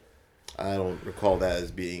did. I don't recall that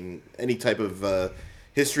as being any type of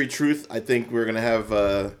history truth. I think we're going to have...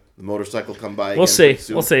 the motorcycle come by. We'll see.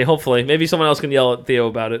 We'll see. Hopefully, maybe someone else can yell at Theo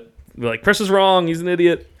about it. Be like, Chris is wrong. He's an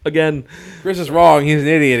idiot again. Chris is wrong. He's an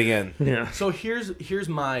idiot again. Yeah. So here's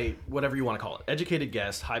my whatever you want to call it, educated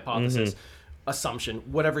guess, hypothesis, assumption,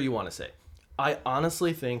 whatever you want to say. I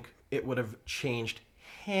honestly think it would have changed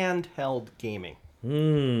handheld gaming.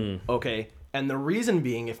 Okay, and the reason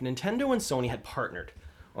being, if Nintendo and Sony had partnered,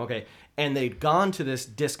 okay, and they'd gone to this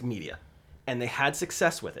disc media, and they had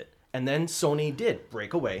success with it. And then Sony did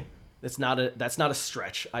break away. That's not a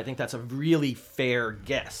stretch. I think that's a really fair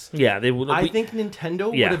guess. Yeah, they would. I think Nintendo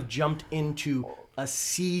would have jumped into a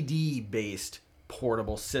CD-based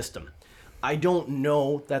portable system. I don't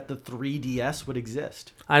know that the 3DS would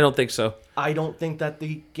exist. I don't think so. I don't think that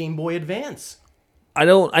the Game Boy Advance. I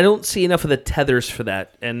don't see enough of the tethers for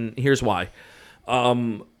that, and here's why.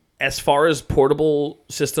 As far as portable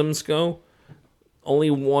systems go, only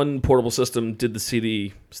one portable system did the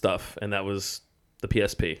CD stuff, and that was the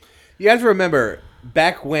PSP. You have to remember,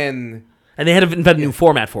 back when... And they had to invent a new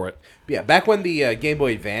format for it. Yeah, back when the Game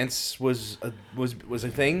Boy Advance was a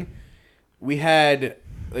thing, we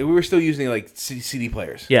were still using CD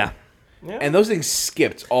players. Yeah. And those things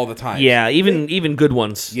skipped all the time. Yeah, even good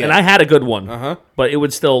ones. Yeah. And I had a good one. Uh-huh. But it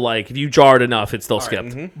would still, if you jarred enough, it still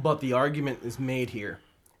skipped. Right. But the argument is made here.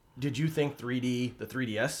 Did you think the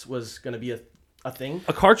 3DS was going to be a thing?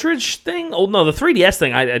 A cartridge thing? Oh no, the 3DS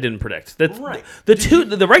thing I didn't predict. Right.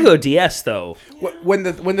 The regular DS though. When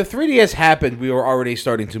the 3DS happened, we were already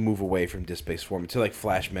starting to move away from disc-based format to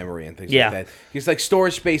flash memory and things like that. It's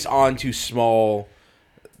storage space onto small,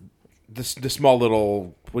 the small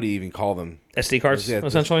little, what do you even call them? SD cards,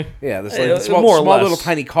 essentially. The small little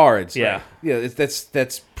tiny cards. Yeah, right?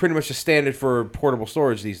 That's pretty much the standard for portable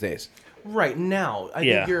storage these days. Right now, I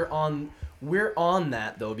think we're on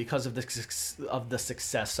that though because of the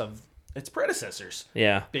success of its predecessors.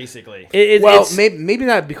 Yeah, basically. Maybe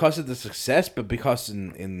not because of the success, but because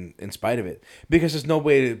in spite of it, because there's no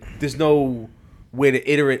way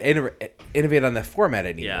to innovate on that format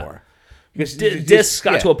anymore. discs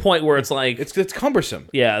got to a point where it's like it's cumbersome.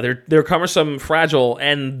 Yeah, they're cumbersome, fragile,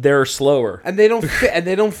 and they're slower. And they don't fit. And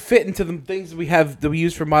they don't fit into the things that we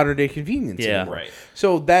use for modern day convenience. Yeah, anymore. Right.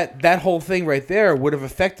 So that whole thing right there would have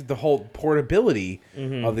affected the whole portability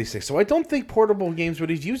of these things. So I don't think portable games would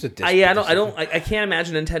have used a disc. I can't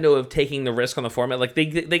imagine Nintendo of taking the risk on the format. Like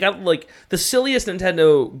they got like the silliest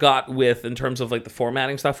Nintendo got with in terms of like the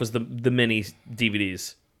formatting stuff was the mini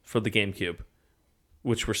DVDs for the GameCube,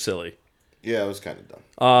 which were silly. Yeah, it was kind of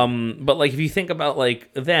dumb. But like if you think about like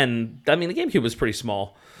then, I mean the GameCube was pretty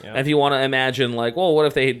small. Yeah. And if you want to imagine like, well, what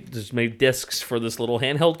if they just made discs for this little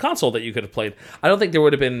handheld console that you could have played? I don't think there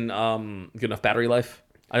would have been good enough battery life.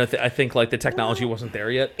 I think like the technology wasn't there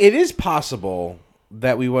yet. It is possible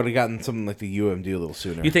that we would have gotten something like the UMD a little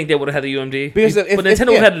sooner. You think they would have had the UMD? Because but Nintendo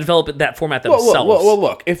would have had to develop that format themselves. Well,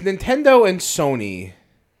 look, if Nintendo and Sony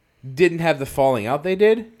didn't have the falling out they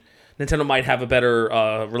did, Nintendo might have a better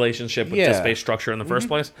relationship with disc-based structure in the first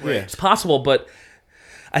place. Right. It's possible, but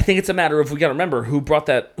I think it's a matter of we got to remember who brought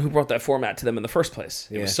that format to them in the first place.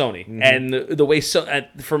 It was Sony, and the way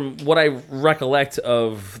from what I recollect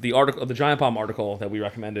of the article, of the Giant Bomb article that we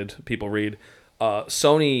recommended people read,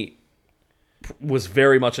 Sony was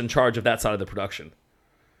very much in charge of that side of the production.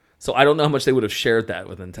 So I don't know how much they would have shared that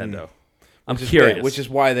with Nintendo. I'm curious. which is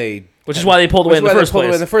why they pulled away in the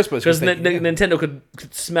first place. Because Nintendo could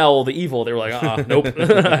smell the evil. They were like, nope.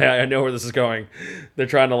 I know where this is going. They're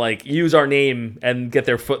trying to like use our name and get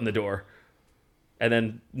their foot in the door. And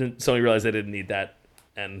then Sony realized they didn't need that,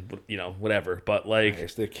 and whatever. But like,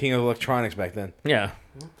 it's the king of electronics back then. Yeah.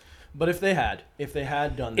 But if they had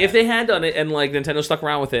done that, if they had done it, and like Nintendo stuck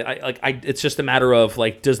around with it, it's just a matter of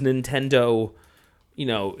like, does Nintendo,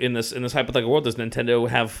 in this hypothetical world, does Nintendo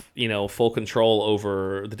have full control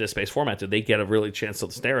over the disc-based format? Do they get a really chance to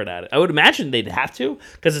stare at it? I would imagine they'd have to,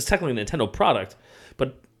 because it's technically a Nintendo product,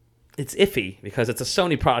 but it's iffy because it's a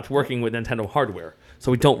Sony product working with Nintendo hardware,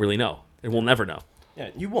 so we don't really know, and we'll never know.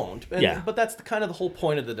 Yeah, you won't. Yeah. But that's kind of the whole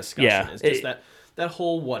point of the discussion. Yeah, is just that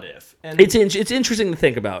whole what if. And it's interesting to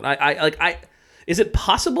think about. Is it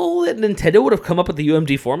possible that Nintendo would have come up with the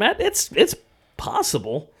UMD format? It's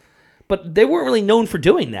possible. But they weren't really known for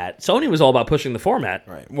doing that. Sony was all about pushing the format.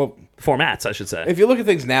 Right. Well, formats, I should say. If you look at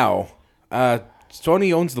things now,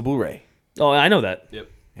 Sony owns the Blu-ray. Oh, I know that.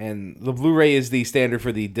 Yep. And the Blu-ray is the standard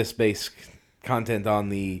for the disc-based content on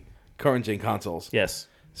the current gen consoles. Yes.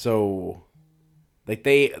 So, like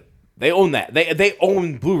they own that. They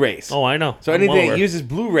own Blu-rays. Oh, I know. So anything that uses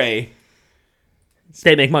Blu-ray,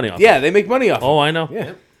 they make money off. Yeah, they make money off. Oh, I know.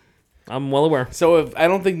 Yeah. I'm well aware. So I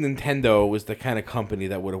don't think Nintendo was the kind of company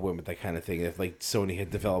that would have went with that kind of thing. If like Sony had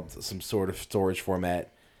developed some sort of storage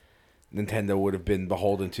format, Nintendo would have been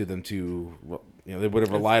beholden to them to, they would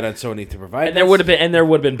have relied on Sony to provide. And there would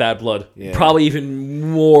have been bad blood. Yeah. Probably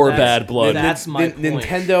even more bad blood. That's my point.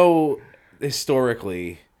 Nintendo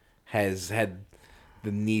historically has had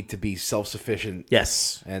the need to be self-sufficient.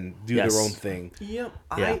 Yes. And do their own thing. Yep.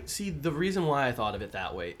 I see. The reason why I thought of it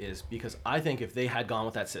that way is because I think if they had gone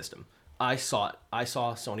with that system, I saw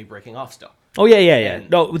Sony breaking off still. Oh yeah. And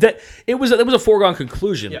no, it was a foregone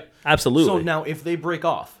conclusion. Yeah. Absolutely. So now if they break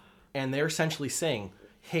off and they're essentially saying,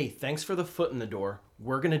 "Hey, thanks for the foot in the door.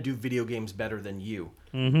 We're gonna do video games better than you."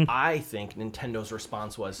 Mm-hmm. I think Nintendo's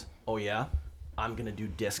response was, "Oh yeah, I'm gonna do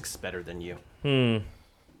discs better than you."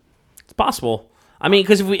 It's possible. I mean,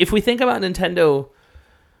 because if we think about Nintendo,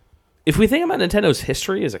 Nintendo's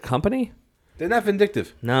history as a company, they're not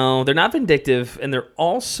vindictive. No, they're not vindictive, and they're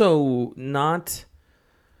also not.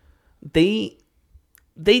 They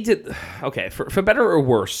did okay for better or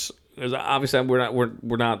worse. Because obviously,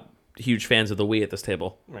 we're not huge fans of the Wii at this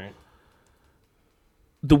table. Right.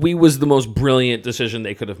 The Wii was the most brilliant decision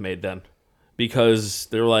they could have made then, because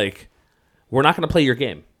they're like, we're not going to play your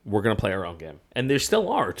game. We're going to play our own game, and there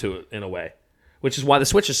still are to it in a way. Which is why the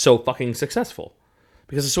Switch is so fucking successful,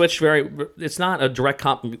 because the Switch it's not a direct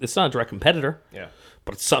competitor. Yeah.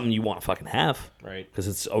 But it's something you want to fucking have, right? Because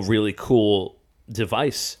it's a really cool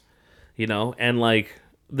device, And like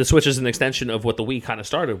the Switch is an extension of what the Wii kind of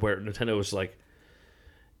started, where Nintendo was like,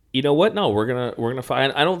 you know what? No, we're gonna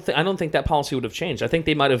find. I don't think that policy would have changed. I think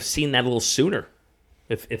they might have seen that a little sooner,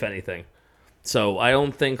 if anything. So I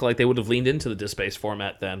don't think like they would have leaned into the disc-based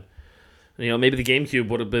format then. Maybe the GameCube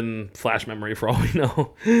would have been flash memory for all we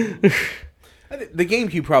know. I think the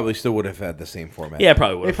GameCube probably still would have had the same format. Yeah,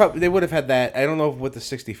 probably would. They would have had that. I don't know what the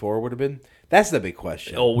 64 would have been. That's the big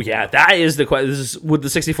question. Oh yeah, that is the question. Would the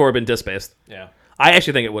 64 have been disc-based? Yeah, I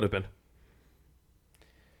actually think it would have been.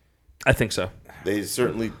 I think so. They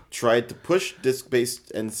certainly tried to push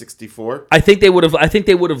disc-based N64. I think they would have. I think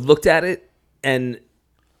they would have looked at it and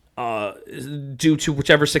due to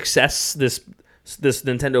whichever success this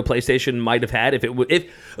Nintendo PlayStation might have had,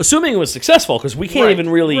 assuming it was successful, because we can't even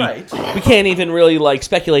really like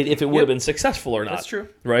speculate if it would have been successful or not. That's true,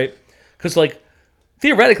 right? Because like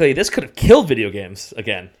theoretically, this could have killed video games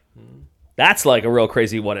again. That's like a real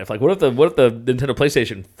crazy what if. Like, what if the Nintendo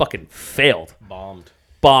PlayStation fucking failed,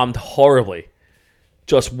 bombed horribly,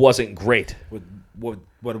 just wasn't great? What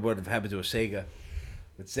would have happened to a Sega?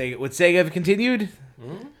 Would Sega have continued?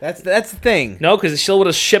 That's the thing. No, because it still would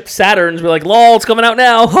have shipped Saturns. We're like, lol, it's coming out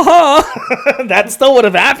now. That still would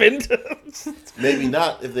have happened. Maybe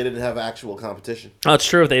not if they didn't have actual competition. Oh, it's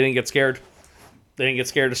true. If they didn't get scared. They didn't get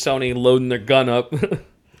scared of Sony loading their gun up.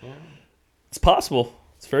 It's possible.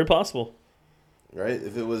 It's very possible. Right?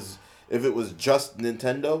 If it was just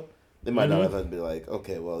Nintendo, they might not have been like,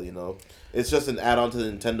 okay, well, it's just an add-on to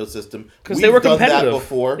the Nintendo system. Because they were competitive done that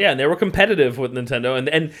before. Yeah, and they were competitive with Nintendo.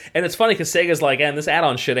 And it's funny because Sega's like, this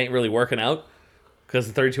add-on shit ain't really working out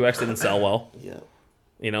because the 32X didn't sell well. Yeah.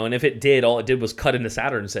 And if it did, all it did was cut into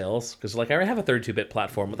Saturn sales. Because like, I already have a 32-bit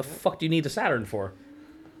platform. What the fuck do you need a Saturn for?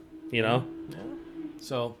 Yeah.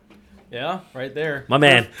 So, yeah, right there. My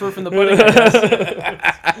man. Proof in the pudding, I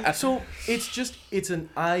guess. So, it's an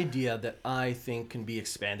idea that I think can be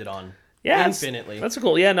expanded on infinitely. That's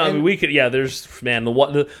cool. Yeah, no, I mean, we could, there's, man, the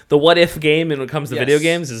what if game when it comes to video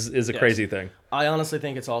games is a crazy thing. I honestly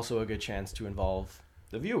think it's also a good chance to involve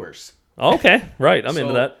the viewers. Okay, right. I'm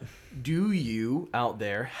into that. Do you out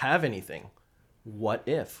there have anything? What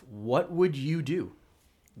if? What would you do?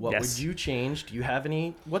 What would you change? Do you have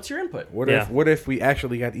any? What's your input? What if we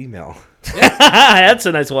actually got email? That's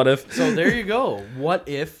a nice what if. So there you go. What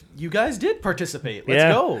if you guys did participate? Let's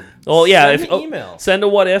go. Well, yeah. Send an email. Send a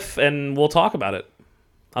what if, and we'll talk about it.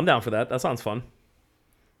 I'm down for that. That sounds fun.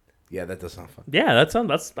 Yeah, that does sound fun. Yeah,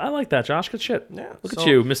 I like that, Josh. Good shit. Yeah. Look at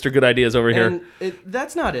you, Mr. Good Ideas over here.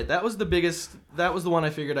 That's not it. That was the biggest. That was the one I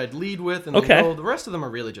figured I'd lead with, and then the rest of them are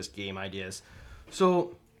really just game ideas.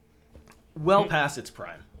 So, past its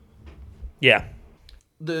prime. Yeah.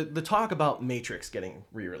 The talk about Matrix getting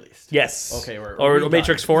re-released. Yes. Okay. Or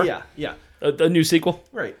Matrix 4. Yeah. A new sequel.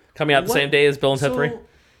 Right. Coming out the same day as Bill and Ted 3.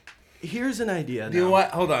 Here's an idea. You know what?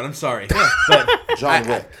 Hold on. I'm sorry. But John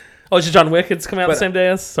Wick. Oh, it's John Wick. It's coming out the same day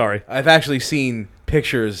as. Sorry. I've actually seen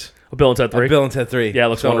pictures of Bill and Ted 3. Bill and Ted 3. Yeah, it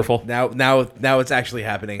looks wonderful. Now it's actually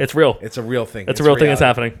happening. It's real. It's a real thing. It's a real thing that's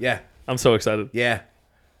happening. Yeah. I'm so excited. Yeah.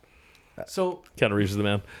 So Keanu Reeves is the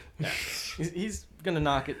man. Yeah. He's gonna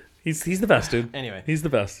knock it. He's the best, dude. Anyway, he's the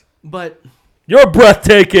best. But you're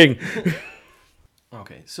breathtaking.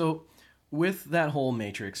 Okay, so with that whole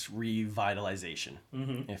Matrix revitalization,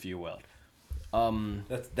 if you will,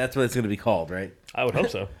 that's what it's going to be called, right? I would hope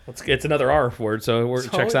so. It's another R word, so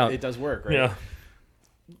it checks out. It does work, right? Yeah.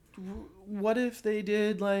 What if they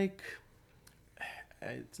did like?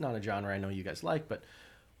 It's not a genre I know you guys like, but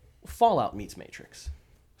Fallout meets Matrix.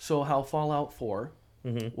 So how Fallout 4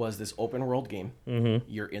 was this open world game.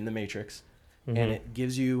 You're in the Matrix, and it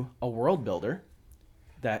gives you a world builder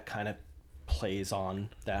that kind of plays on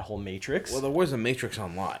that whole Matrix. Well, there was a Matrix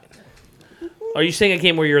Online. Are you saying a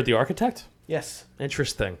game where you're the architect? Yes.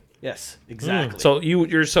 Interesting. Yes, exactly.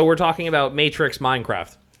 So we're talking about Matrix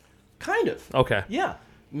Minecraft. Kind of. Okay. Yeah.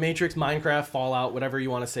 Matrix, Minecraft, Fallout, whatever you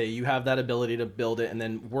want to say, you have that ability to build it and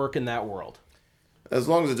then work in that world. As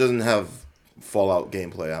long as it doesn't have Fallout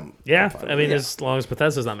gameplay, I'm fine. I mean, as long as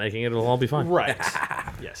Bethesda's not making it, it'll all be fine. Right.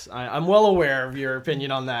 Yes, I'm well aware of your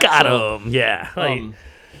opinion on that. Got him. Yeah.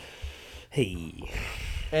 Hey.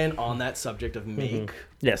 And on that subject of make,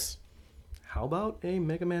 yes. How about a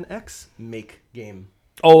Mega Man X make game?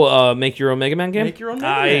 Oh, make your own Mega Man game? Make your own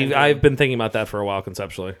Mega Man game. I've been thinking about that for a while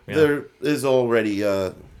conceptually. Yeah. There is already,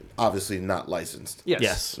 obviously not licensed.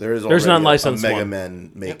 Yes. There's an unlicensed a Mega one.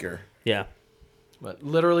 Man maker. Yeah. But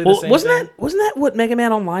literally the same thing. Wasn't that what Mega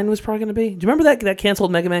Man Online was probably going to be? Do you remember that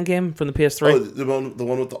canceled Mega Man game from the PS3? Oh, the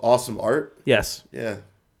one with the awesome art? Yes. Yeah.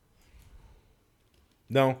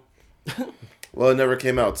 No. Well, it never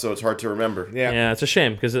came out, so it's hard to remember. Yeah, it's a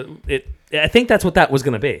shame because I think that's what that was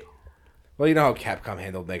going to be. Well, you know how Capcom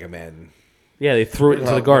handled Mega Man. Yeah, they threw it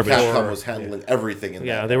into the garbage. Capcom was handling everything in that.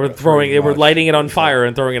 Yeah, they were lighting it on fire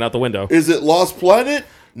and throwing it out the window. Is it Lost Planet?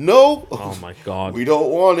 No. Oh my god. We don't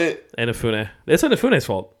want it. Inafune. It's Inafune's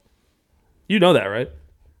fault. You know that, right?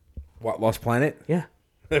 What, Lost Planet? Yeah.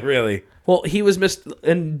 Really? Well, he was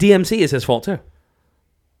and DMC is his fault too.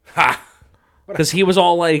 Ha! Because he was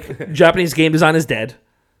all like, Japanese game design is dead.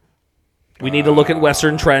 We need to look at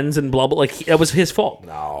Western trends and blah blah. Like that was his fault.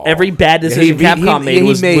 No. Every bad decision Capcom made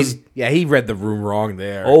was. Yeah, he read the room wrong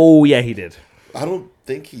there. Oh yeah, he did. I don't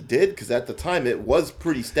think he did, because at the time it was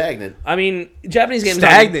pretty stagnant. I mean, Japanese games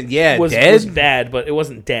Stagnant, yeah, was dead? bad, but it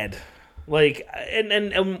wasn't dead. Like,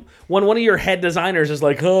 and when one of your head designers is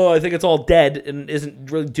like, oh, I think it's all dead, and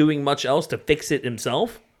isn't really doing much else to fix it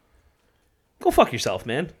himself, go fuck yourself,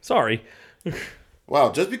 man. Sorry.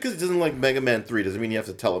 Wow, just because he doesn't like Mega Man 3 doesn't mean you have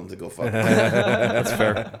to tell him to go fuck himself. That's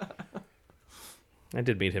fair. I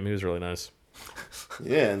did meet him. He was really nice.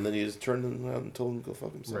 Yeah, and then you just turned him around and told him to go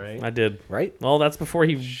fuck himself. Right. I did. Right? Well, that's before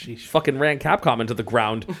he fucking ran Capcom into the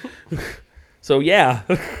ground. So, yeah.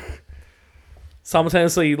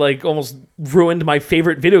 Simultaneously, like, almost ruined my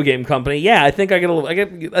favorite video game company. Yeah, I think I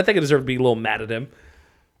think I deserve to be a little mad at him.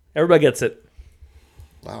 Everybody gets it.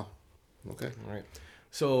 Wow. Okay. All right.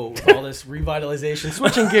 So all this revitalization,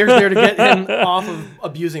 switching gears there to get him off of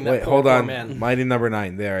abusing that Wait, poor, hold poor on. man. Mighty number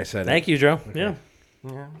 9. There, I said Thank you, Joe. Yeah.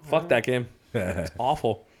 Yeah. Fuck that game. It's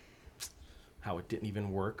awful. How it didn't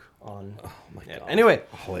even work on. Oh my yeah. God. Anyway,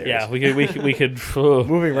 Hilarious. Yeah, we could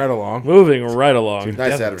Moving right along. moving right along.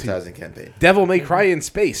 Nice advertising campaign. Devil May Cry in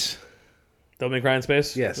space. Don't make cry in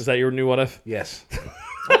space. Yes. Is that your new what if? Yes.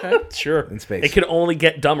 okay. Sure. In space. It can only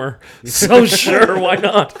get dumber. So sure, why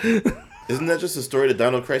not? Isn't that just a story to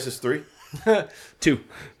Dino Crisis 3? 2.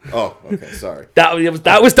 Oh, okay, sorry. That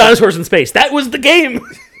was Dinosaurs in Space. That was the game.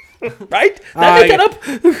 Right? Did I make that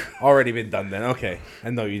up? Already been done then. Okay.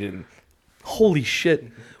 I know you didn't. Holy shit.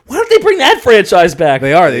 Why don't they bring that franchise back?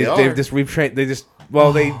 They are. They They've are. just retrained. They just.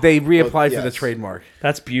 Well, they reapplied for the yes. trademark.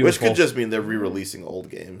 That's Which beautiful. could just mean they're re-releasing old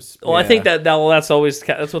games. Well, I think that's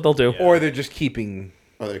what they'll do. Or they're just keeping.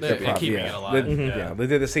 Oh, they're They're keeping keeping it. it alive. They, Yeah. yeah, they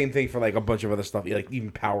did the same thing for like a bunch of other stuff, like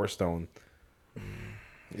even Power Stone.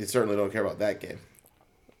 You certainly don't care about that game.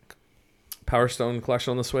 Power Stone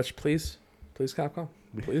collection on the Switch, please. Please, Capcom.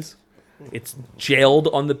 Please. It's jailed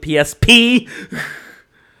on the PSP.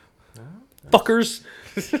 Fuckers.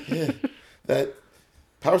 Yeah. That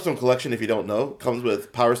Power Stone collection, if you don't know, comes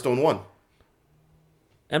with Power Stone 1.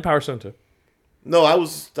 And Power Stone 2. No, that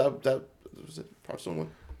was it. Power Stone 1.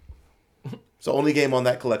 It's the only game on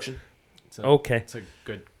that collection. Okay. It's a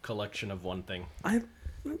good collection of one thing. I'm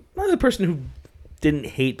not the person who didn't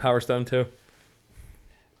hate Power Stone 2.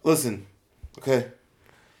 Listen, okay.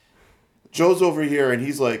 Joe's over here and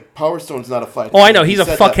he's like, Power Stone's not a fighting. Oh, I know. game. He's He a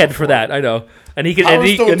said that fuckhead for before. that. I know. And he can Power and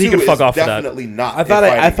he, Stone and he 2 can fuck is off for that. definitely not. I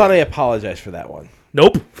thought I apologized for that one.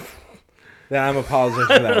 Nope. Then I'm apologizing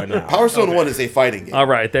for that one now. Power Stone 1 is a fighting game. All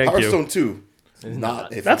right, thank Power you. Stone 2 is not a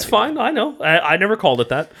fighting That's fine. game. I know. I never called it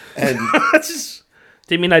that. And That's just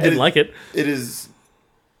didn't mean I didn't like it. it is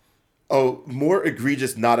a more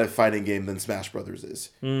egregious not a fighting game than Smash Brothers is.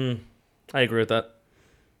 I agree with that.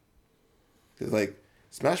 'Cause, like,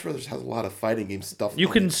 Smash Brothers has a lot of fighting game stuff. You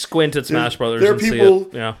in can it. squint at Smash Brothers There are and see people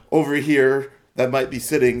it. Yeah. over here that might be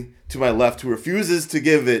sitting to my left who refuses to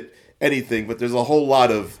give it anything, but there's a whole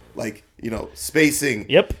lot of, like, spacing.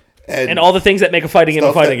 Yep. And, And all the things that make a fighting game a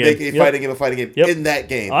stuff fighting that game. make a Yep. fighting game a fighting game Yep. in that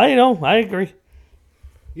game. I know. I agree.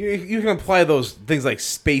 You can apply those things like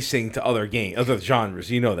spacing to other genres.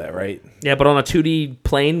 You know that, right? Yeah, but on a 2D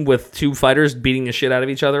plane with two fighters beating the shit out of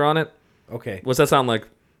each other on it. Okay. What's that sound like?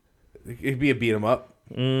 It'd be a beat 'em up.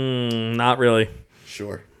 Not really.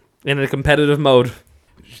 Sure. In a competitive mode.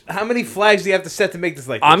 How many flags do you have to set to make this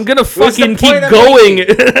like this? I'm gonna What's the fucking keep point of going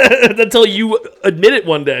making- until you admit it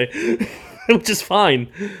one day, which is fine.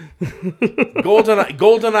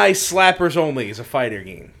 GoldenEye Slappers Only is a fighter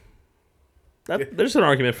game. There's an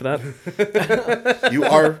argument for that. You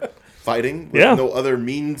are fighting with Yeah. no other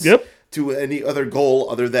means Yep. to any other goal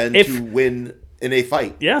other than to win in a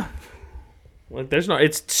fight. Yeah. Like,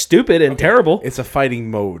 it's stupid and terrible. It's a fighting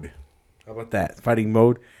mode. How about that? Fighting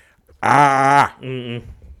mode. Ah.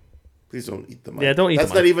 Please don't eat the mic. Yeah, don't eat the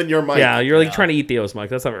That's mic. not even your mic. Yeah, you're like trying to eat Theo's mic.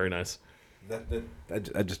 That's not very nice.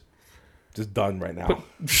 I just done right now.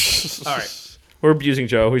 All right. We're abusing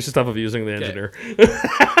Joe. We should stop abusing the engineer.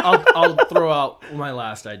 I'll throw out my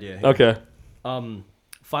last idea here. Okay.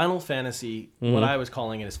 Final Fantasy, what I was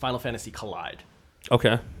calling it is Final Fantasy Collide.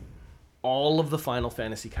 Okay. All of the Final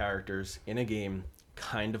Fantasy characters in a game,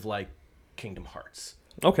 kind of like Kingdom Hearts.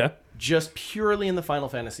 Okay. Just purely in the Final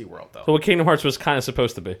Fantasy world, though. So what Kingdom Hearts was kind of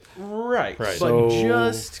supposed to be. Right. Right. But So,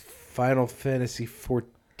 just... Final Fantasy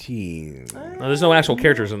 14. No, there's no actual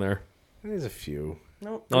characters in there. There's a few.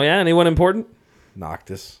 Oh yeah, anyone important?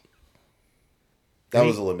 Noctis. That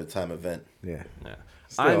was a limited time event. Yeah. Yeah.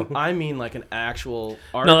 Still. I mean like an actual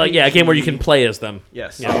RPG. No, like, yeah, a game where you can play as them.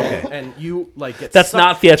 Yes. Yeah. Okay. And you like get That's sucked-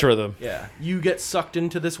 not Theatrhythm. Yeah. You get sucked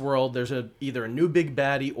into this world. There's either a new big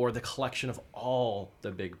baddie or the collection of all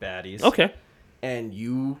the big baddies. Okay. And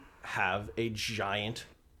you have a giant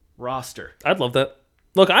roster. I'd love that.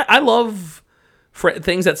 Look, I love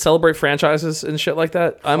things that celebrate franchises and shit like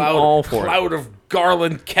that, I'm all for it. Cloud of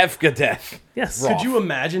Garland Kefka death. Yes. Could you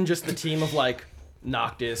imagine just the team of like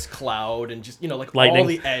Noctis, Cloud, and just like Lightning. all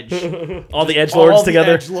the edge, All the edgelords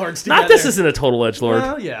together. Edgelords Noctis isn't a total edgelord.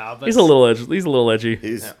 Well, yeah, but He's a little edgy. He's a little edgy.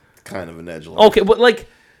 He's kind of an edgelord. Okay, but like,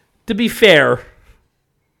 to be fair,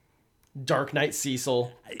 Dark Knight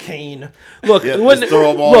Cecil, Kane. look, Yeah, when, just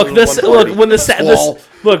throw 'em all look, into this, one look, party. when the sad,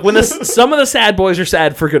 Squall. some of the sad boys are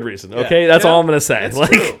sad for good reason. Okay, that's all I'm gonna say. It's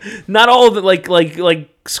Like, true. not all of it. Like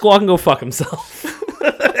Squall can go fuck himself,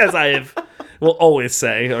 as will always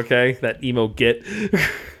say. Okay, that emo git.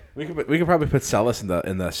 We could probably put Celis in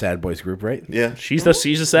the sad boys group, right? Yeah. She's a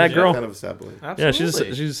sad girl. Kind of a sad boy. Yeah,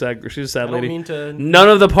 Absolutely. she's a sad I don't lady. mean to. None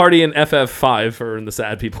of the party in FF5 are in the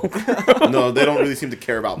sad people. No, they don't really seem to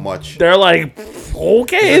care about much. They're like,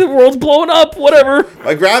 okay, the world's blowing up, whatever.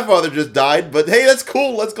 My grandfather just died, but hey, that's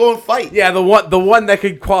cool. Let's go and fight. Yeah, the one that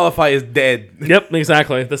could qualify is dead. Yep,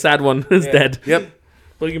 exactly. The sad one is dead. Yep.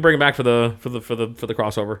 But you can bring it back for the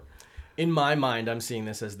crossover. In my mind, I'm seeing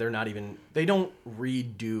this as they don't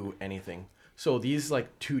redo anything. So these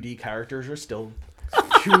like 2D characters are still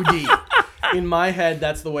 2D. In my head,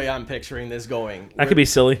 that's the way I'm picturing this going. That could be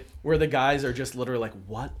silly. Where the guys are just literally like,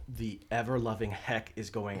 what the ever-loving heck is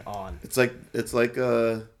going on? It's like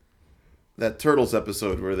that Turtles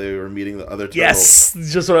episode where they were meeting the other turtles. Yes,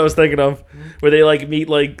 just what I was thinking of. Where they like meet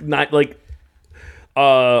like not like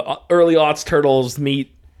early aughts turtles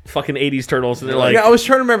meet fucking 80s turtles, and they're like, Yeah, I was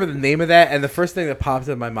trying to remember the name of that, and the first thing that popped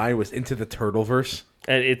in my mind was Into the Turtleverse.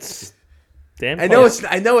 and it's damn. I know it's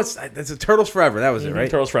a Turtles Forever. That was it, right?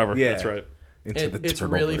 Turtles Forever. Yeah. That's right. Into the It's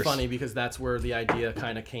really Turtleverse. funny because that's where the idea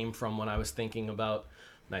kind of came from when I was thinking about.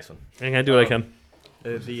 Nice one. I can do what I can.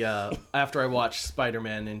 After I watched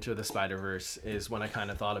Spider-Man Into the Spider-Verse is when I kind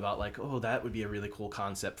of thought about like, oh, that would be a really cool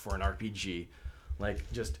concept for an RPG.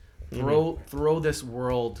 Like just throw this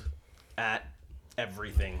world at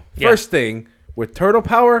everything. Yeah. First thing, with turtle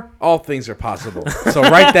power, all things are possible. So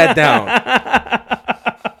write that down.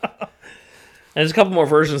 And there's a couple more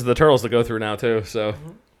versions of the turtles to go through now too. So,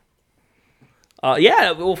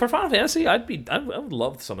 yeah. Well, for Final Fantasy, I would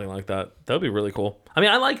love something like that. That would be really cool. I mean,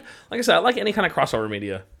 like I said, I like any kind of crossover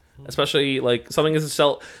media, especially like something as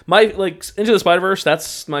Into the Spider-Verse.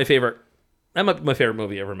 That's my favorite. That might be my favorite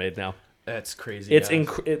movie ever made. Now, That's crazy. it's guys.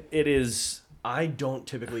 it is. I don't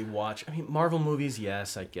typically watch. I mean, Marvel movies,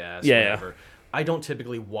 yes, I guess. Yeah, whatever. I don't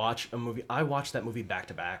typically watch a movie. I watch that movie back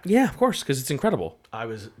to back. Yeah, of course, because it's incredible. I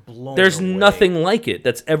was blown. There's away. nothing like it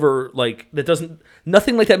that's ever like that doesn't.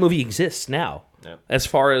 Nothing like that movie exists now. Yep. As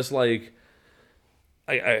far as like,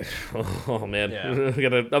 oh man, Yeah. I'm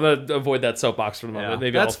gonna avoid that soapbox for the moment. Yeah,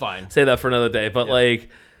 Maybe that's I'll fine. say that for another day. But Yeah. like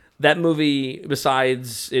that movie,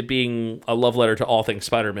 besides it being a love letter to all things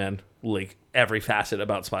Spider-Man, like every facet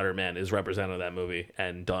about Spider-Man is represented in that movie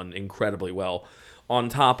and done incredibly well. On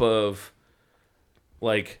top of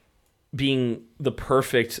like being the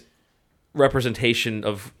perfect representation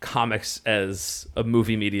of comics as a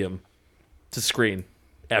movie medium to screen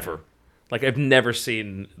ever. Like I've never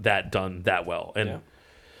seen that done that well, and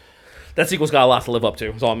that sequel's got a lot to live up to.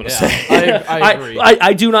 Is all I'm going to say. I agree.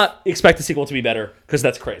 I do not expect the sequel to be better because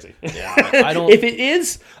that's crazy. Yeah, I don't. If it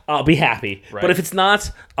is, I'll be happy. Right. But if it's not,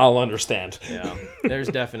 I'll understand. Yeah, there's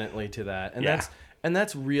definitely to that, and Yeah.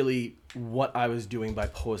 that's really what I was doing by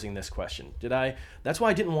posing this question. That's why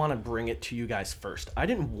I didn't want to bring it to you guys first. I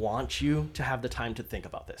didn't want you to have the time to think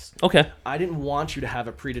about this. Okay, I didn't want you to have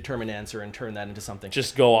a predetermined answer and turn that into something.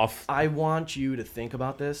 just go off. I want you to think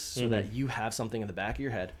about this so that you have something in the back of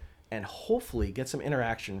your head and hopefully get some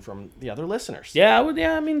interaction from the other listeners. Yeah, I would.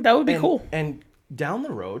 Yeah, I mean that would be cool. And down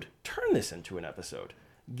the road, turn this into an episode.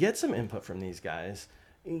 Get some input from these guys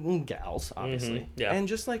and gals, obviously. Yeah. And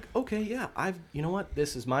just like, okay, yeah, you know what?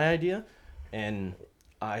 This is my idea, and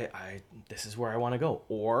I this is where I want to go.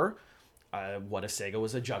 Or, what if Sega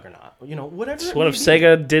was a juggernaut? You know, whatever. What if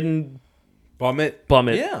Sega didn't Bum it. bum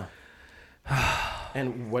it? Yeah.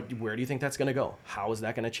 And where do you think that's going to go? How is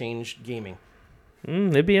that going to change gaming?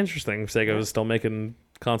 It'd be interesting if Sega was still making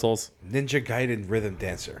consoles. Ninja Gaiden Rhythm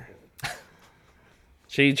Dancer.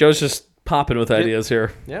 Joe's just popping with ideas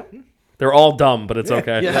here. Yeah. They're all dumb, but it's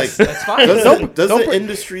okay. Yes, Like, that's fine. Does don't the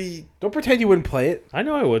industry Don't pretend you wouldn't play it. I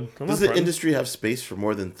know I would. I'm does not the friends. industry have space for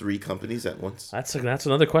more than 3 companies at once? That's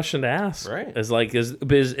another question to ask. Right. Is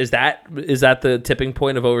that the tipping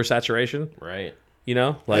point of oversaturation? Right. You know,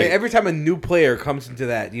 I like mean, every time a new player comes into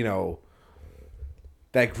that,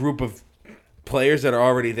 that group of players that are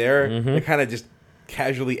already there, they're kind of just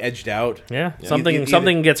casually edged out. yeah, Either-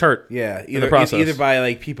 something gets hurt. Yeah, the process. either by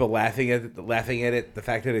like people laughing at it, the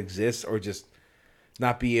fact that it exists, or just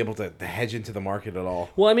not be able to hedge into the market at all.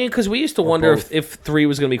 Well, I mean, because we used to wonder both. if 3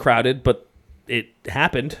 was going to be crowded, but it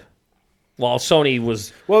happened. While Sony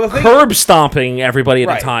was Well, the thing- curb stomping everybody at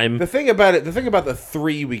Right. the time. The thing about the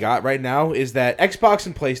 3 we got right now is that Xbox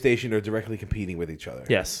and PlayStation are directly competing with each other.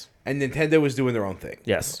 Yes. And Nintendo is doing their own thing.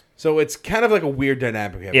 Yes. So it's kind of like a weird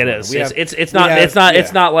dynamic. we have It going on. is. We have- It's we have- it's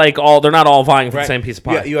not like they're not all vying for right. the same piece of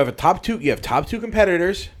pie. Yeah, you have top two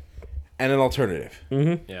competitors and an alternative.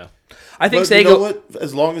 Yeah. I think But Sega. you know what?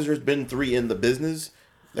 As long as there's been 3 in the business,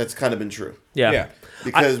 that's kind of been true. Yeah. Yeah.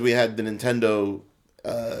 Because we had the Nintendo,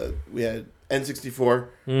 we had N64,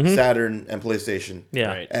 Saturn, and PlayStation. Yeah.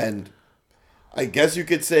 Right. And I guess you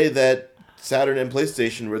could say that Saturn and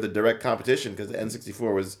PlayStation were the direct competition because the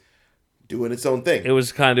N64 was doing its own thing. It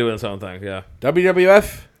was kind of doing its own thing. Yeah.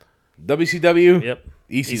 WWF, WCW, Yep.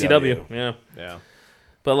 ECW. Yeah. Yeah.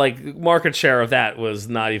 But like market share of that was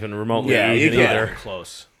not even remotely Yeah, even you can't. either.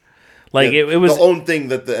 Close. Like Yeah, it was the own thing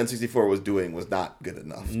that the N64 was doing was not good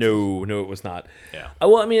enough. no, it was not. Yeah.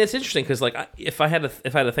 Well, I mean, it's interesting because like if I had to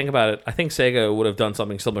think about it, I think Sega would have done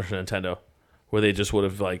something similar to Nintendo, where they just would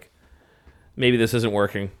have like, maybe this isn't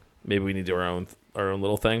working, maybe we need to do our own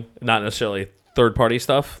little thing, not necessarily third party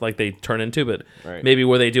stuff like they turn into, but Right. maybe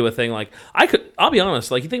where they do a thing like I'll be honest,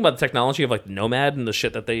 like you think about the technology of like Nomad and the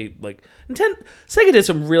shit that they like. Sega did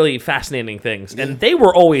some really fascinating things, and they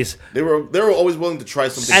were always. They were always willing to try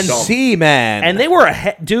something And dumb. C-Man. And they were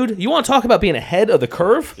ahead, dude. You want to talk about being ahead of the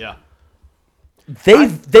curve? Yeah.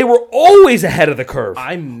 They were always ahead of the curve.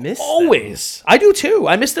 I miss them. Always. I do too.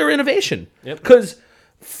 I miss their innovation. Yep. Because,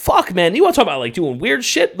 fuck, man, you want to talk about like doing weird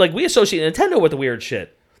shit? Like we associate Nintendo with the weird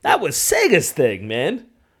shit. That was Sega's thing, man.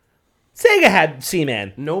 Sega had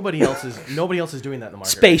Seaman, Nobody else is doing that in the market.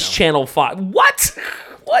 Space right now. Channel 5. What?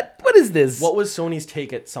 What is this? What was Sony's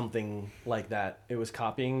take at something like that? It was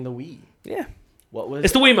copying the Wii. Yeah. What was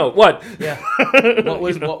It's the Wiimote. What? yeah? What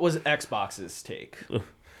was Xbox's take?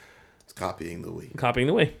 It's copying the Wii. Copying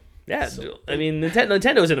the Wii. Yeah. I mean,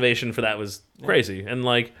 Nintendo's innovation for that was crazy. And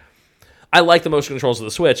like, I like the motion controls of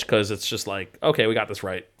the Switch because it's just like, okay, we got this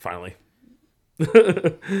right finally.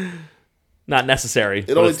 Not necessary. It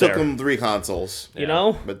but only it's took there. them 3 consoles, You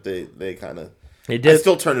know, but they kind of. they I did.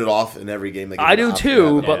 still turn it off in every game. They give I me do the option to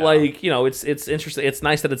too, have it but on. like it's interesting. It's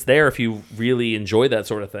nice that it's there if you really enjoy that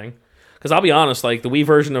sort of thing. Because I'll be honest, like the Wii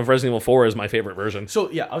version of Resident Evil 4 is my favorite version. So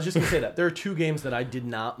yeah, I was just gonna say that there are 2 games that I did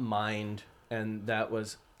not mind, and that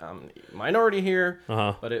was minority here,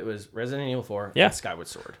 but it was Resident Evil 4 Yeah. and Skyward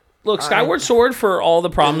Sword. Look, Skyward Sword for all the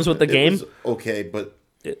problems with the It game. was okay, but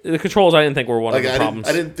The controls I didn't think were one like of the problems.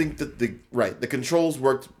 I didn't think that the controls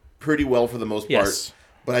worked pretty well for the most part. Yes.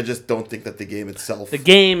 But I just don't think that the game itself. The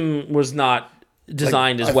game was not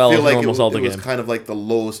designed as well as a normal Zelda it game. was kind of like the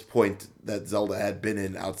lowest point that Zelda had been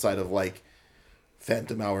in outside of like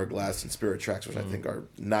Phantom Hourglass and Spirit Tracks, which I think are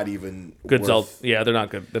not even Good worth. Zelda. Yeah, they're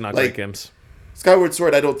not good. They're not Like- great games. Skyward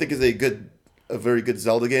Sword, I don't think is a very good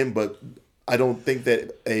Zelda game, but I don't think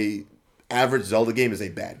that a average Zelda game is a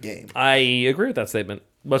bad game. I agree with that statement.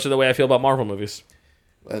 Much of the way I feel about Marvel movies.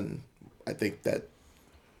 And I think that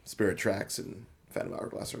Spirit Tracks and Phantom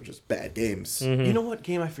Hourglass are just bad games. You know what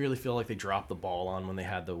game I really feel like they dropped the ball on when they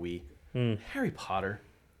had the Wii? Harry Potter.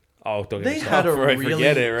 Oh, don't get They me had started. a Before I really,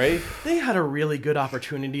 forget it, right? They had a really good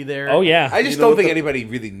opportunity there. Oh yeah. I just You know don't what think the- anybody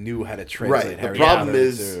really knew how to translate Right, the Harry problem Potter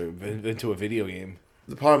is- into a video game.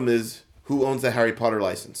 The problem is, who owns the Harry Potter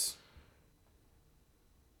license?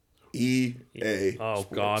 EA. Oh Sports.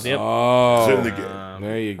 god. Yep. Oh, It's in the game.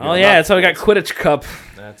 there you go. Oh yeah. That's how we got Quidditch Cup.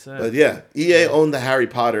 That's it. But yeah, EA owned the Harry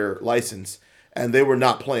Potter license, and they were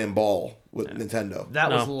not playing ball with Nintendo. that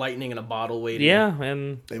was No. lightning in a bottle waiting. Yeah,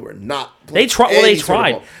 and They were not. they playing tried. Well, they any sort of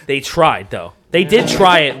tried. ball. They tried though. They did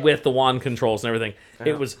try it with the wand controls and everything.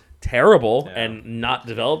 It was terrible and not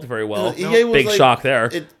developed very well. EA was Big like, shock there.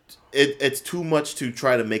 It's too much to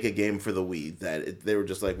try to make a game for the Wii that they were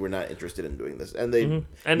just like, we're not interested in doing this, and they And-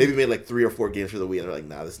 maybe made like 3 or 4 games for the Wii, and they're like,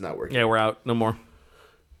 nah, this is not working. Yeah, we're out. No more.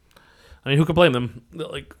 I mean, who could blame them?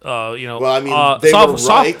 Like, you know. Well, I mean, they were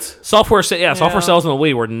right. Software sales on the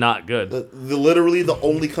Wii were not good. Literally, the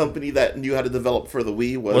only company that knew how to develop for the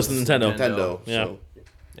Wii was Nintendo. Nintendo. Yeah. So,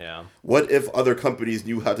 Yeah. what if other companies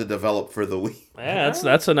knew how to develop for the Wii? Yeah,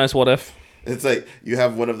 that's a nice what if. It's like you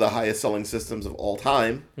have one of the highest selling systems of all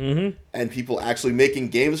time, and people actually making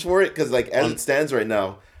games for it. Because like as it stands right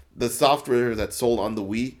now, the software that's sold on the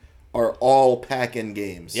Wii are all pack-in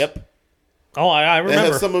games. Yep. Oh, I They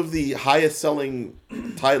remember. have some of the highest selling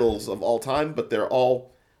titles of all time, but they're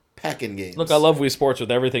all pack-in games. Look, I love Wii Sports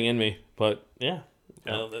with everything in me, but yeah.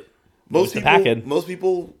 most the pack-in. people. Most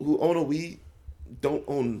people who own a Wii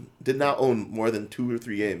did not own more than 2 or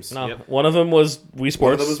 3 games. No, Yep. one of them was Wii Sports.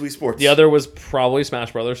 One of them was Wii Sports. The other was probably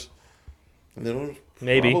Smash Brothers. And then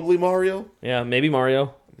Maybe. probably Mario. Yeah, maybe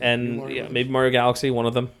Mario. And maybe Mario Galaxy, one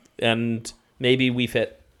of them. And maybe Wii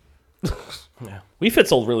Fit. Yeah. Wii Fit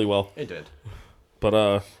sold really well. It did.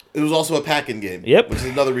 But, It was also a pack-in game. Yep. Which is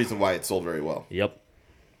another reason why it sold very well. yep.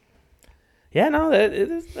 Yeah, no,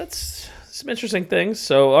 that's some interesting things.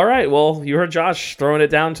 So, all right, well, you heard Josh throwing it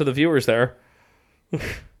down to the viewers there. Is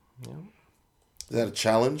that a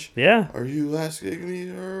challenge? Yeah. Are you asking me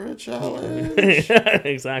for a challenge?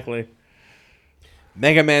 Exactly.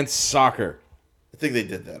 Mega Man Soccer. I think they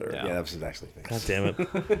did that already. Yeah, that was actually the thing.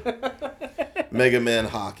 God damn it. Mega Man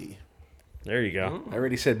Hockey. There you go. I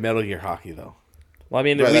already said Metal Gear Hockey, though. Well, I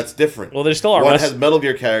mean, Right, that's different. well, there's still our One has Metal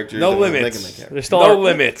Gear characters. No and one has limits. Mega Man characters. there's still No our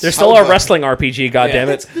limits. There's still How our about- wrestling RPG. God damn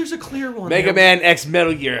it. There's a clear one. Mega there. Man X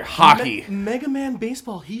Metal Gear Hockey. Mega Man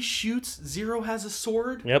Baseball. He shoots. Zero has a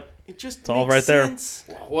sword. Yep. It just all makes right there. sense.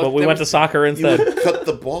 But we went to soccer You instead. would cut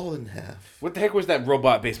the ball in half. What the heck was that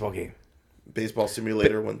robot baseball game? Baseball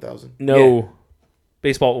Simulator 1000. No. Yeah.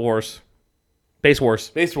 Baseball Wars. Base Wars.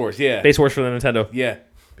 Base Wars, yeah. Base Wars for the Nintendo. Yeah.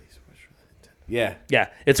 Yeah. Yeah.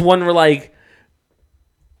 It's one where, like,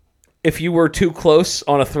 if you were too close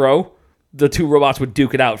on a throw, the two robots would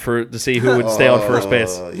duke it out to see who would stay on first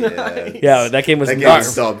base. Oh, yeah. Yeah, that game was That game nuts.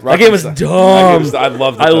 was dumb. That game was dumb. I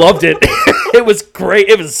loved it. I loved it. It was great.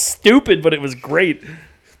 It was stupid, but it was great.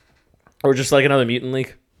 Or just like another Mutant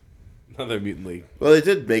League. Another Mutant League. Well, they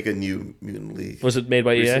did make a new Mutant League. Was it made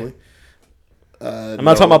by recently. EA? I'm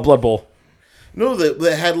not talking about Blood Bowl. No,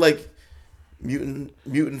 they had like Mutant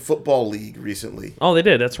Football League recently. Oh, they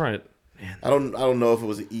did. That's right. I don't know if it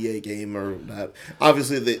was an EA game or not.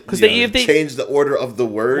 Obviously, if they changed the order of the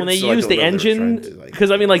words. When they so I used don't the know if they were trying engine, to, like-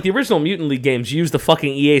 because I mean, like the original Mutant League games used the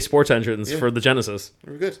fucking EA sports engines for the Genesis,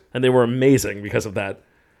 they were good. and they were amazing because of that.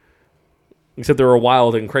 Except they were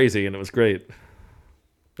wild and crazy, and it was great.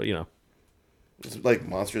 But you know, It's like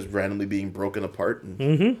monsters randomly being broken apart.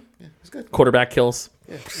 And, yeah, it's good. quarterback kills,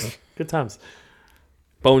 Yeah. good times.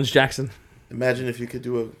 Bones Jackson. Imagine if you could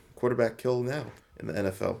do a quarterback kill now in the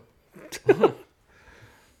NFL.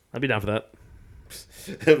 I'd be down for that.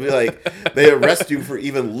 It'd be like they arrest you for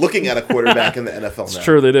even looking at a quarterback in the NFL now. It's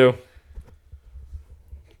true, they do.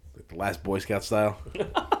 Like the last Boy Scout style.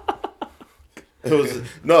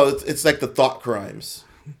 It's like the thought crimes.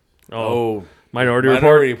 Oh, Minority Report.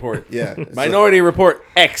 Minority Report. Yeah. it's Minority Report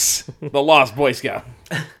X, the Lost Boy Scout.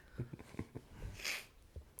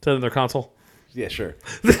 To their console. Yeah, sure.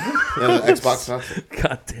 Xbox console.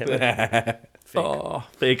 God damn it. Oh,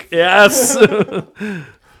 fake. Yes.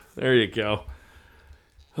 There you go.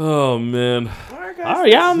 Oh, man. Oh,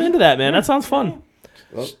 yeah, I'm into that, man. That sounds fun.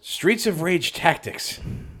 Well, Streets of Rage Tactics.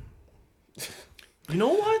 You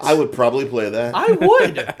know what? I would probably play that. I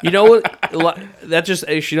would. You know what? That just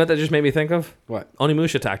made me think of? What?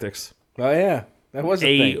 Onimusha Tactics. Oh, yeah. That was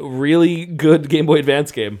A thing. really good Game Boy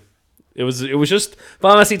Advance game. It was just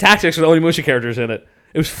Final Fantasy Tactics with Onimusha characters in it.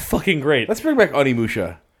 It was fucking great. Let's bring back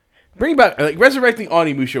Onimusha. Bring back, resurrecting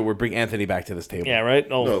Onimusha would bring Anthony back to this table. Yeah, right?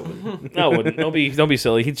 Oh, No. no, it wouldn't. Don't be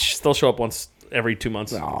silly. He'd still show up once every 2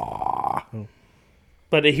 months. Aww.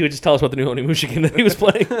 But he would just tell us about the new Onimusha game that he was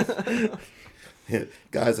playing.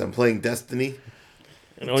 Guys, I'm playing Destiny.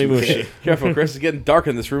 And Onimusha. Careful, Chris. It's getting dark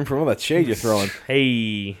in this room from all that shade you're throwing.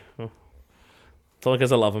 Hey. It's only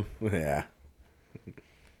because I love him. Yeah.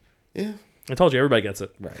 Yeah. I told you, everybody gets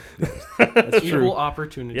it. Right. That's equal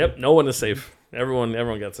opportunity. Yep, no one is safe. Everyone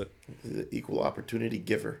gets it. The equal opportunity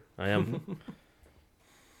giver. I am.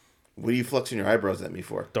 What are you flexing your eyebrows at me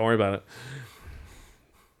for? Don't worry about it.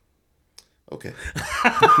 Okay.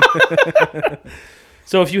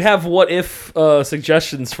 So if you have what if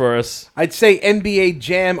suggestions for us, I'd say NBA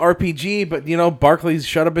Jam RPG, but Barclay's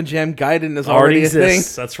Shut Up and Jam Gaiden is already a thing.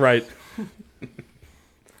 exists. That's right.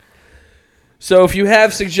 So if you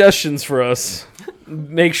have suggestions for us,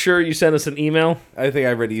 make sure you send us an email I think I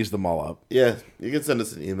already used them all up. Yeah, you can send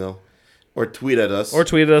us an email or tweet at us. or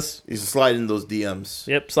tweet us. You can slide in those DMs.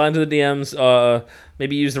 Yep, slide into the DMs.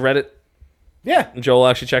 Maybe use the Reddit. Yeah, Joel will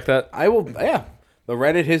actually check that. I will. Yeah, the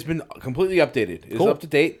Reddit has been completely updated. It's Cool. up to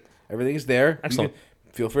date. Everything is there. Excellent. You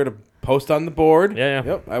can feel free to post on the board. Yeah.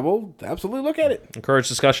 Yep, I will absolutely look at it. Encourage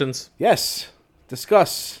discussions. Yes,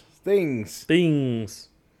 discuss things. Things.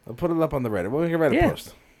 I'll put it up on the Reddit. We'll make a Reddit Yeah.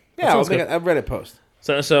 post. Yeah, I'll sounds make good. a Reddit post.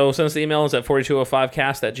 So send us the email. It's at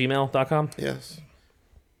 4205cast@gmail.com. Yes.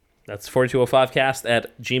 That's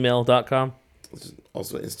 4205cast@gmail.com.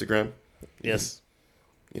 Also Instagram. Yes,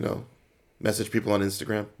 Message people on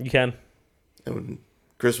Instagram. you can. And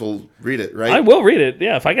Chris will read it, right? I will read it.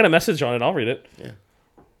 Yeah, if I get a message on it, I'll read it. Yeah.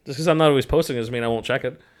 Just because I'm not always posting doesn't mean I won't check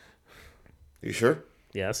it. You sure?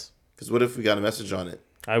 Yes. Because what if we got a message on it?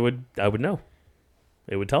 I would know.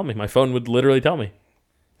 It would tell me. My phone would literally tell me.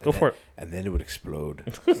 Go for it. And then it would explode.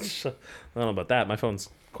 I don't know about that. My phone's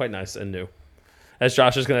quite nice and new. As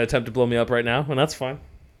Josh is going to attempt to blow me up right now, and that's fine.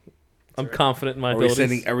 I'm confident in my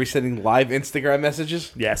abilities. Are we sending live Instagram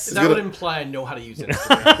messages? Yes. That would imply I know how to use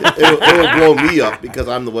Instagram. It'll blow me up because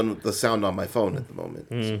I'm the one with the sound on my phone at the moment.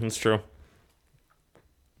 That's true.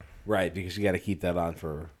 Right, because you got to keep that on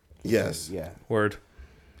for... Yes. Yeah. Word.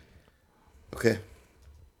 Okay.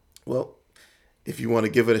 Well, if you want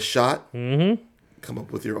to give it a shot, come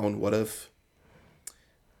up with your own what if.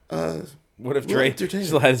 What if Dre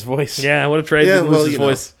still had his voice? Yeah, what if Trey didn't lose his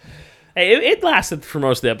voice? Hey, it lasted for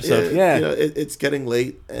most of the episode. Yeah. You know, it's getting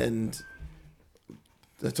late, and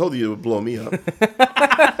I told you it would blow me up.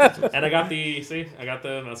 And I got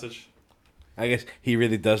the message. I guess he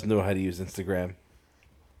really does know how to use Instagram.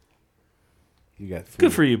 You got food.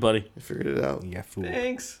 Good for you, buddy. I figured it out. You got food.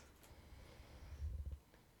 Thanks.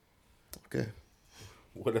 Okay.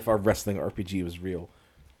 What if our wrestling RPG was real?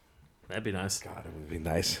 That'd be nice. God, it would be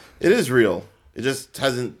nice. It is real. It just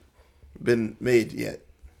hasn't been made yet.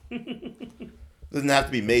 Doesn't have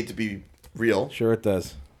to be made to be real. Sure it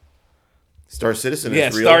does. Star Citizen Yeah,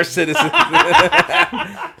 is real. Star Citizen.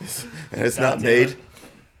 And it's not made.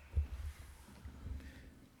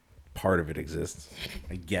 Part of it exists,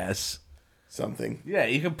 I guess. Something. Yeah,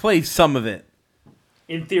 you can play some of it.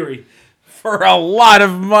 In theory. For a lot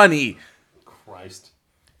of money. Christ.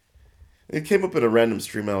 It came up in a random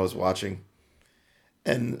stream I was watching.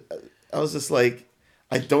 And I was just like,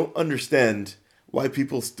 I don't understand why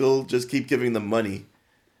people still just keep giving them money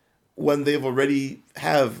when they've already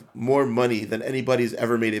have more money than anybody's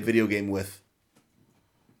ever made a video game with.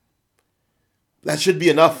 That should be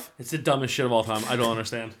enough. It's the dumbest shit of all time. I don't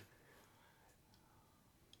understand.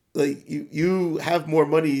 Like you have more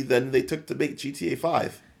money than they took to make GTA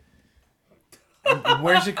 5.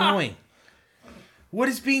 Where's it going? What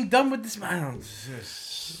is being done with this?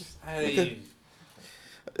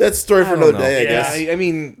 That's a story for another day, I guess. I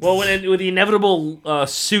mean, Well, when the inevitable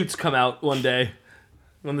suits come out one day,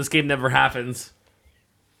 when this game never happens,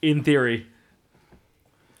 in theory.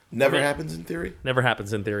 Never happens in theory. Never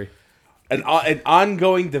happens in theory. an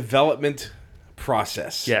ongoing development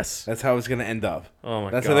process. Yes. That's how it's going to end up. Oh, my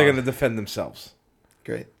God. That's how they're going to defend themselves.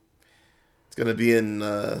 Great. It's going to be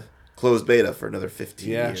in closed beta for another 15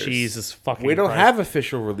 years. Jesus fucking We don't Christ. have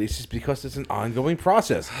official releases because it's an ongoing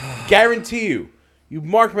process. Guarantee you. You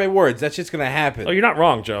mark my words. That shit's going to happen. Oh, you're not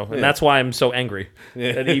wrong, Joe. And Yeah. that's why I'm so angry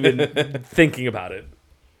at even thinking about it.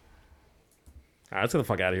 All right, let's get the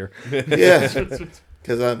fuck out of here. Yeah.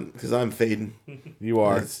 Because I'm fading. You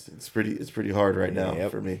are. It's pretty hard right now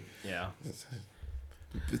Yep. for me. Yeah.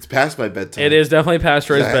 It's past my bedtime. It is definitely past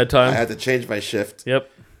Ray's bedtime. I had to change my shift Yep.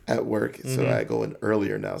 at work, so I go in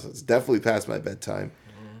earlier now. So it's definitely past my bedtime,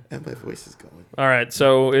 and my voice is going. All right,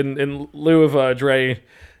 so in lieu of Dre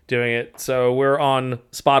doing it, so we're on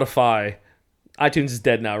Spotify. iTunes is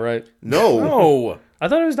dead now, right? No. No. I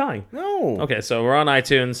thought it was dying. No. Okay, so we're on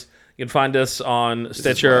iTunes. You can find us on is why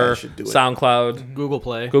Stitcher, I should do it. SoundCloud, Google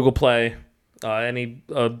Play. Google Play, any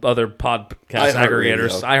other podcast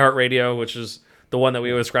aggregators. iHeartRadio, which is the one that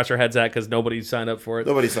we always scratch our heads at because nobody signed up for it.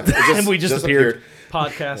 Nobody signed. It just, And we just appeared.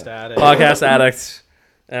 Podcast Addict. Podcast Addict.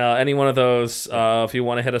 Any one of those. If you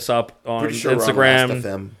want to hit us up on Pretty sure Instagram, we're on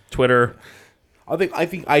Last.fm. Twitter. I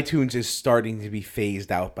think iTunes is starting to be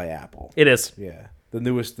phased out by Apple. It is. Yeah. The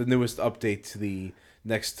newest update to the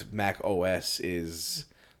next Mac OS is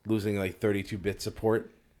losing like 32-bit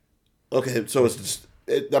support. Okay, so it's just,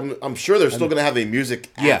 I'm sure they're still going to have a music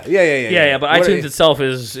app. Yeah, but What iTunes itself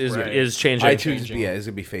is changing. iTunes, is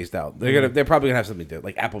gonna be phased out. They're probably gonna have something to do,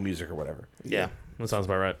 like Apple Music or whatever. Yeah, that sounds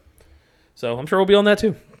about right. So I'm sure we'll be on that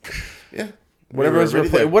too. Yeah. Whatever We're is already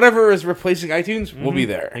there. whatever is replacing iTunes, will be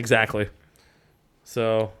there. Exactly.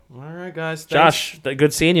 So, All right, guys. Thanks. Josh,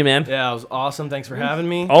 good seeing you, man. Yeah, it was awesome. Thanks for having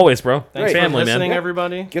me. Always, bro. Thanks for Family, listening, man.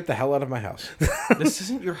 everybody. Get the hell out of my house This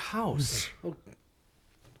isn't your house.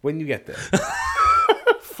 when you get there.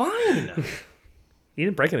 Fine. You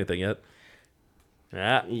didn't break anything yet.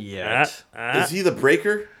 Yet. Is he the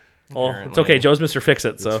breaker? Well, it's okay. Joe's Mr.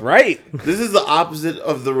 Fix-It, so. That's right. This is the opposite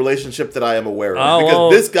of the relationship that I am aware of. Oh, because well,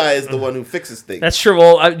 this guy is the one who fixes things. That's true.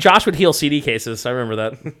 Well, Josh would heal CD cases. I remember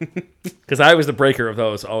that. Because I was the breaker of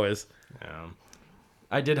those, always. Yeah.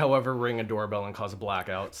 I did, however, ring a doorbell and cause a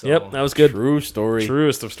blackout. So. Yep, that was good. True story.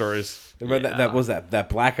 Truest of stories. Remember that was that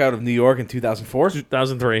blackout of New York in 2004?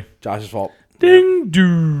 2003. Josh's fault. Ding,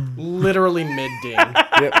 doo. Literally mid-ding.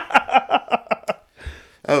 Yep.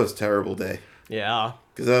 That was a terrible day. Yeah.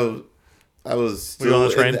 Because I was still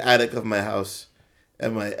in the attic of my house,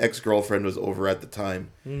 and my ex-girlfriend was over at the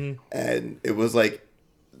time. Mm-hmm. And it was like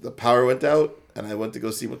the power went out, and I went to go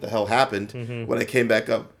see what the hell happened. Mm-hmm. When I came back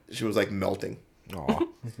up, she was like melting. Aw.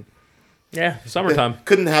 Yeah, summertime.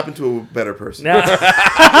 Couldn't happen to a better person. There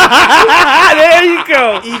you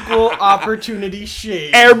go. Equal opportunity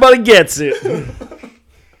shade. Everybody gets it.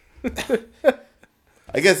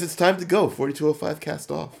 I guess it's time to go. 4205 cast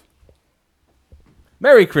off.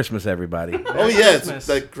 Merry Christmas, everybody. Oh, yeah, it's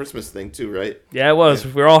that Christmas thing, too, right? Yeah, it was.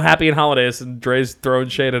 Yeah. We were all happy in holidays, and Dre's throwing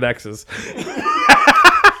shade at exes.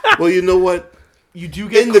 Well, you know what? You do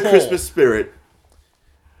get in the Christmas spirit.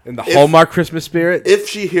 In the Hallmark Christmas spirit? If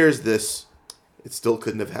she hears this, it still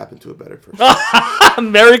couldn't have happened to a better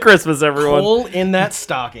person. Merry Christmas, everyone. Coal in that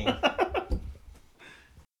stocking.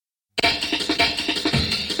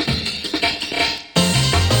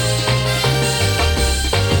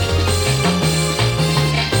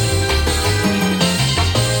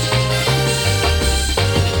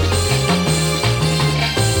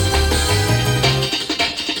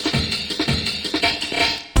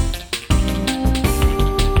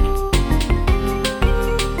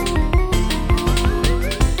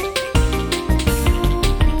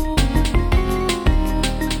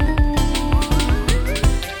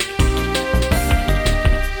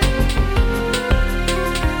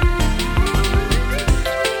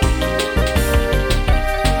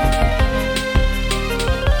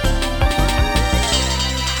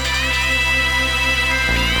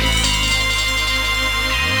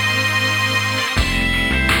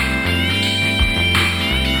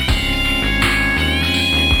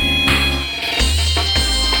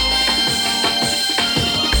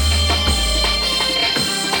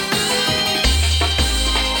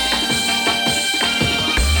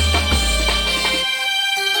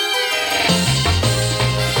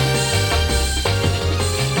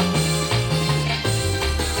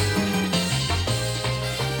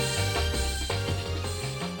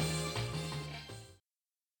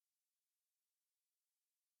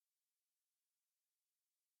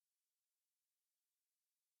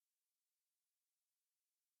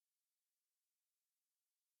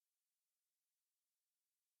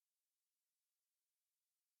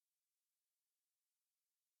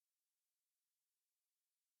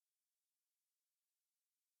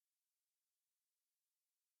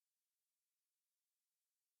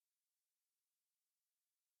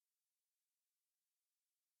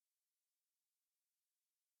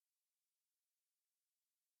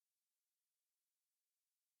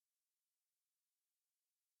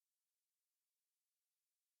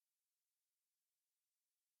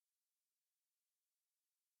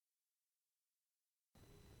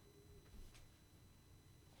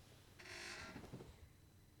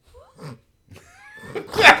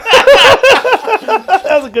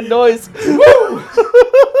 That was a good noise.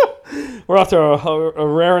 We're off to a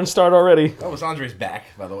raring start already. That was Andre's back,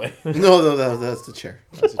 by the way. No, that's the chair.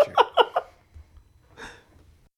 That's the chair.